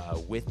so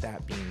with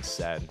that being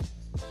said,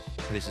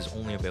 this is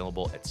only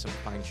available at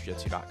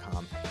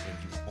simplifyingjujitsu.com, and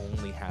you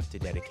only have to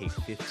dedicate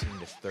 15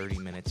 to 30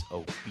 minutes a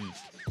week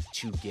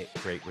to get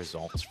great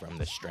results from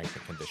this strength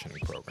and conditioning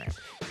program.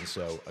 And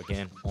so,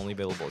 again, only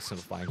available at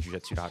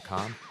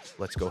simplifyingjujitsu.com.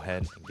 Let's go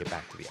ahead and get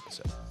back to the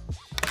episode.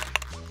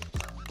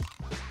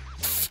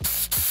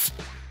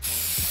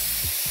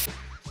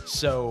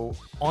 So,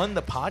 on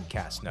the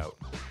podcast note,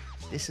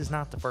 this is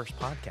not the first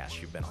podcast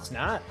you've been on. It's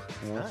not.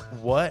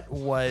 What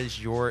was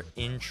your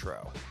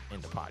intro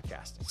into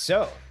podcasting?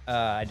 So,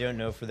 I don't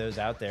know for those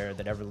out there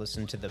that ever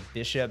listened to the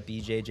Bishop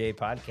BJJ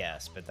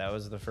podcast, but that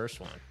was the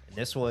first one. And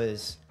this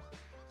was,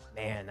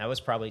 man, that was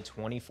probably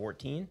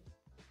 2014.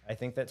 I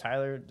think that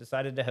Tyler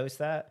decided to host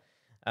that.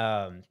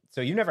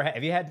 So you never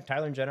have you had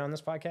Tyler and Jenna on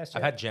this podcast yet?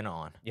 I've had Jenna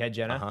on. You had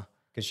Jenna? Uh-huh.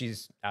 Because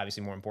she's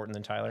obviously more important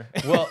than Tyler.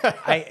 Well,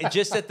 I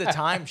just at the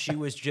time she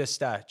was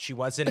just she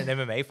wasn't an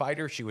MMA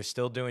fighter. She was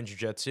still doing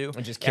jiu-jitsu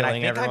and just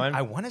killing everyone.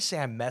 I want to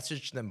say I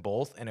messaged them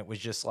both, and it was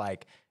just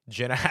like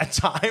Jenna had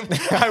time.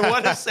 I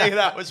want to say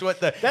that was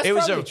what the That's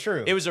probably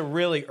true. It was a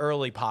really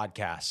early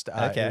podcast.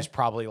 Okay. It was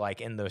probably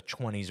like in the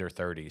 20s or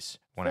 30s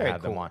when Very I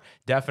had them on.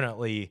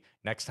 Definitely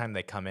next time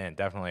they come in,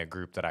 definitely a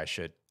group that I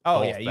should.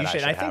 Oh yeah, you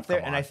should. I think they're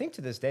and I think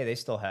to this day they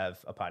still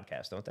have a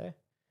podcast, don't they?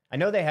 I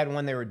know they had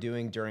one they were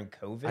doing during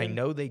COVID. I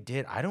know they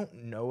did. I don't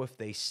know if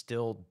they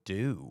still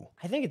do.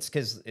 I think it's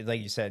because, like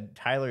you said,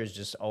 Tyler is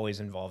just always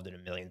involved in a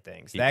million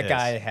things. He That is.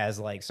 guy has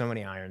like so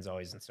many irons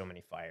always in so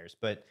many fires.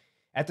 But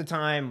at the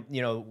time,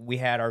 you know, we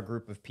had our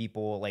group of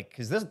people, like,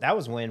 because that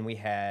was when we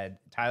had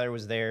Tyler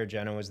was there,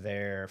 Jenna was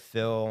there,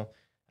 Phil,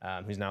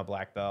 who's now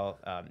black belt.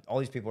 All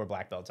these people are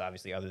black belts,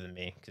 obviously, other than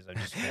me, because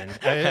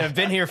I've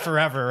been here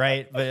forever,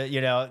 right? But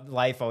you know,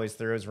 life always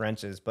throws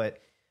wrenches. But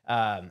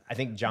I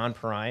think John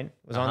Perrine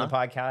was on the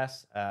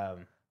podcast.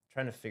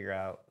 Trying to figure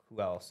out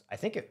who else. I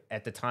think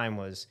at the time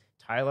was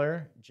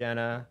Tyler,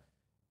 Jenna,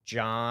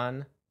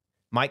 John,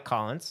 Mike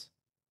Collins.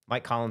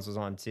 Mike Collins was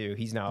on too.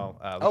 He's now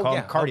we call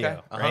him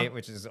Cardio, right?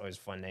 Which is always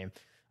a fun name.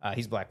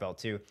 He's black belt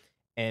too.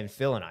 And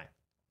Phil and I.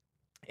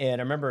 And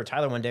I remember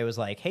Tyler one day was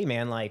like, "Hey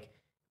man, like,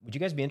 would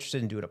you guys be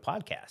interested in doing a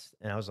podcast?"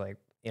 And I was like,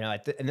 you know,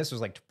 and this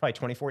was like probably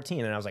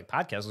 2014. And I was like,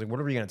 podcast? I was like, what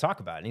are we going to talk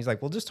about? And he's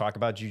like, we'll just talk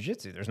about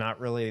jiu-jitsu. There's not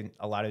really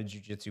a lot of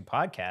jiu-jitsu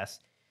podcasts.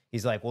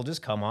 He's like, we'll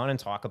just come on and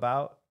talk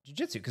about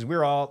jiu-jitsu. Because we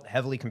were all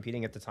heavily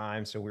competing at the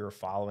time. So we were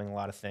following a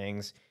lot of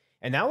things.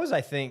 And that was,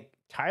 I think,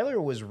 Tyler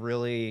was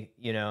really,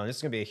 you know, and this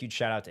is going to be a huge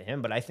shout out to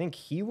him, but I think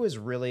he was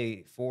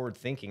really forward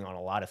thinking on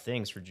a lot of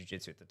things for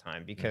jiu-jitsu at the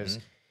time. Because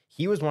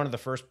he was one of the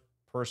first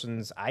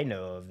persons I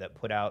know of that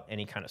put out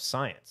any kind of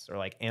science or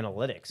like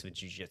analytics with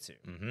jiu-jitsu,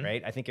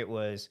 right? I think it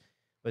was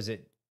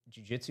it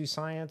Jiu-Jitsu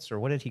Science or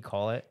what did he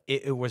call it?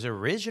 It was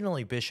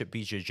originally Bishop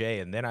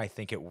BJJ, and then I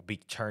think it will be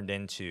turned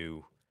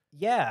into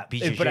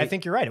BJJ. But I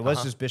think you're right. It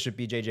was just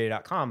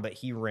bishopbjj.com, but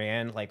he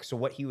ran like, so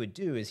what he would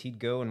do is he'd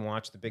go and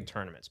watch the big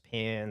tournaments,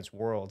 Pans,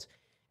 Worlds,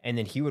 and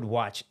then he would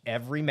watch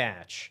every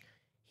match.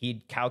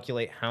 He'd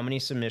calculate how many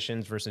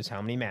submissions versus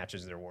how many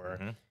matches there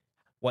were.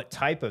 what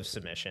type of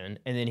submission,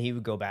 and then he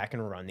would go back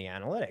and run the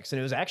analytics. And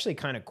it was actually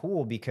kind of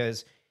cool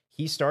because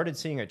he started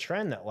seeing a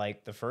trend that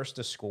like the first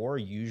to score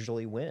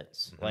usually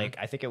wins. Like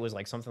I think it was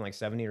like something like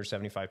 70 or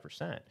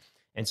 75%.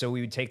 And so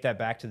we would take that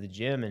back to the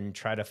gym and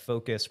try to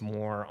focus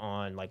more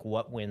on like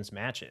what wins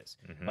matches.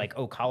 Like,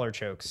 oh, collar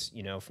chokes,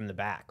 you know, from the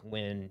back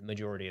win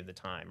majority of the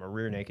time, or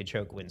rear naked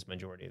choke wins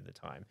majority of the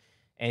time.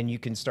 And you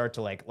can start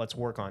to like, let's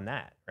work on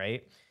that,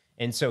 right?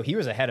 And so he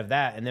was ahead of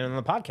that. And then on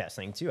the podcast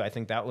thing too, I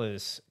think that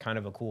was kind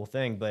of a cool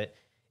thing. But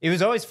it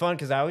was always fun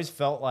because I always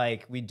felt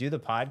like we'd do the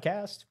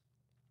podcast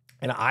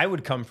and I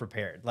would come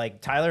prepared.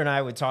 Like Tyler and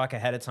I would talk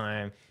ahead of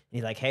time. And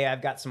he's like, hey,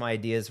 I've got some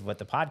ideas of what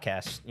the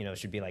podcast, you know,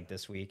 should be like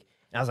this week.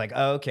 And I was like,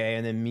 oh, okay.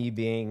 And then me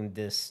being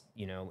this,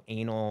 you know,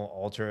 anal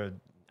ultra,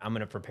 I'm going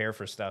to prepare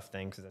for stuff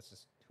thing because that's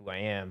just who I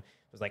am.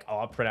 Was like, oh,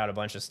 I'll print out a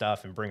bunch of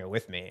stuff and bring it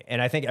with me.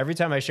 And I think every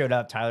time I showed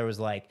up, Tyler was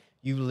like,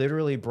 you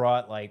literally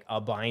brought like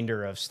a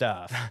binder of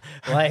stuff.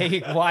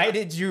 Like, why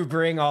did you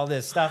bring all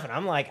this stuff? And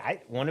I'm like,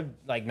 I want to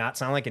like not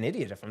sound like an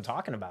idiot if I'm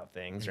talking about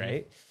things,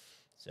 right?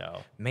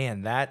 So,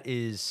 man, that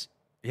is,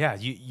 yeah,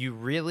 you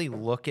really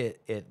look at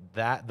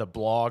that, the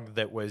blog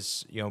that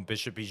was, you know,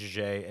 Bishop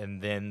BJJ, and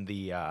then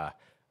the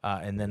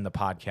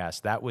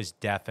podcast. That was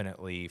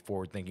definitely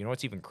forward thinking. You know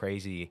what's even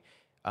crazy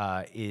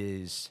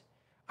is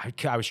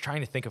I was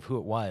trying to think of who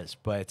it was,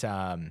 but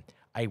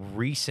I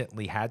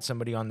recently had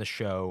somebody on the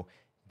show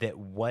that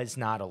was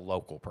not a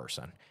local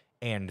person,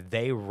 and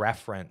they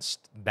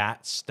referenced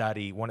that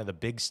study, one of the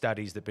big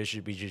studies that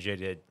Bishop BJJ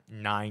did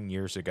 9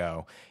 years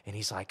ago, and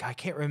he's like, I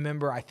can't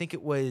remember. I think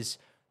it was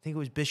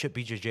Bishop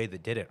BJJ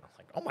that did it. I'm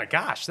like, oh my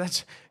gosh,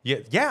 that's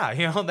yeah,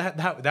 you know,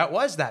 that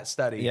was that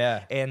study.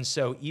 Yeah. And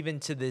so even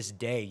to this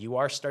day, you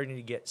are starting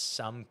to get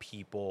some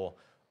people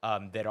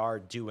that are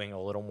doing a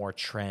little more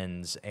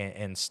trends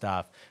and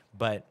stuff,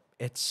 but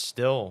it's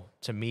still,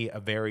 to me,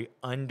 a very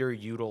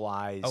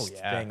underutilized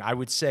thing. I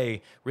would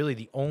say really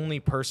the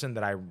only person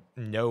that I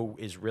know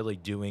is really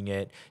doing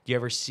it. Do you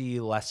ever see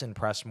Lesson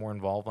Pressmore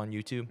involved on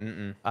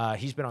YouTube?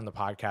 He's been on the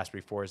podcast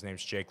before. His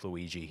name's Jake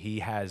Luigi. He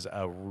has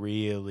a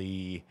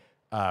really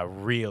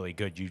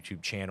good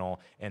YouTube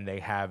channel, and they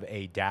have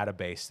a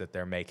database that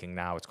they're making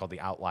now. It's called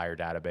the Outlier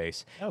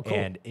Database. Oh, cool.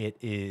 And it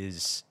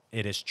is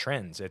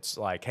trends. It's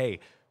like,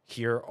 hey,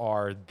 here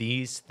are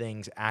these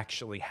things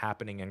actually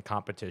happening in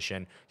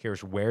competition.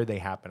 Here's where they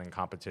happen in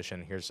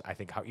competition. Here's, I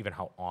think,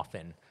 how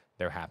often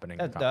they're happening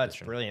in competition. That's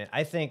brilliant.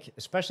 I think,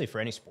 especially for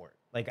any sport,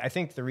 like I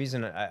think the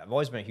reason I've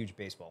always been a huge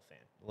baseball fan,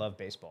 love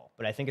baseball,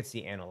 but I think it's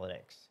the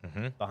analytics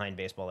behind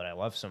baseball that I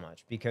love so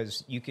much,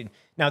 because you can,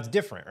 now it's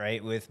different,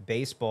 right? With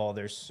baseball,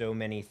 there's so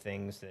many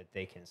things that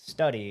they can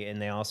study, and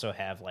they also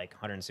have like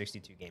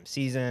 162 game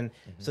season,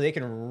 so they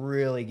can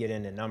really get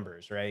into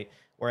numbers, right?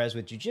 Whereas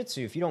with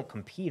jiu-jitsu, if you don't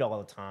compete all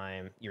the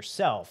time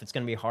yourself, it's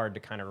going to be hard to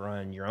kind of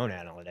run your own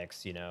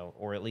analytics, you know,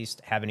 or at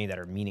least have any that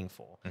are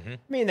meaningful. I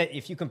mean, that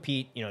if you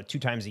compete, you know, 2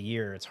 times a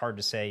year, it's hard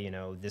to say, you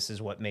know, this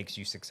is what makes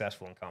you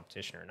successful in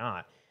competition or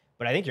not.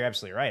 But I think you're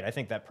absolutely right. I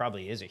think that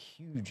probably is a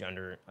huge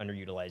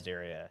underutilized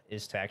area,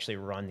 is to actually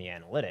run the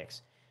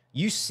analytics.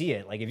 You see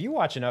it. Like if you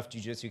watch enough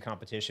jiu-jitsu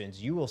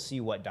competitions, you will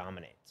see what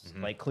dominates.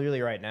 Like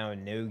clearly right now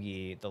in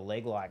no-gi, the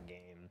leg lock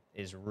game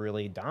is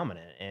really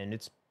dominant, and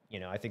it's, you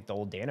know, I think the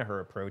old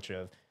Danaher approach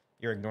of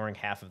you're ignoring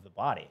half of the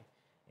body.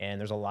 And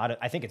there's a lot of,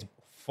 I think it's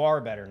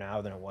far better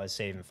now than it was,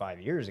 say, even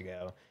 5 years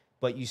ago.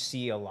 But you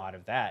see a lot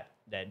of that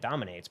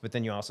dominates. But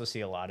then you also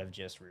see a lot of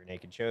just rear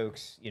naked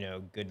chokes, you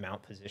know, good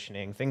mount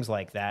positioning, things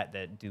like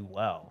that do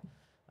well.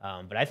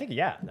 But I think,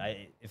 yeah,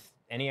 if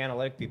any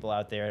analytic people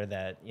out there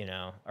that, you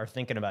know, are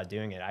thinking about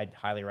doing it, I'd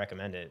highly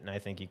recommend it. And I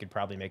think you could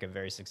probably make a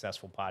very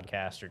successful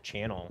podcast or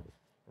channel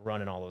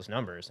running all those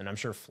numbers. And I'm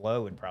sure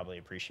Flo would probably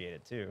appreciate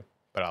it too.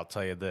 But I'll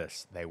tell you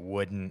this, they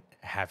wouldn't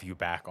have you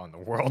back on the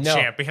World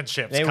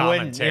Championships they commentary.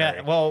 Wouldn't.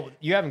 Yeah, well,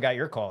 you haven't got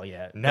your call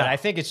yet. No. But I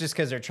think it's just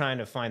because they're trying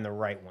to find the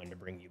right one to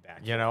bring you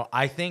back. You know,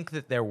 I think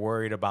that they're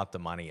worried about the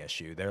money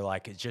issue. They're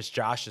like, it's just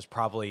Josh is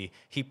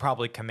he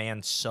probably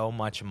commands so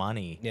much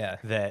money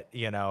that,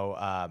 you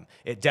know,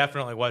 it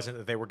definitely wasn't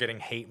that they were getting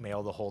hate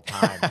mail the whole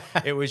time.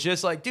 It was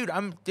just like, dude,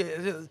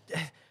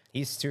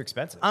 he's too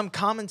expensive. I'm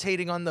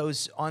commentating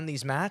on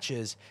these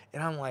matches,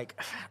 and I'm like,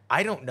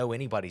 I don't know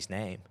anybody's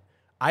name.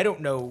 I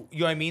don't know. You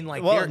know what I mean?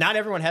 Like, well, not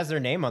everyone has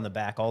their name on the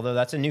back, although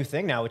that's a new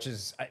thing now, which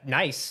is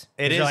nice.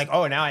 It is. You're like,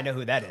 oh, now I know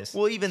who that is.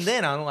 Well, even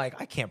then, I'm like,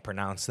 I can't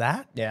pronounce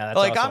that. Yeah, that's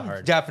like, also I'm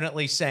hard.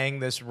 definitely saying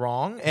this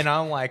wrong, and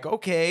I'm like,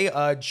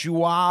 okay,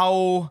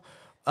 Joao.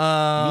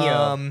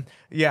 Mio.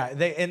 Yeah,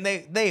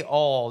 they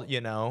all,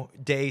 you know,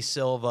 De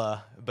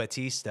Silva,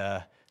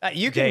 Batista.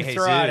 You can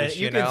throw out a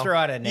throw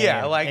out a name,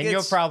 yeah, like, and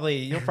you'll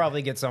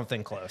probably get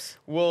something close.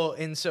 Well,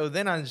 and so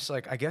then I'm just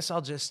like, I guess I'll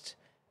just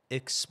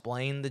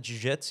explain the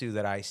jiu-jitsu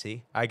that I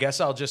see. I guess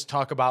I'll just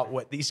talk about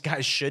what these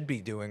guys should be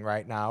doing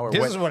right now. Or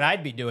this is what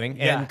I'd be doing,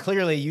 and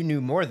clearly you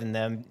knew more than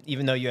them,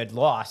 even though you had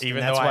lost.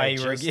 Even that's though why I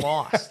you were just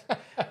lost.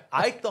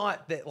 I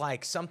thought that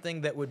like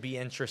something that would be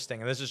interesting,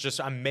 and this is just,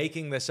 I'm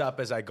making this up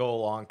as I go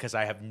along because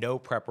I have no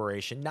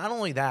preparation. Not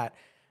only that,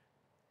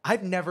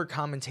 I've never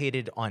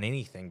commentated on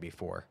anything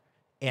before.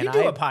 And you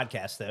do a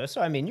podcast though, so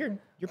I mean, you're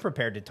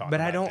prepared to talk.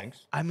 But about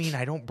things. I mean,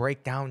 I don't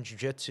break down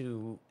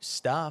jiu-jitsu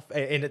stuff.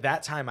 And at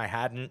that time I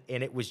hadn't.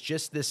 And it was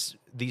just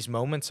these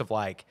moments of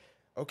like,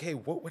 okay,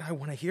 what would I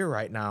want to hear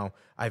right now?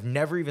 I've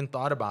never even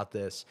thought about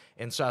this.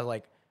 And so I was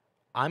like,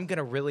 I'm going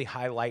to really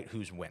highlight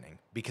who's winning,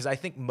 because I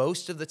think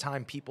most of the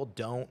time people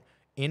don't,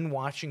 in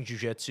watching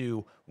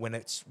jiu-jitsu,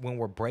 when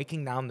we're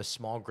breaking down the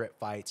small grip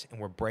fights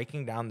and we're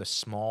breaking down the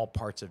small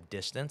parts of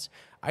distance,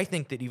 I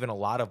think that even a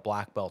lot of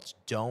black belts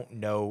don't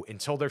know,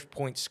 until there's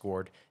points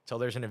scored, until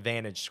there's an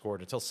advantage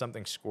scored, until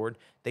something's scored,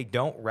 they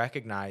don't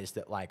recognize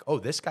that, like, oh,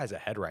 this guy's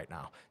ahead right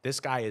now. This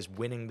guy is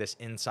winning this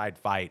inside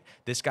fight.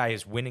 This guy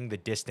is winning the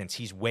distance.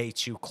 He's way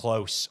too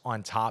close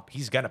on top.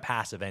 He's going to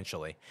pass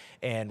eventually.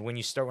 And when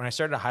I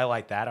started to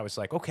highlight that, I was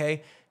like,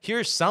 okay,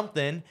 here's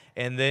something.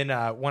 And then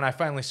when I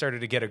finally started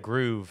to get a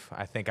groove,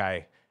 I think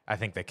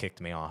they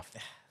kicked me off.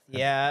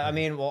 Yeah, I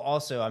mean, well,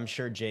 also, I'm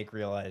sure Jake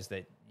realized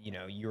that,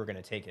 you were going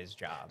to take his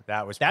job.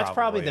 That's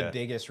probably the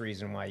biggest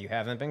reason why you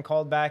haven't been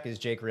called back, is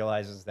Jake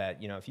realizes that,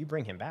 if you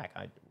bring him back,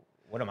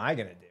 what am I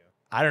going to do?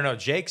 I don't know.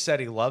 Jake said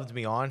he loved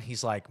me on.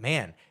 He's like,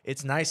 man,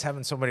 it's nice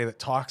having somebody that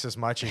talks as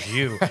much as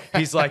you.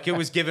 He's like, it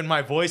was giving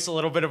my voice a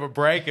little bit of a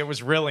break. It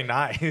was really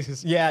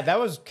nice. Yeah, that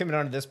was coming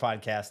onto this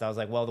podcast. I was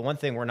like, well, the one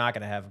thing we're not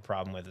going to have a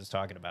problem with is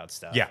talking about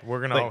stuff. Yeah, we're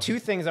going to. But two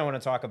things I want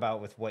to talk about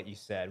with what you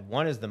said.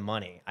 One is the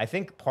money. I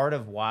think part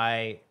of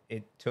why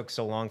it took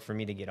so long for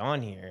me to get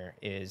on here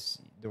is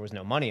there was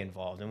no money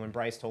involved. And when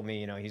Bryce told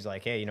me, he's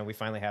like, hey, we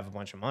finally have a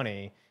bunch of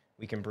money.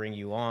 We can bring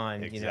you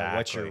on, Exactly.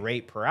 What's your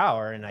rate per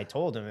hour? And I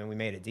told him, and we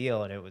made a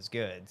deal, and it was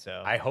good.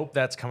 So I hope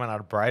that's coming out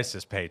of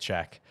Bryce's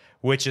paycheck,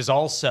 which is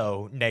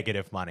also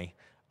negative money.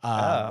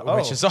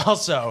 Which is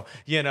also,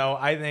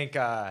 I think,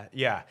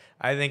 I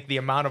think the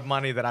amount of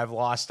money that I've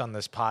lost on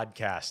this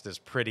podcast is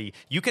pretty.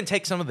 You can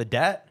take some of the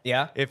debt,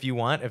 if you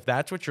want, if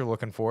that's what you're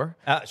looking for.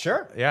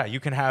 Sure. Yeah,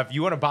 you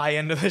want to buy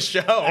into the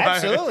show.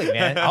 Absolutely,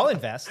 man. I'll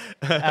invest.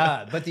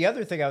 But the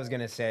other thing I was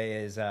going to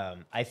say is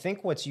I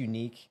think what's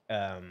unique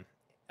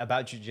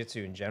about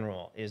jiu-jitsu in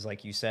general is,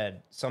 like you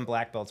said, some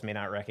black belts may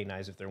not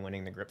recognize if they're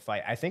winning the grip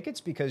fight. I think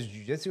it's because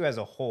jiu-jitsu as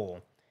a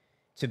whole,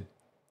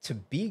 to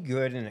be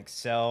good and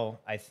excel,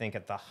 I think,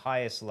 at the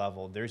highest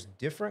level, there's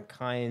different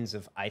kinds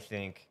of, I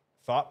think,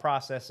 thought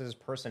processes,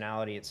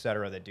 personality, et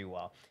cetera, that do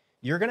well.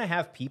 You're going to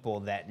have people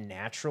that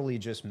naturally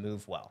just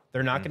move well.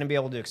 They're not going to be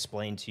able to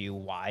explain to you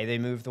why they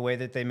move the way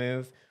that they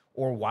move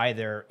or why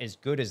they're as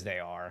good as they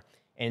are.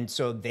 And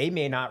so they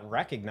may not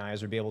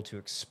recognize or be able to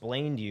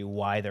explain to you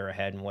why they're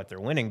ahead and what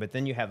they're winning. But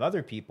then you have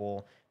other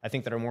people, I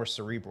think, that are more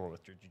cerebral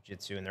with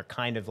jiu-jitsu, and they're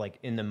kind of like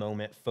in the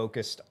moment,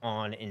 focused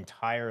on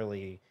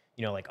entirely,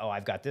 like, oh,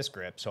 I've got this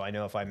grip, so I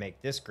know if I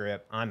make this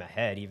grip, I'm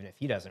ahead, even if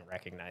he doesn't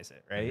recognize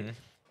it, right? Mm-hmm.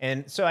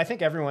 And so I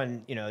think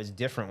everyone, is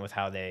different with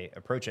how they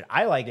approach it.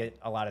 I like it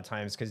a lot of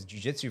times because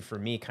jiu-jitsu for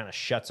me kind of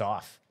shuts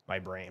off my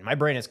brain. My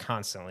brain is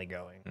constantly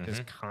going,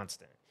 just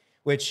constant,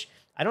 which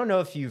I don't know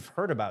if you've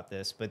heard about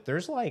this, but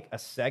there's like a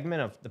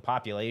segment of the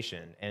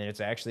population, and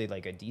it's actually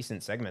like a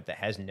decent segment that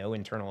has no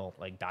internal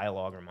like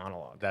dialogue or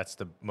monologue. That's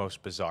the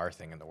most bizarre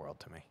thing in the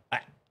world to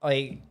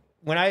me.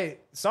 When I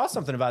saw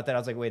something about that, I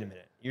was like, wait a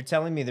minute. You're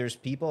telling me there's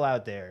people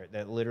out there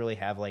that literally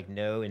have like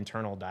no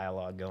internal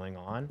dialogue going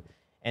on?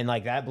 And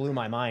like that blew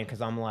my mind,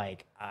 because I'm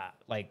like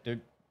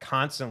they're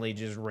constantly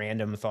just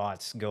random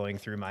thoughts going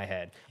through my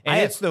head. And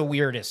it's the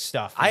weirdest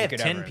stuff. I have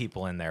 10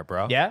 people in there,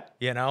 bro. Yeah?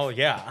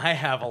 I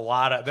have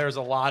there's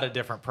a lot of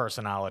different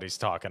personalities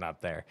talking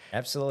up there.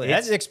 Absolutely.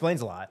 That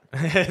explains a lot.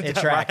 It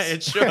tracks.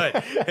 It should.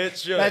 It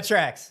should. That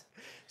tracks.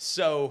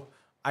 So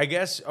I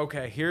guess,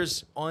 okay,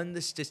 here's on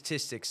the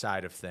statistics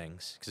side of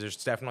things, because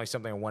there's definitely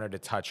something I wanted to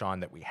touch on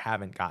that we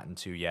haven't gotten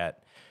to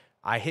yet.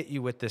 I hit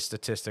you with this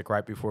statistic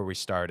right before we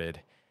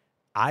started.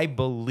 I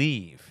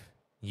believe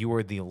you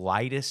are the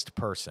lightest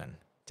person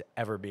to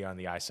ever be on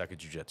the ISAJJ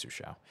Jiu-Jitsu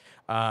show.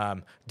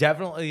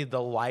 Definitely the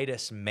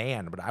lightest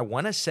man, but I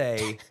want to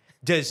say,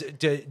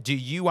 do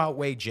you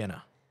outweigh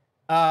Jenna?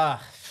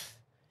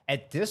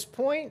 At this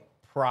point,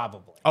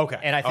 probably. Okay.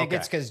 And I think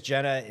it's because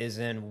Jenna is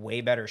in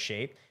way better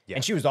shape. Yeah.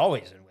 And she was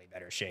always in way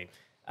better shape.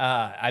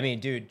 I mean,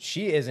 dude,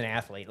 she is an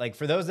athlete. Like,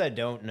 for those that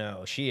don't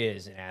know, she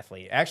is an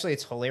athlete. Actually,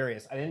 it's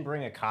hilarious. I didn't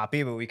bring a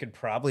copy, but we could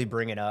probably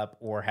bring it up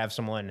or have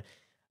someone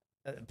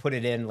put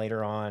it in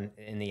later on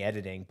in the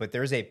editing. But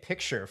there's a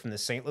picture from the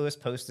St. Louis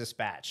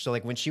Post-Dispatch. So,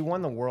 like, when she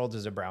won the Worlds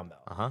as a brown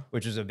belt,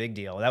 which was a big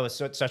deal. That was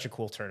such a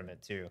cool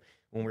tournament, too,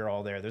 when we were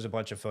all there. There's a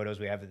bunch of photos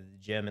we have at the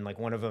gym, and, like,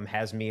 one of them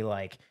has me,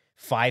 like,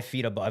 5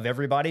 feet above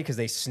everybody because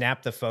they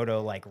snapped the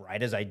photo like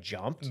right as I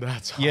jumped.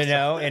 That's awesome.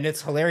 And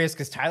it's hilarious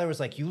because Tyler was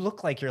like, you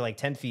look like you're like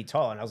 10 feet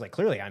tall. And I was like,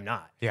 clearly I'm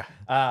not. Yeah.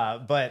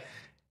 But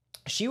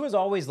she was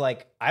always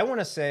like, I want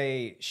to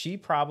say she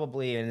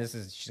probably, and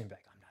she's gonna be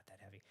like, I'm not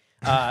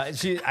that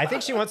heavy. I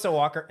think she wants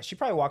to she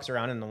probably walks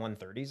around in the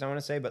 130s, I want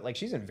to say, but like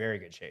she's in very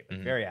good shape,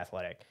 very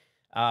athletic.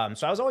 So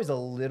I was always a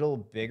little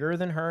bigger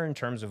than her in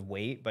terms of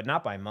weight, but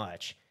not by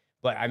much.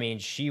 But I mean,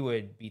 she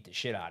would beat the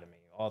shit out of me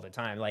all the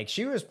time. Like,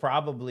 she was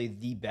probably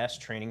the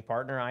best training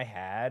partner I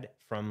had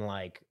from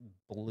like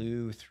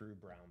blue through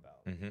brown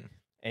belt.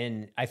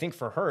 And I think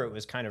for her, it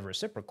was kind of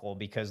reciprocal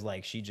because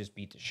like she just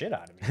beat the shit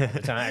out of me all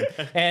the time.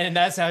 And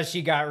that's how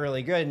she got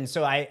really good. And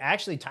so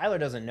Tyler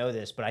doesn't know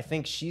this, but I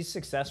think she's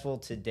successful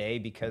today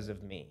because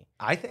of me.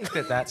 I think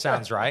that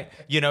sounds right.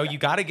 You know, you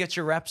got to get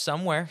your reps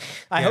somewhere.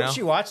 I hope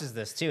she watches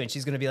this too. And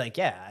she's going to be like,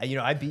 yeah,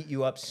 I beat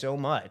you up so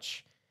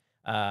much.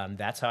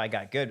 That's how I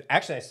got good.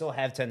 Actually, I still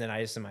have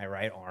tendonitis in my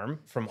right arm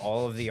from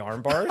all of the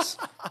arm bars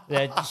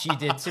that she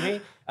did to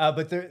me.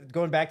 But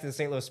going back to the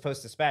St. Louis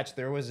Post-Dispatch,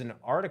 there was an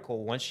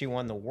article once she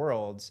won the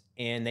Worlds,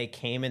 and they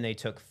came and they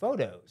took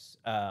photos,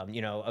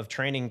 of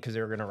training because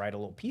they were going to write a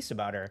little piece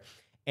about her.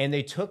 And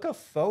they took a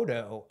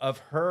photo of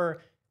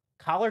her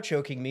collar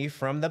choking me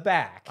from the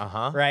back,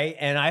 right?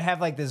 And I have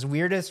like this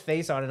weirdest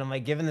face on it. I'm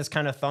like giving this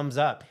kind of thumbs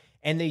up.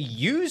 And they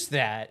used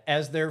that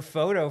as their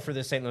photo for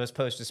the St. Louis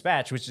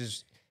Post-Dispatch, which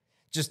is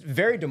just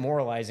very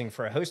demoralizing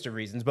for a host of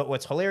reasons. But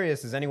what's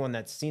hilarious is anyone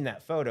that's seen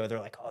that photo, they're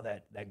like, oh,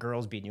 that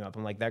girl's beating you up.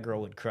 I'm like, that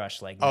girl would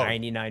crush like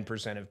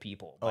 99% of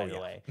people, by the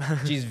way.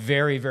 She's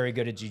very, very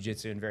good at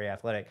jiu-jitsu and very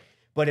athletic.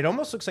 But it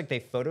almost looks like they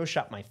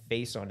photoshopped my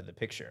face onto the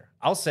picture.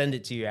 I'll send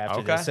it to you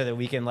after this so that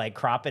we can like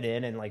crop it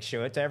in and like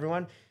show it to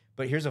everyone.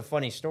 But here's a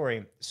funny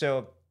story.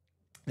 So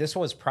this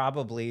was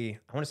probably,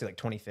 I want to say like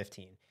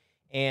 2015.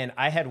 And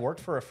I had worked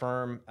for a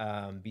firm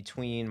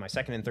between my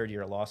second and third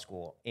year of law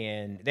school.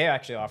 And they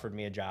actually offered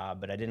me a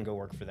job, but I didn't go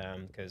work for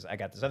them because I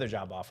got this other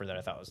job offer that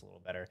I thought was a little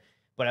better.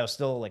 But I was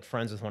still like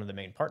friends with one of the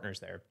main partners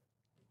there.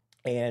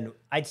 And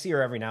I'd see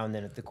her every now and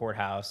then at the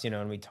courthouse,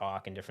 and we'd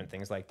talk and different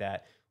things like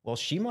that. Well,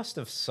 she must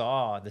have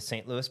saw the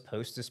St. Louis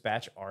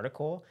Post-Dispatch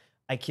article.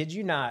 I kid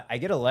you not. I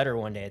get a letter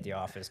one day at the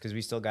office because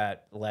we still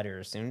got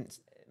letters. And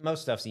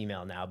most stuff's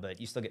email now,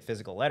 but you still get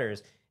physical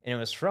letters. And it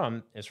was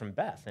from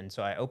Beth. And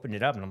so I opened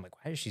it up and I'm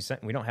like, why is she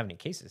sending? We don't have any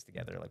cases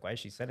together. Like, why is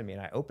she sending me?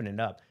 And I opened it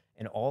up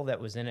and all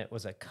that was in it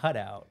was a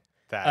cutout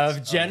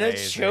of Jenna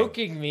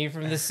choking me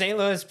from the St.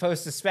 Louis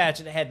Post-Dispatch.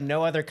 And it had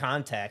no other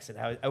context. And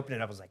I opened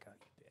it up, I was like, oh,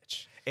 you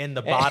bitch. In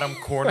the bottom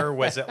corner,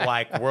 was it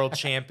like world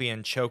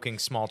champion choking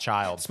small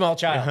child? Small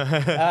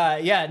child.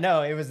 Yeah,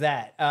 no, it was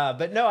that.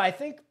 But no, I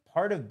think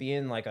part of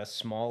being like a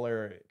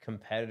smaller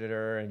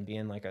competitor and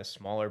being like a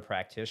smaller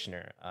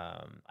practitioner,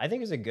 I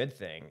think is a good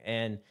thing.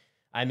 And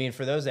I mean,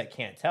 for those that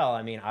can't tell,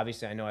 I mean,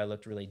 obviously I know I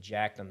looked really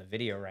jacked on the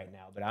video right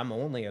now, but I'm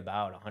only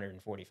about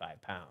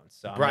 145 pounds.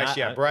 So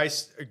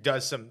Bryce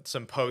does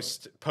some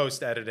post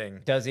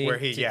editing. Does he? Where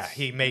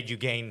he made you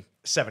gain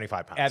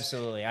 75 pounds.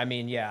 Absolutely. I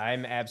mean, yeah,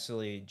 I'm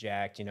absolutely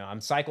jacked. I'm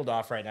cycled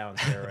off right now on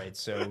steroids,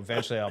 so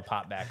eventually I'll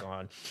pop back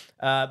on.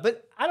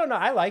 But I don't know.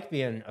 I like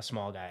being a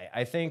small guy.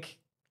 I think,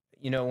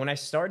 when I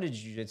started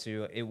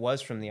jiu-jitsu, it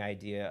was from the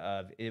idea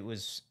of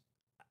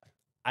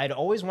I'd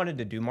always wanted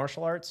to do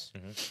martial arts.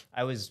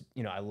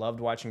 Mm-hmm. I loved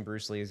watching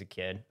Bruce Lee as a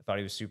kid. I thought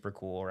he was super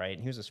cool, right? And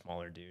he was a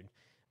smaller dude.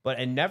 But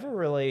I never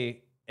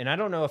really, and I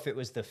don't know if it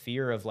was the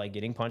fear of like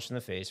getting punched in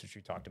the face, which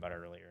we talked about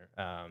earlier.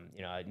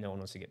 No one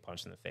wants to get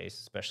punched in the face,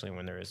 especially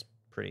when they're as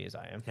pretty as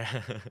I am.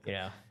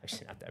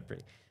 Actually not that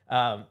pretty.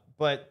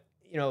 But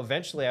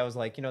eventually I was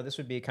like, this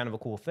would be kind of a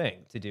cool thing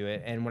to do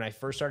it. And when I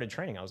first started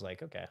training, I was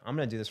like, okay, I'm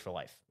going to do this for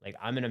life. Like,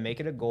 I'm going to make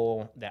it a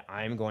goal that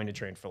I'm going to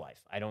train for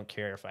life. I don't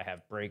care if I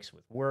have breaks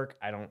with work.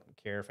 I don't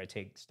care if I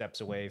take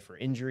steps away for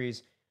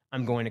injuries.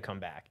 I'm going to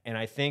come back. And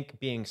I think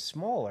being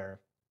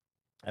smaller,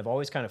 I've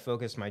always kind of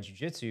focused my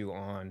jiu-jitsu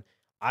on,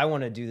 I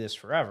want to do this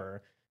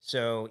forever.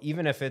 So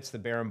even if it's the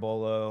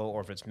berimbolo or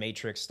if it's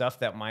matrix stuff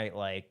that might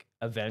like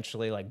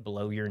eventually like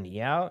blow your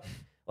knee out,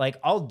 like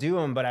I'll do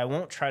them, but I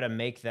won't try to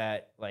make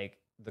that like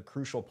the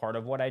crucial part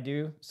of what I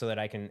do so that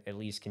I can at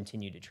least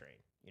continue to train,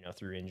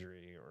 through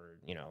injury or,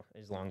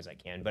 as long as I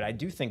can. But I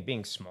do think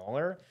being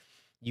smaller,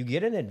 you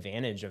get an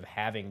advantage of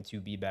having to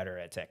be better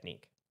at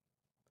technique.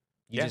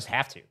 You just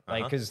have to,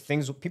 like, because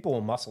people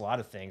will muscle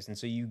out of things. And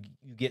so you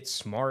get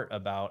smart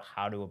about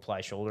how to apply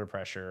shoulder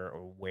pressure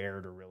or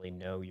where to really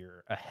know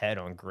you're ahead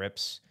on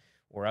grips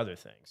or other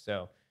things.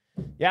 So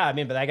yeah, I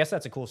mean, but I guess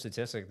that's a cool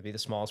statistic to be the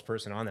smallest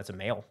person on. That's a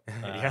male.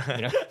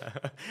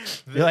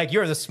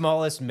 You're the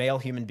smallest male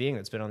human being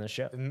that's been on this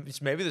show.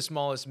 It's maybe the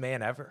smallest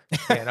man ever.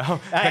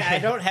 I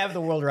don't have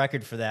the world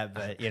record for that,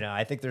 but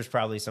I think there's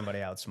probably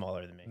somebody out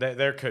smaller than me.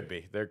 There could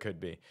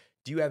be.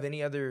 Do you have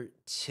any other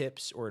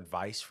tips or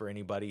advice for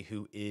anybody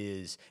who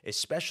is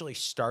especially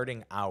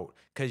starting out?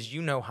 Because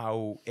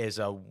how as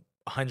a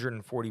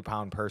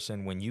 140-pound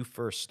person, when you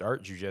first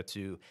start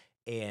jiu-jitsu,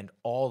 and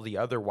all the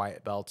other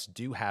white belts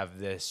do have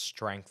this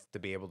strength to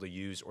be able to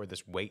use or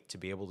this weight to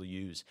be able to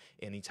use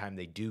anytime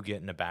they do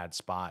get in a bad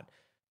spot.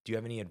 Do you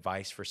have any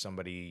advice for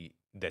somebody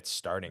that's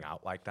starting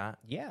out like that?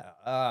 Yeah.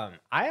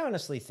 I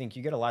honestly think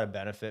you get a lot of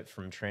benefit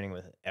from training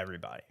with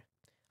everybody.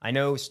 I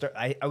know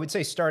I would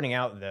say starting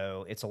out,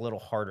 though, it's a little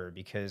harder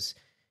because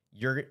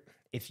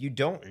if you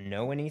don't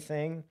know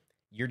anything,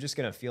 you're just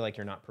going to feel like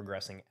you're not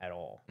progressing at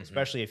all,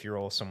 especially if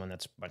you're someone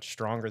that's much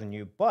stronger than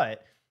you.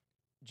 But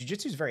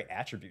jiu-jitsu is very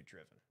attribute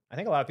driven. I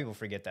think a lot of people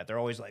forget that. They're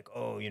always like,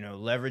 oh,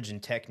 leverage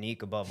and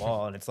technique above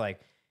all. And it's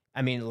like,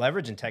 I mean,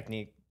 leverage and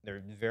technique,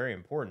 they're very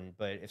important.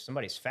 But if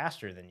somebody's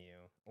faster than you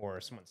or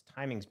someone's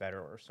timing's better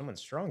or someone's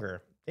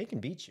stronger, they can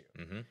beat you.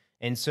 Mm-hmm.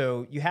 And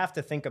so you have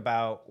to think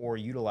about or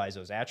utilize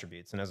those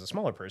attributes. And as a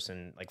smaller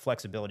person, like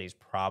flexibility is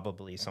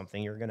probably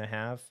something you're going to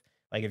have.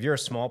 Like if you're a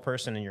small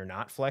person and you're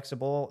not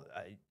flexible,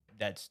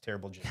 that's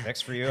terrible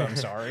genetics for you. I'm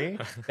sorry.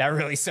 That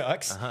really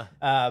sucks.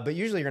 But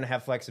usually you're going to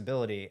have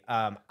flexibility.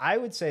 I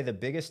would say the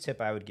biggest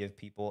tip I would give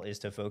people is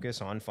to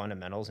focus on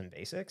fundamentals and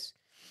basics,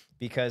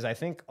 because I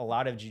think a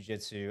lot of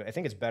jiu-jitsu, I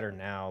think it's better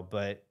now,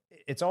 but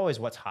it's always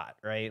what's hot,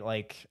 right?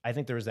 Like I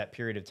think there was that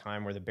period of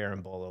time where the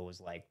berimbolo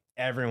was like,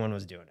 everyone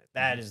was doing it.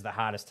 That is the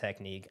hottest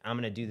technique. I'm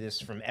going to do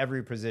this from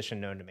every position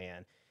known to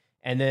man.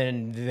 And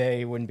then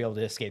they wouldn't be able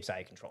to escape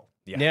side control.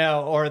 Yeah.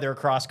 No, or their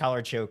cross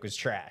collar choke was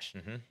trash.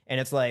 And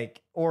it's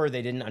like, or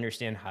they didn't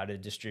understand how to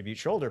distribute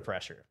shoulder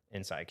pressure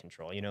in side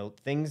control. You know,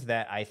 things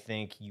that I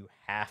think you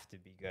have to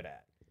be good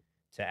at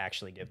to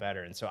actually get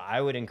better. And so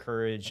I would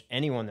encourage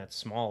anyone that's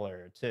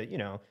smaller to, you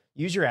know,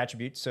 use your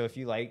attributes. So if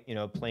you like, you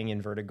know, playing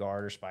inverted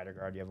guard or spider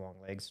guard, you have long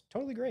legs,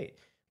 totally great.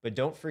 But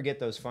don't forget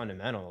those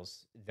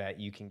fundamentals that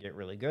you can get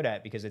really good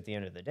at, because at the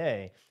end of the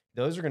day,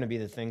 those are going to be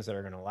the things that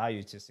are going to allow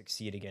you to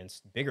succeed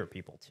against bigger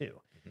people too.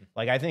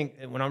 Like I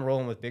think when I'm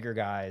rolling with bigger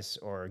guys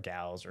or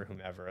gals or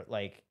whomever,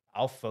 like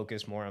I'll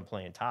focus more on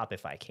playing top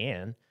if I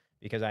can,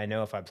 because I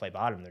know if I play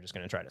bottom, they're just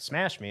going to try to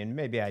smash me, and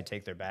maybe I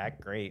take their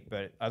back, great.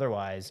 But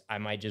otherwise, I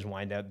might just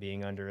wind up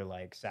being under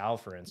like Sal,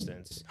 for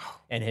instance,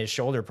 and his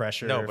shoulder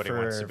pressure for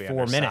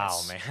 4 minutes,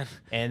 Sal, man.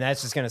 And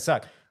that's just going to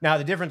suck. Now,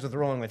 the difference with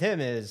rolling with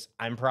him is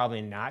I'm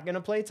probably not going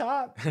to play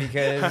top,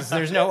 because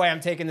there's no way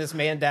I'm taking this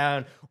man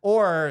down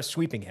or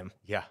sweeping him.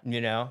 Yeah.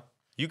 You know?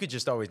 You could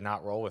just always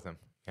not roll with him,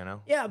 you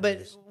know? Yeah,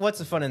 but what's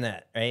the fun in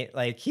that, right?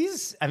 Like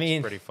it's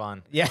pretty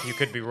fun. Yeah. You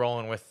could be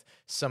rolling with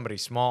somebody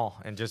small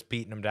and just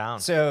beating them down.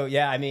 So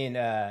yeah, I mean,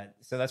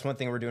 so that's one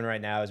thing we're doing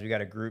right now is we got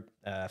a group.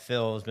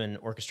 Phil has been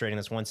orchestrating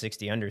this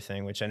 160 under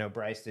thing, which I know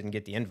Bryce didn't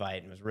get the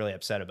invite and was really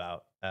upset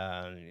about.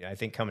 I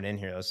think coming in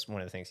here, that was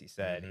one of the things he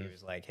said. He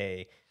was like,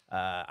 "Hey,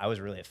 I was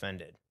really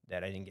offended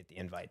that I didn't get the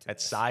invite."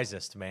 That's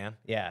Sizeist, man.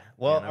 Yeah.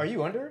 Well, are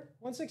you under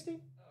 160?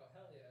 Oh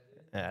hell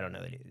yeah, dude. I don't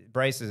know that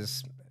Bryce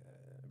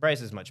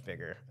is much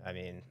bigger. I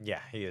mean, yeah,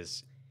 he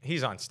is.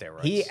 He's on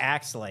steroids. He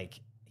acts like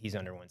he's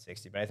under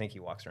 160, but I think he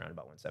walks around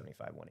about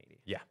 175,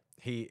 180. Yeah.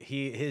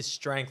 His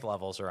strength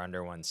levels are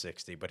under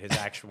 160, but his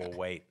actual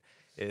weight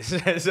is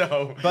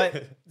so.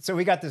 So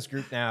we got this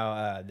group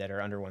now that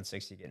are under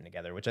 160 getting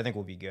together, which I think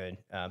will be good.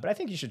 But I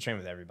think you should train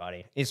with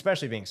everybody,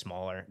 especially being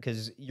smaller,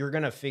 because you're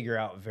going to figure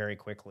out very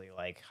quickly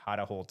like how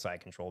to hold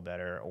side control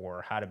better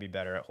or how to be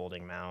better at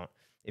holding mount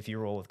if you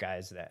roll with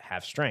guys that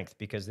have strength,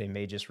 because they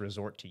may just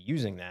resort to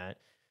using that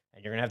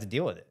and you're going to have to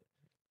deal with it.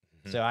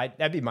 So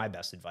that'd be my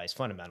best advice,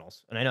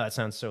 fundamentals. And I know that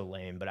sounds so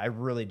lame, but I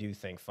really do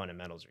think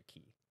fundamentals are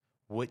key.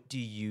 What do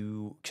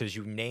you, because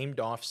you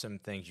named off some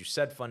things, you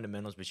said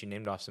fundamentals, but you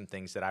named off some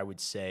things that I would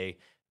say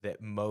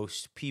that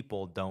most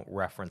people don't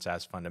reference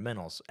as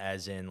fundamentals,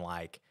 as in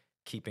like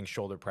keeping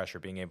shoulder pressure,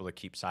 being able to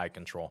keep side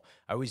control.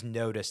 I always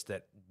notice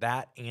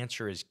that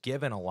answer is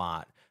given a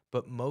lot,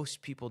 but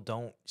most people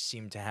don't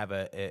seem to have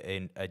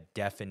a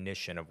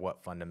definition of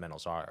what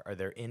fundamentals are. Are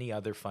there any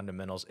other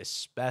fundamentals,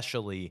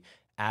 especially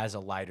as a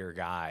lighter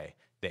guy,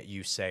 that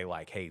you say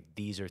like, hey,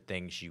 these are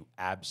things you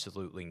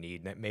absolutely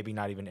need? Maybe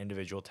not even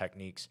individual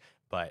techniques,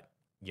 but,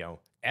 you know.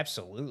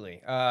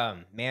 Absolutely.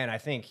 Man,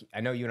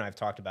 I know you and I have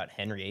talked about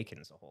Henry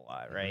Akins a whole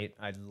lot, right?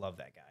 I love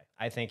that guy.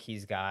 I think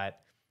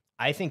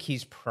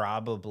he's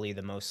probably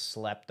the most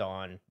slept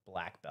on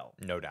black belt.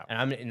 No doubt.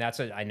 And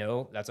I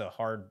know that's a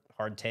hard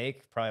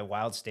take, probably a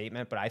wild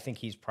statement, but I think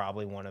he's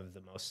probably one of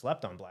the most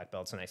slept on black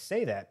belts. And I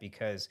say that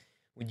because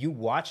when you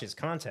watch his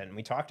content, and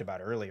we talked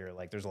about earlier,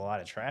 like there's a lot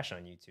of trash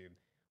on YouTube.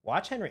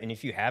 Watch Henry, and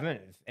if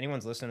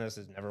anyone's listening to this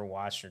has never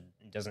watched or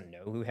doesn't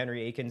know who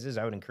Henry Akins is,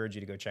 I would encourage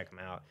you to go check him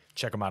out.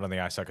 Check him out on the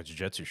ISAJJ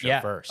Jiu-Jitsu show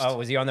first. Oh,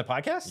 was he on the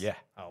podcast? Yeah.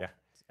 Oh, yeah.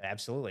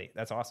 Absolutely.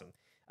 That's awesome.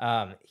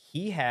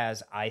 He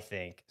has, I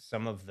think,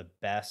 some of the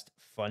best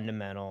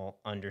fundamental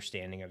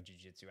understanding of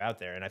jiu-jitsu out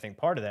there. And I think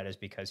part of that is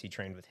because he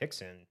trained with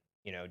Rickson,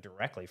 you know,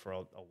 directly for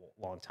a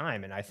long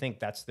time. And I think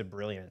that's the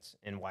brilliance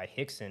in why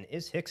Rickson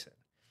is Rickson.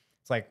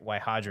 It's like why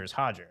Hodger is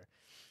Hodger.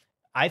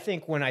 I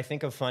think when I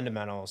think of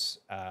fundamentals,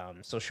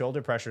 so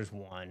shoulder pressure is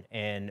one,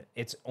 and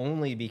it's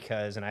only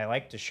because, and I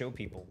like to show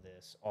people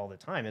this all the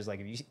time, is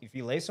like if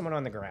you lay someone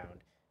on the ground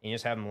and you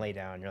just have them lay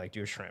down, you're like,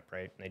 do a shrimp,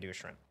 right? And they do a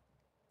shrimp.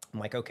 I'm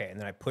like, okay. And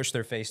then I push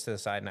their face to the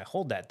side and I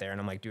hold that there and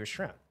I'm like, do a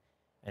shrimp.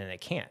 And they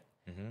can't.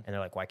 And they're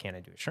like, why can't I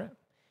do a shrimp?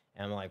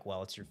 And I'm like,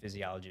 well, it's your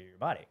physiology of your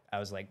body. I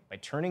was like, by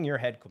turning your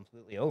head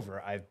completely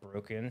over, I've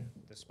broken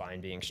the spine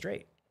being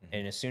straight.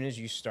 And as soon as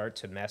you start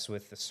to mess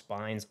with the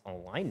spine's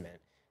alignment,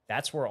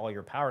 that's where all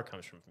your power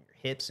comes from your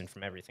hips and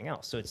from everything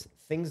else. So it's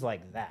things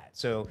like that.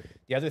 So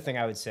the other thing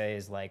I would say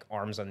is like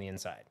arms on the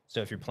inside.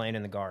 So if you're playing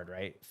in the guard,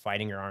 right,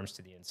 fighting your arms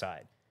to the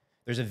inside.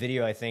 There's a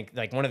video, I think,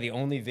 like one of the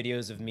only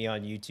videos of me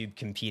on YouTube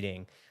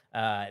competing.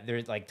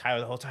 There's like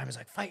Tyler the whole time is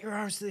like, fight your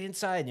arms to the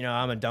inside. You know,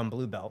 I'm a dumb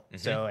blue belt.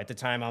 So at the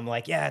time I'm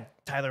like, yeah,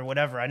 Tyler,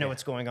 whatever. I know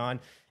what's going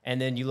on.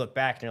 And then you look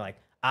back and you're like,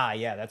 Ah,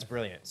 yeah, that's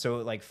brilliant. So,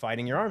 like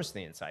fighting your arms to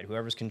the inside,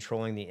 whoever's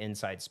controlling the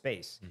inside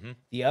space. Mm-hmm.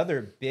 The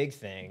other big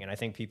thing, and I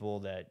think people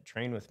that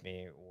train with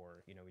me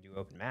or, you know, we do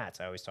open mats,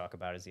 I always talk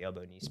about is the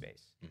elbow knee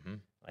space. Mm-hmm.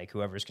 Like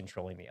whoever's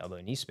controlling the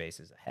elbow knee space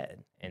is the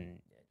head. And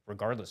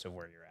regardless of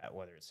where you're at,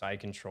 whether it's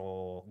side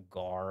control,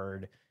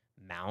 guard,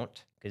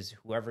 mount, because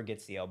whoever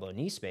gets the elbow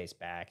knee space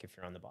back, if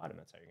you're on the bottom,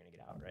 that's how you're going to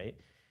get out, right?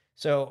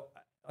 So,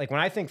 like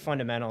when I think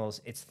fundamentals,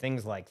 it's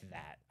things like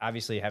that.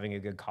 Obviously, having a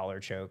good collar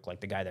choke,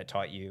 like the guy that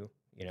taught you,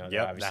 you know,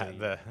 Yep,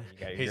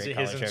 obviously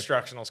his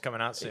instructional's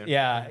coming out soon.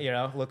 Yeah, you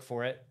know, look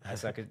for it. I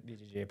suck at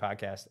BJJ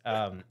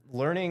podcast.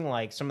 Learning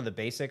like some of the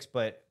basics,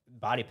 but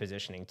body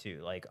positioning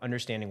too, like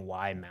understanding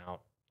why mount,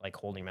 like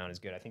holding mount is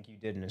good. I think you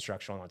did an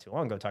instructional not too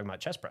long ago talking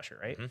about chest pressure,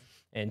 right? Mm-hmm.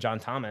 And John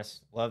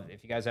Thomas,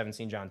 if you guys haven't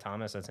seen John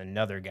Thomas, that's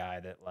another guy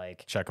that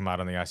like. Check him out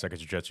on the ISAJJ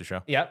Jiu-Jitsu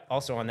show. Yep,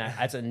 also on that.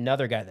 That's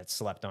another guy that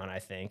slept on, I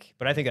think.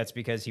 But I think that's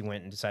because he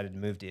went and decided to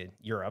move to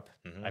Europe.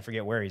 Mm-hmm. I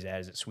forget where he's at.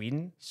 Is it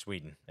Sweden?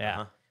 Sweden. Yeah.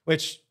 Uh-huh.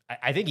 Which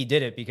I think he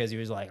did it because he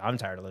was like, I'm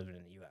tired of living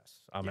in the U.S.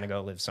 I'm going to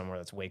go live somewhere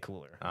that's way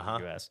cooler in the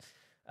U.S.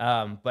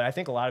 But I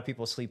think a lot of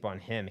people sleep on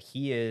him.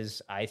 He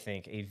is, I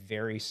think, a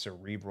very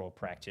cerebral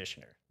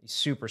practitioner. He's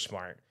super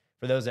smart.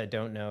 For those that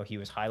don't know, he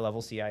was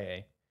high-level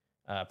CIA,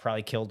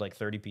 probably killed like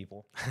 30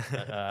 people.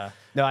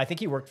 No, I think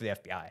he worked for the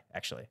FBI,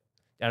 actually.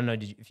 I don't know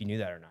if you knew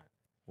that or not.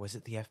 Was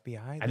it the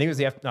FBI? I think it was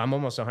the FBI. I'm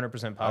almost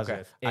 100%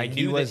 positive. Okay. I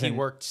knew that he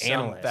worked some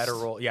analyst.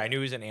 federal. Yeah, I knew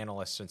he was an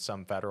analyst in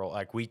some federal.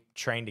 Like we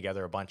trained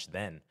together a bunch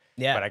then.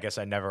 Yeah. But I guess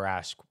I never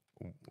asked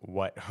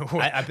what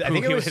I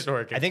think who it was he was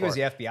working I think for.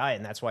 it was the FBI,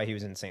 and that's why he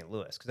was in St.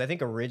 Louis. Because I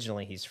think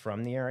originally he's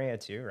from the area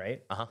too,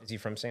 right? Is he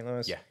from St.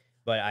 Louis? Yeah.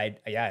 But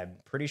I'm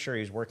pretty sure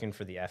he was working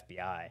for the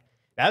FBI.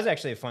 That was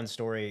actually a fun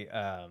story.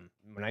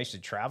 When I used to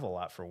travel a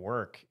lot for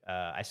work,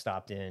 I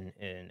stopped in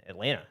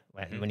Atlanta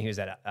when he was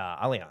at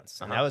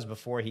Allianz. And that was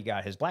before he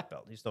got his black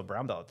belt. He was still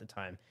brown belt at the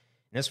time.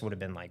 And this would have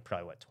been like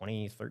probably,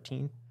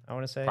 2013, I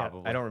want to say?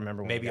 Probably. I don't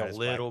remember when Maybe he got a his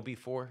little black.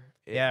 before.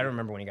 Yeah, I don't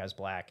remember when he got his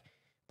black.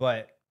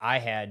 But I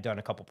had done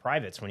a couple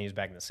privates when he was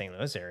back in the St.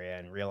 Louis area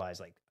and realized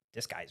like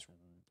this guy's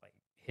like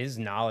his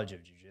knowledge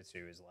of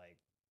jiu-jitsu is like,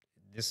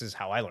 this is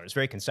how I learn. It's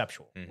very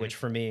conceptual, which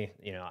for me,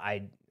 you know,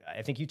 I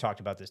think you talked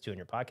about this too in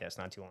your podcast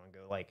not too long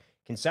ago. Like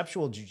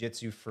conceptual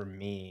jiu-jitsu for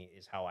me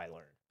is how I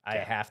learn. I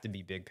have to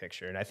be big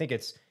picture. And I think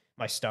it's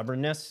my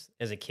stubbornness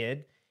as a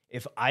kid.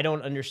 If I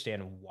don't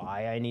understand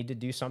why I need to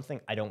do something,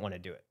 I don't want to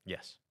do it.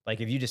 Yes. Like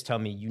if you just tell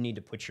me you need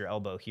to put your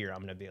elbow here, I'm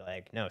going to be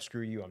like, no,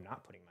 screw you. I'm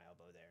not putting my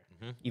elbow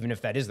there. Even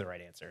if that is the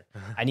right answer.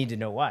 I need to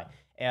know why.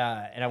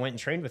 And I went and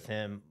trained with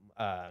him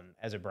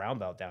as a brown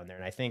belt down there.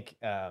 And I think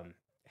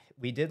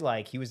we did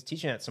he was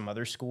teaching at some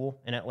other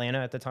school in Atlanta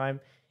at the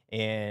time.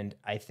 And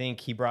I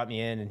think he brought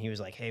me in and he was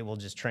like, hey, we'll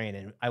just train.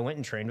 And I went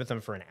and trained with him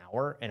for an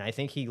hour. And I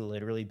think he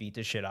literally beat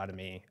the shit out of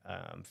me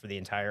for the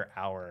entire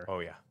hour.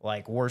 Oh, yeah.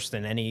 Like worse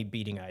than any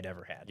beating I'd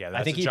ever had. Yeah,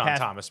 that's I think a John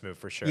Thomas move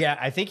for sure. Yeah,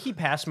 I think he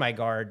passed my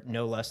guard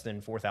no less than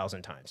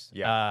 4,000 times.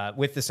 Yeah.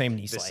 With the same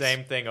knee The slice.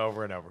 same thing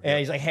over and over. And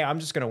he's like, hey, I'm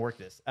just going to work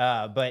this.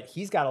 But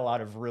he's got a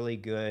lot of really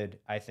good,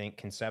 I think,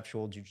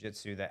 conceptual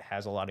jiu-jitsu that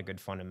has a lot of good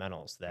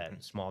fundamentals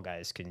that small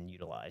guys can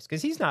utilize.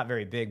 Because he's not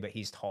very big, but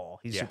he's tall.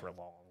 He's super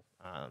long.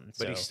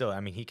 But he's still, I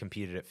mean, he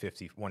competed at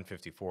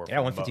 154.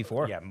 Yeah,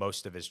 154.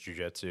 Most of his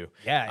jiu-jitsu.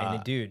 Yeah,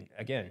 and dude,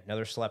 again,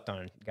 another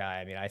slept-on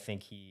guy. I mean, I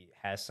think he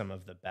has some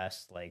of the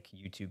best,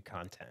 YouTube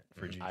content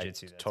for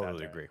jiu-jitsu. I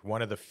totally agree.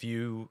 One of the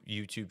few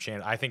YouTube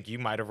channels, I think you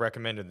might have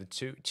recommended the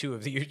two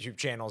of the YouTube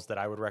channels that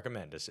I would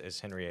recommend is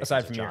Henry Akins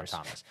aside from John yours.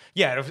 Thomas.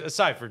 Yeah,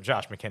 aside from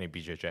Josh McKinney,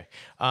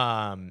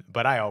 BJJ.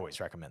 But I always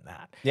recommend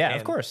that. Yeah,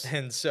 of course.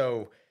 And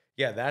so,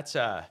 yeah, that's,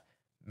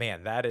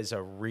 man, that is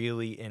a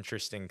really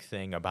interesting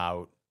thing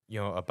about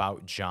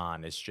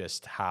John is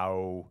just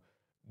how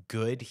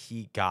good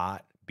he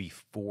got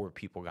before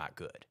people got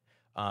good.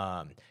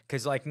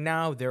 Because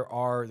now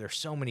there's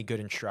so many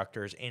good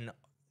instructors in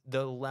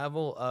the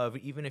level of,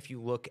 even if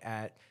you look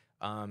at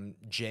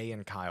Jay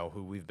and Kyle,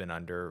 who we've been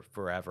under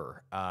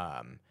forever,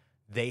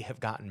 they have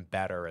gotten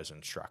better as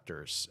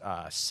instructors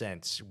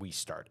since we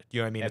started.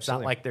 You know what I mean?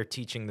 Absolutely. It's not like they're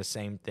teaching the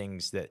same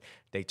things that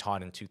they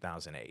taught in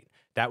 2008.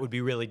 That would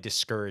be really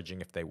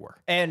discouraging if they were.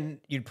 And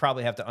you'd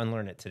probably have to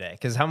unlearn it today.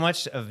 Because how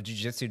much of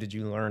jiu-jitsu did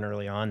you learn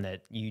early on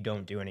that you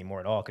don't do anymore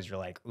at all? Because you're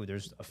like, ooh,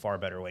 there's a far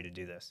better way to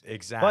do this.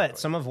 Exactly. But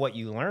some of what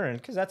you learned,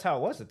 because that's how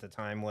it was at the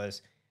time,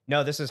 was,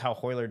 no, this is how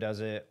Hoyler does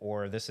it,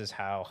 or this is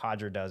how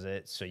Hodger does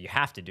it, so you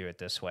have to do it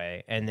this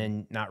way. And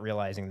then not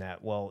realizing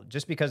that, well,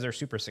 just because they're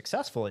super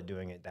successful at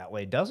doing it that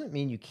way doesn't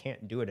mean you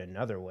can't do it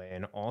another way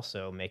and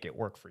also make it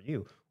work for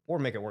you or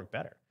make it work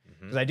better.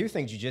 Because I do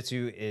think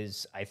jiu-jitsu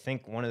is, I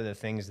think one of the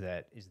things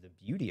that is the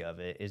beauty of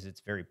it is it's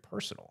very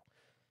personal.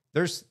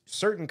 There's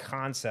certain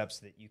concepts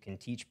that you can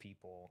teach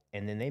people,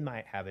 and then they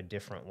might have a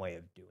different way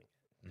of doing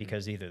it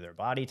because either their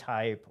body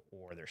type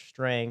or their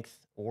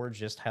strength or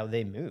just how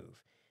they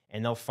move.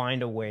 And they'll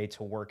find a way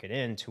to work it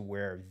in to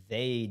where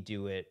they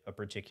do it a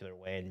particular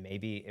way, and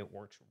maybe it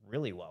works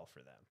really well for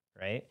them,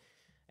 right?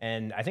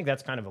 And I think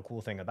that's kind of a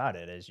cool thing about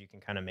it is you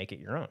can kind of make it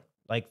your own.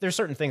 Like there's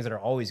certain things that are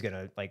always going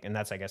to like, and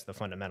that's, I guess, the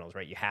fundamentals,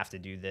 right? You have to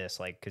do this,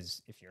 like,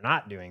 because if you're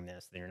not doing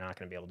this, then you're not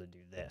going to be able to do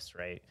this,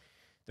 right?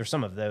 There's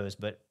some of those,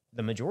 but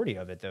the majority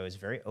of it though is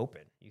very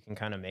open. You can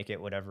kind of make it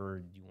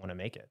whatever you want to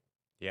make it.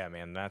 Yeah,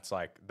 man,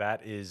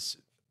 that is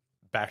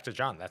back to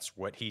John. That's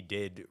what he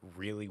did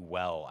really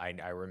well.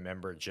 I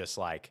remember just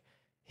like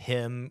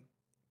him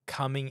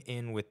coming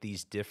in with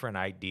these different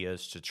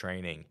ideas to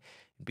training,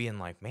 being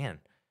like, man,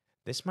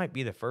 this might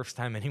be the first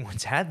time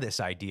anyone's had this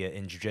idea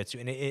in jiu-jitsu,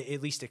 and it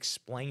at least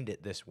explained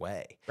it this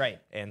way. Right.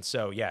 And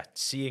so, yeah,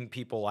 seeing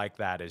people like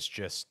that is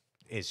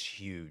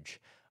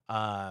huge.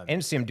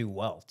 And see him do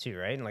well too,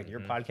 right? And like your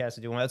podcast is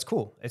doing well. It's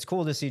cool. It's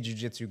cool to see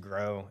jiu-jitsu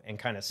grow and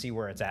kind of see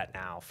where it's at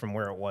now from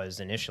where it was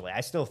initially.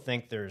 I still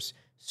think there's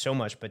so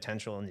much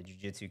potential in the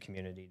jiu-jitsu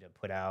community to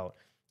put out,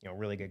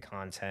 really good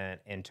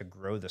content and to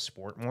grow the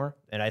sport more.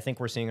 And I think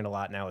we're seeing it a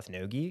lot now with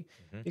no-gi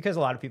because a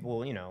lot of people,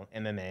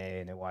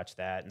 MMA and they watch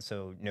that. And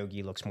so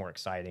no-gi looks more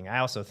exciting. I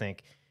also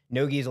think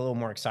no-gi is a little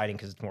more exciting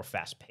because it's more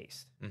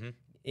fast-paced.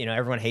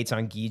 Everyone hates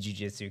on gi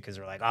jiu-jitsu because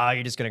they're like, oh,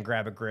 you're just going to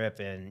grab a grip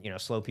and,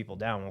 slow people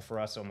down. Well, for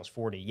us, almost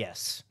 40,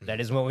 yes,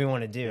 that is what we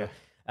want to do.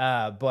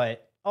 Yeah.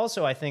 But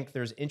also, I think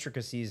there's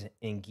intricacies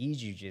in gi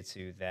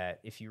jiu-jitsu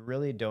that if you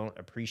really don't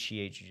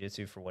appreciate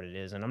jiu-jitsu for what it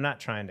is, and I'm not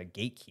trying to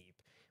gatekeep,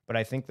 but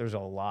I think there's a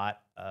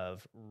lot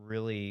of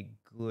really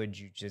good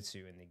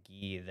jiu-jitsu in the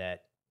gi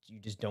that you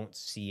just don't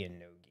see in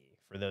no-gi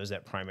for those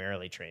that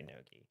primarily train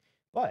no-gi.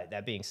 But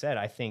that being said,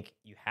 I think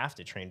you have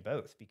to train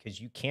both because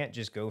you can't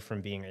just go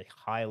from being a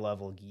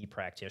high-level gi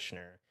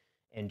practitioner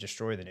and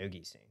destroy the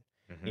no-gi scene.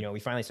 We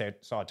finally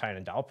saw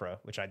Tynan Dalpra,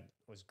 which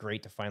was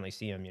great to finally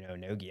see him,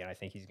 no-gi, and I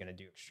think he's going to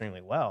do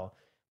extremely well.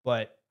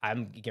 But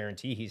I'm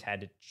guarantee he's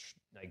had to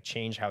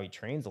change how he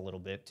trains a little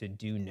bit to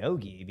do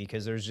no-gi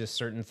because there's just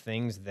certain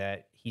things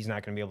that he's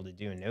not going to be able to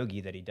do in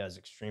no-gi that he does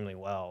extremely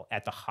well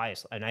at the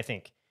highest. And I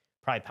think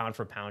probably pound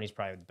for pound, he's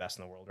probably the best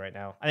in the world right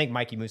now. I think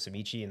Mikey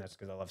Musamichi, and that's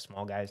because I love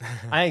small guys.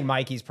 I think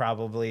Mikey's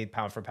probably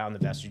pound for pound the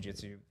best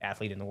jiu-jitsu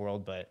athlete in the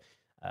world, but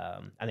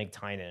I think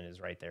Tynan is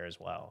right there as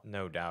well.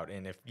 No doubt.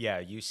 And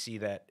you see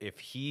that if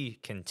he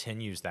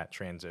continues that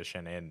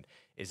transition and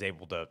is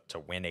able to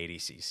win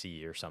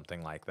ADCC or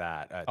something like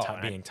that,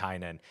 being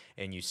Tynan,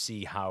 and you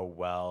see how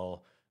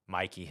well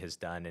Mikey has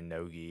done in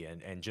no-gi,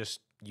 and just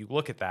you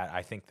look at that,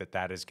 I think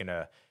that is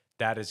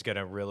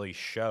gonna really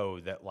show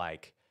that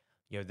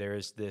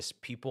there's this,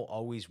 people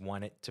always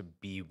want it to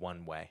be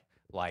one way.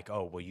 Like,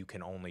 oh, well, you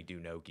can only do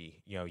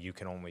no-gi. You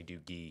can only do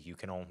gi.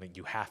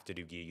 You have to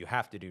do gi. You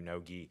have to do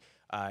no-gi.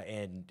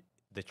 And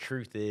the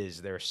truth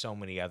is there are so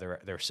many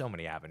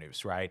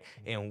avenues, right?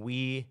 And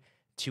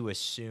to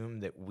assume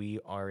that we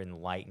are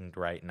enlightened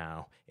right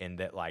now and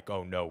that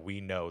oh, no,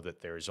 we know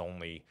that there's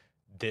only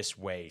this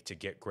way to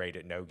get great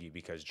at no-gi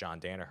because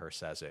John Danaher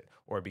says it,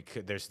 or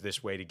because there's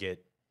this way to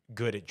get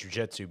good at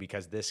jiu-jitsu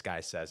because this guy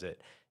says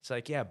it.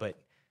 It's yeah, but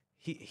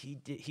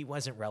he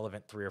wasn't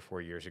relevant 3 or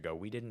 4 years ago.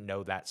 We didn't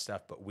know that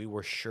stuff, but we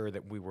were sure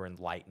that we were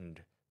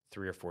enlightened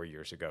 3 or 4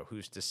 years ago.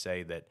 Who's to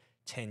say that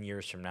 10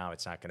 years from now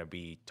it's not going to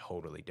be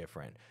totally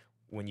different?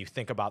 When you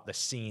think about the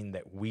scene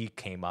that we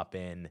came up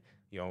in,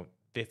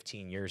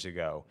 15 years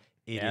ago,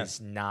 it is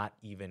not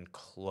even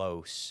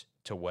close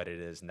to what it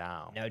is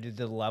now. No, dude,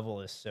 the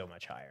level is so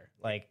much higher.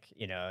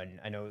 And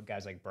I know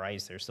guys like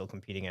Bryce, they're still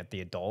competing at the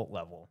adult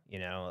level,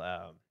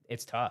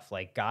 it's tough.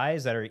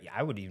 Guys that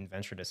I would even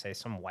venture to say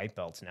some white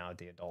belts now at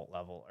the adult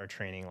level are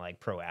training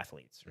like pro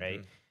athletes,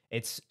 right?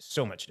 It's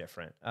so much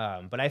different.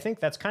 But I think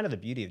that's kind of the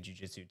beauty of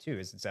jiu-jitsu too,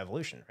 is its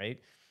evolution, right?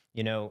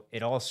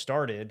 It all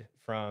started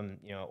from,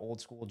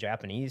 old school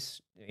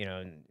Japanese,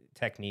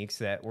 techniques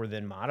that were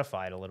then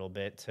modified a little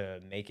bit to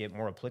make it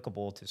more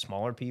applicable to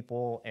smaller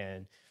people.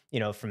 And,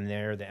 from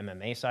there, the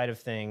MMA side of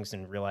things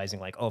and realizing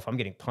if I'm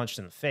getting punched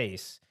in the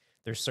face,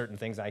 there's certain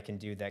things I can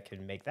do that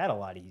can make that a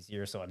lot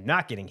easier. So I'm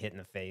not getting hit in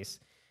the face.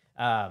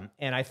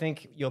 And I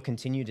think you'll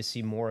continue to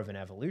see more of an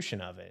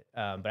evolution of it.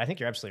 But I think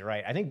you're absolutely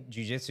right. I think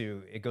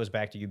jiu-jitsu, it goes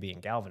back to you being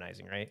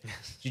galvanizing, right?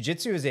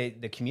 Jiu-jitsu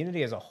the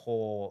community as a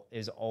whole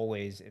is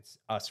always, it's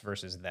us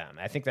versus them.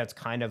 I think that's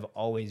kind of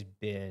always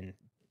been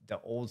the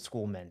old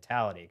school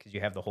mentality because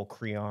you have the whole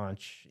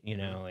creanche,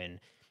 and,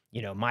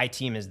 my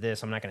team is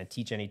this. I'm not going to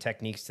teach any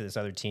techniques to this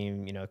other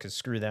team, because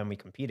screw them. We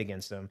compete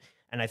against them.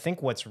 And I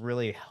think what's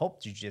really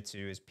helped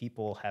jiu-jitsu is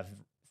people have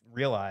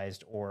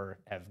realized or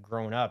have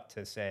grown up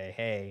to say,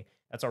 hey,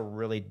 that's a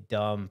really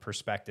dumb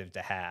perspective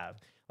to have.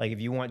 If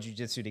you want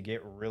jiu-jitsu to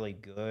get really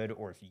good,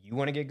 or if you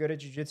want to get good at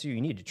jiu-jitsu, you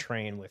need to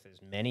train with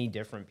as many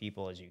different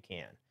people as you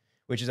can,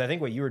 which is, I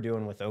think, what you were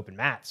doing with open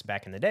mats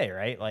back in the day,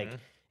 right?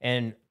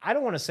 And I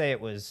don't want to say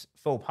it was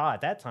faux pas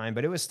at that time,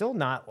 but it was still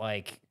not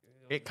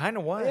it kind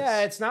of was.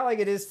 Yeah, it's not like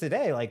it is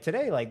today.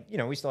 Today,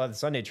 we still have the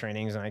Sunday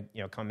trainings, and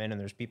I, come in and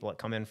there's people that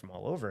come in from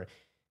all over.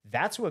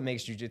 that's what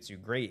makes jiu-jitsu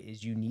great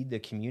is you need the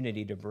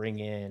community to bring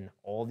in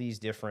all these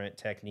different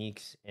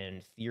techniques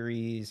and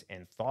theories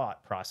and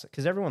thought process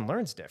because everyone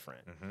learns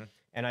different.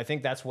 And I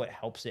think that's what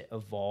helps it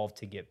evolve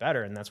to get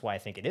better. And that's why I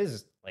think it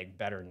is like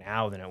better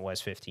now than it was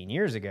 15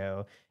 years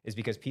ago is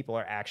because people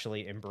are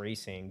actually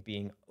embracing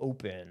being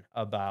open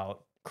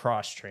about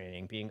cross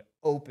training, being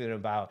open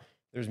about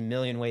there's a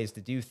million ways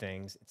to do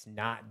things. It's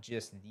not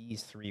just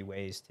these 3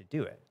 ways to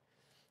do it.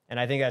 And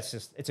I think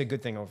it's a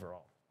good thing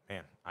overall.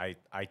 Man,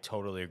 I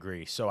totally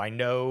agree. So I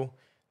know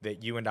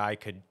that you and I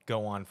could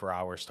go on for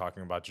hours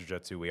talking about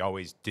jiu-jitsu. We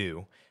always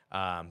do.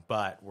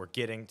 But we're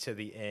getting to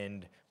the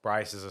end.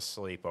 Bryce is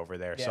asleep over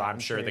there. Yeah, so I'm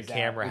sure the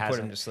camera hasn't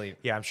put him to sleep.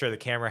 Yeah, I'm sure the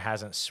camera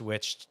hasn't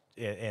switched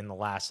in the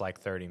last like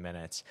 30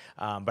 minutes.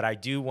 But I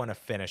do want to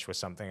finish with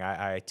something.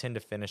 I tend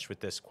to finish with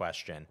this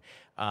question.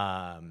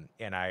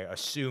 And I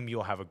assume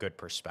you'll have a good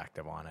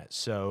perspective on it.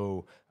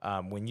 So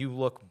when you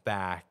look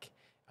back,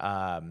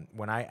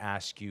 when I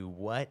ask you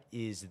what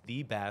is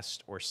the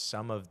best or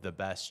some of the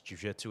best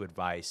jiu-jitsu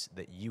advice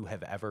that you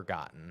have ever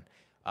gotten,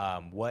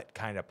 what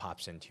kind of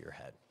pops into your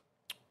head?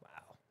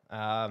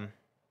 Wow.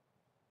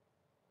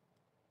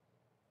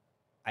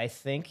 I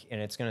think,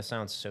 and it's going to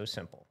sound so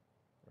simple,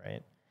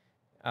 right?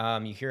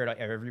 You hear it at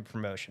every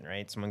promotion,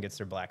 right? Someone gets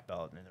their black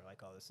belt and they're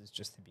like, oh, this is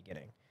just the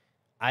beginning.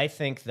 I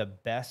think the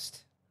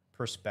best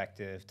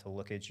perspective to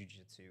look at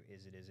jiu-jitsu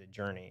is it is a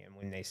journey. And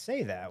when they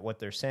say that, what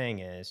they're saying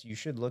is you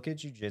should look at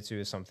jiu-jitsu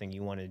as something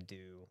you want to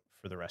do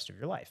for the rest of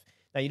your life.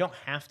 Now, you don't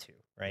have to,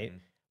 right?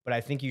 But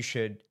I think you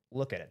should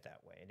look at it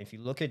that way. And if you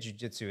look at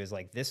jiu-jitsu as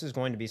like, this is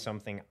going to be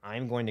something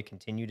I'm going to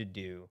continue to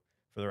do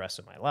for the rest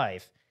of my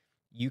life,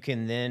 you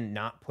can then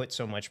not put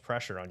so much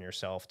pressure on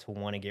yourself to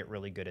want to get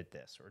really good at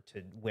this or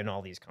to win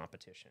all these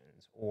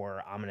competitions,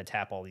 or I'm going to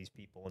tap all these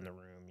people in the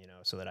room, you know,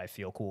 so that I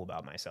feel cool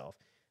about myself.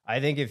 I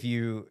think if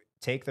you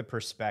take the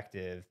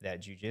perspective that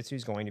jiu-jitsu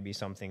is going to be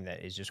something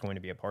that is just going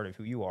to be a part of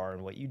who you are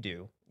and what you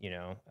do, you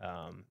know,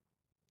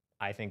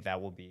 I think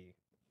that will be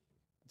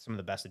some of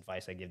the best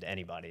advice I give to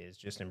anybody is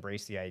just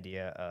embrace the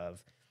idea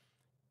of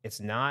it's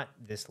not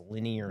this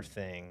linear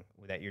thing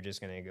that you're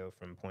just going to go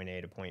from point A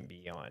to point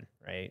B on,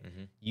 right?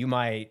 You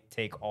might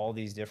take all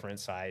these different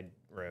side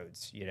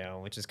roads, you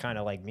know, which is kind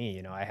of like me.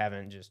 You know, I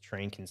haven't just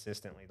trained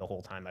consistently the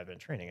whole time I've been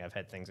training. I've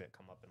had things that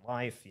come up in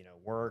life, you know,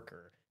 work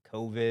or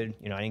COVID.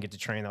 You know, I didn't get to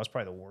train. That was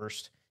probably the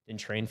worst. Didn't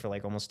train for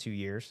like almost 2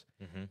 years.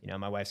 You know,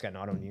 my wife's got an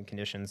autoimmune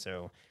condition,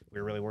 so we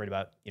were really worried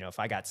about, you know, if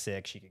I got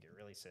sick, she could get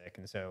really sick.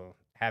 And so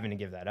having to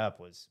give that up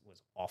was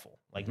awful.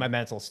 Like my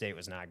mental state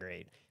was not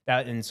great.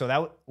 So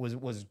that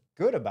was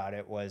good about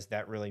it was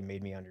that really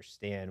made me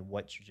understand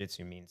what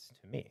jiu-jitsu means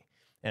to me.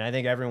 And I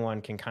think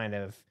everyone can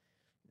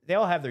they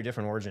all have their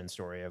different origin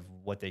story of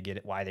what they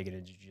get, why they get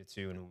into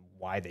jiu-jitsu and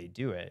why they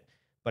do it.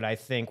 But I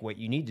think what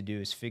you need to do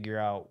is figure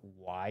out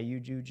why you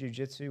do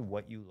jiu-jitsu,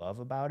 what you love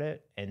about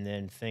it, and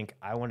then think,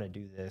 I want to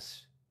do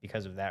this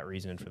because of that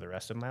reason for the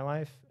rest of my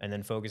life, and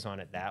then focus on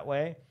it that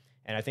way.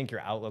 And I think your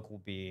outlook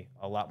will be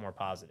a lot more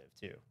positive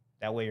too.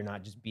 That way you're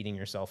not just beating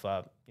yourself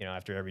up, you know,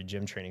 after every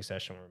gym training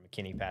session where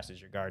McKinney passes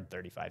your guard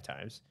 35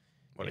 times.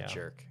 What a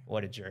jerk.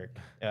 What a jerk.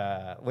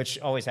 Which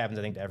always happens,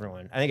 I think, to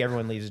everyone. I think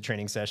everyone leaves a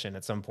training session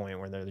at some point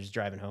where they're just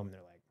driving home and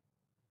they're like,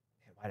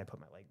 man, why did I put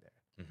my leg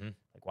there?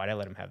 Like, why did I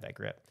let him have that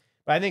grip?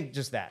 But I think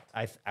just that,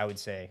 I would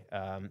say.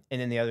 And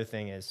then the other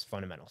thing is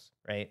fundamentals,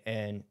 right?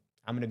 And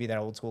I'm going to be that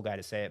old school guy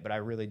to say it, but I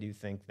really do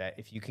think that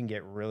if you can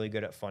get really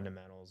good at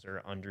fundamentals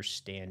or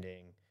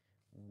understanding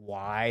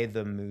why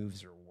the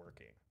moves are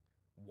working,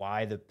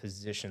 why the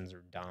positions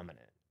are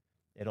dominant,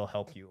 it'll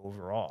help you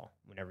overall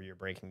whenever you're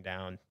breaking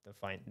down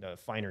the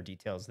finer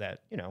details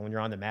that, you know, when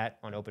you're on the mat,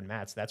 on open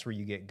mats, that's where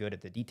you get good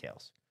at the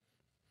details.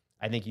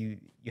 I think you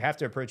have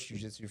to approach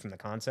jiu-jitsu from the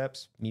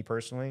concepts, me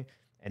personally,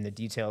 and the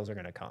details are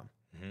going to come.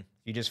 If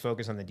you just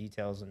focus on the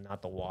details and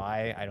not the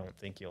why, I don't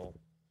think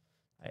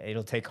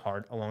it'll take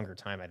a longer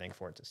time, I think,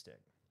 for it to stick.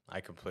 I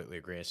completely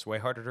agree. It's way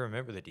harder to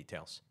remember the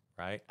details,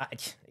 right?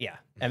 Yeah.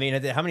 I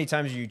mean, how many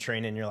times are you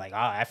training and you're like,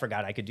 I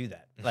forgot I could do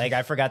that. Like,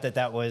 I forgot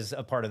that was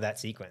a part of that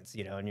sequence,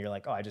 you know, and you're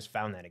like, I just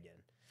found that again.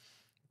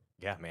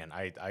 Yeah, man,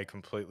 I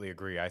completely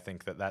agree. I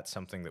think that's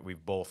something that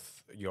we've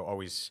both, you know,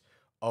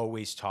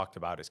 always talked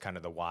about is kind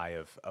of the why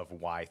of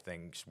why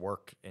things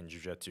work in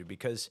jiu-jitsu,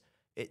 because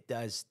it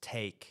does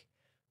take,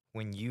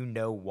 when you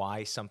know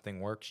why something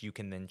works, you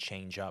can then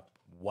change up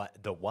what,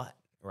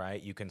 right?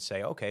 You can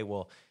say, okay,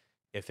 well,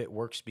 if it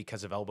works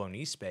because of elbow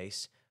knee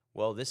space,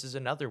 well, this is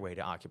another way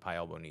to occupy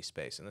elbow knee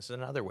space, and this is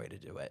another way to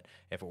do it.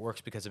 If it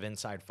works because of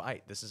inside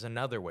fight, this is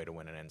another way to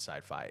win an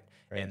inside fight.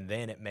 Right. And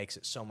then it makes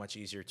it so much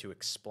easier to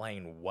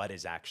explain what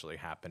is actually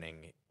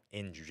happening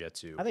in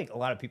jiu-jitsu. I think a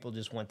lot of people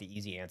just want the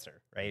easy answer,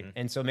 right?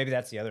 And so maybe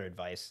that's the other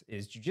advice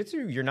is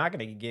jiu-jitsu, you're not going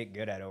to get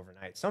good at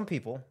overnight. Some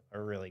people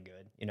are really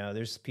good. You know,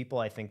 there's people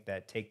I think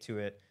that take to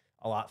it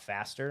a lot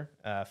faster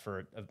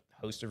for a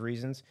host of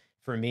reasons.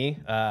 For me,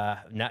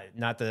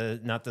 not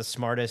the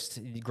smartest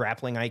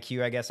grappling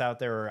IQ, I guess, out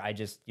there, or I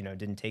just, you know,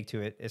 didn't take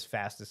to it as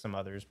fast as some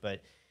others.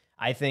 But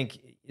I think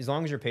as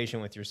long as you're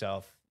patient with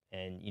yourself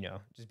And,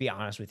 just be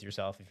honest with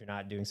yourself. If you're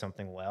not doing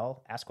something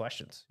well, ask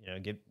questions.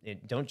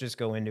 Don't just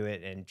go into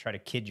it and try to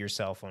kid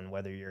yourself on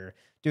whether you're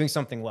doing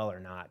something well or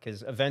not,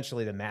 because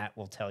eventually the mat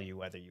will tell you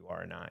whether you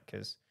are or not,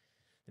 because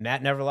the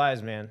mat never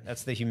lies, man.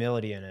 That's the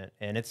humility in it.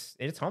 And it's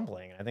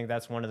humbling. I think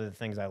that's one of the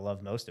things I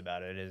love most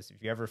about it is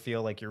if you ever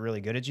feel like you're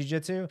really good at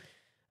jiu-jitsu,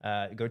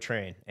 go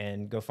train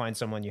and go find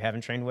someone you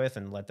haven't trained with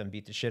and let them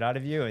beat the shit out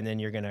of you. And then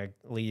you're going to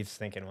leave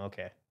thinking, well,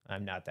 okay,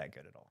 I'm not that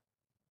good at all.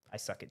 I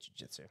suck at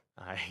jiu-jitsu.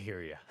 I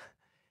hear you.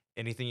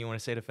 Anything you want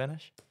to say to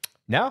finish?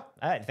 No. All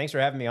right. Thanks for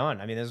having me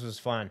on. I mean, this was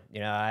fun.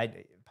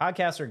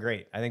 Podcasts are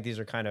great. I think these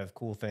are kind of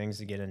cool things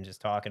to get in and just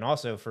talk. And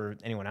also for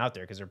anyone out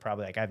there, because they're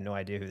probably like, I have no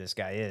idea who this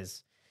guy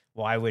is.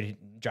 Why would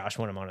Josh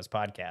want him on his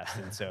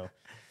podcast? And so,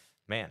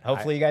 man,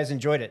 hopefully you guys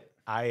enjoyed it.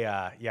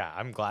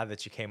 I'm glad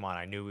that you came on.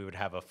 I knew we would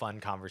have a fun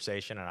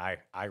conversation, and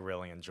I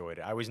really enjoyed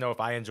it. I always know if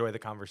I enjoy the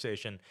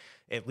conversation,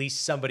 at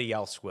least somebody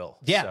else will.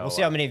 Yeah, so, we'll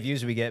see how many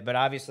views we get, but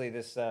obviously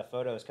this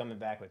photo is coming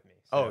back with me.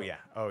 So.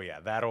 Oh yeah.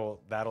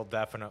 That'll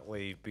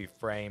definitely be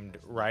framed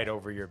right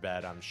over your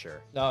bed, I'm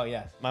sure. Oh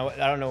yeah.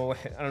 I don't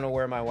know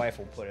where my wife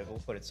will put it. We'll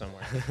put it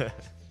somewhere.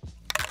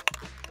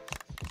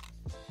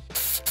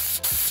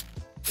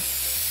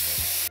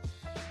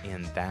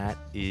 And that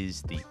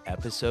is the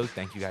episode.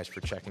 Thank you guys for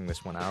checking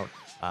this one out.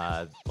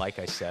 Like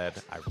I said,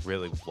 I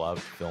really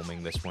loved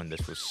filming this one.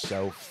 This was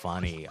so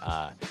funny.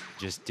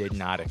 Just did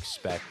not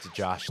expect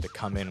Josh to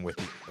come in with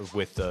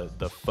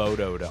the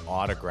photo to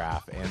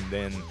autograph, and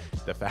then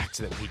the fact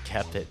that he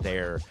kept it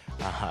there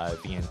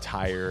the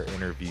entire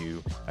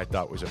interview, I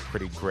thought was a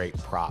pretty great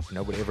prop.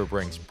 Nobody ever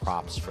brings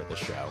props for the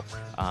show.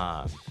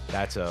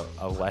 That's a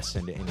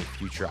lesson to any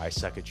future I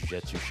Suck at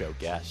Jiu-Jitsu show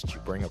guest. You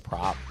bring a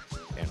prop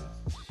and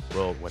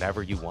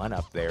whatever you want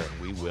up there,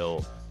 and we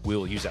will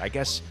use it. I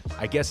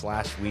guess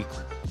last week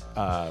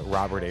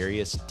Robert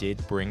Arias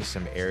did bring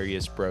some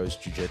Arias Bros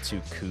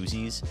Jiu-Jitsu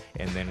koozies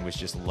and then was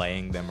just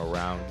laying them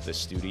around the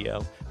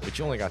studio, but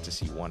you only got to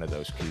see one of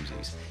those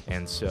koozies.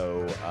 And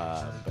so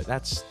but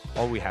that's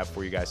all we have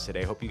for you guys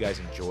today. Hope you guys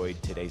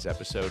enjoyed today's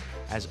episode.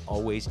 As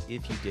always,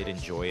 if you did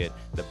enjoy it,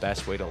 the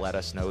best way to let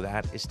us know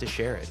that is to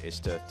share it, is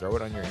to throw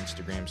it on your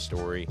Instagram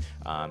story.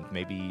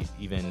 Maybe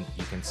even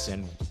you can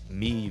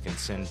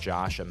send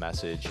Josh a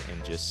message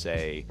and just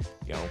say,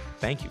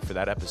 thank you for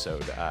that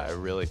episode. I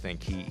really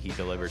think he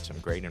delivered some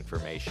great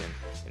information,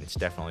 and it's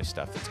definitely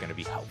stuff that's going to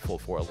be helpful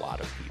for a lot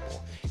of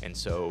people. And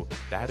so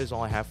that is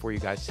all I have for you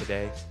guys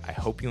today. I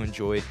hope you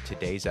enjoyed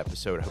today's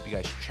episode. I hope you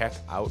guys check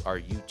out our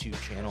YouTube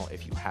channel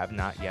if you have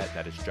not yet.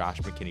 That is Josh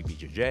McKinney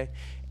BJJ.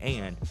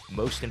 And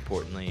most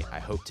importantly, I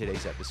hope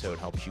today's episode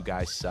helps you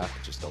guys suck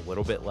just a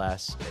little bit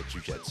less at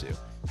jiu-jitsu.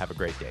 Have a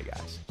great day,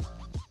 guys.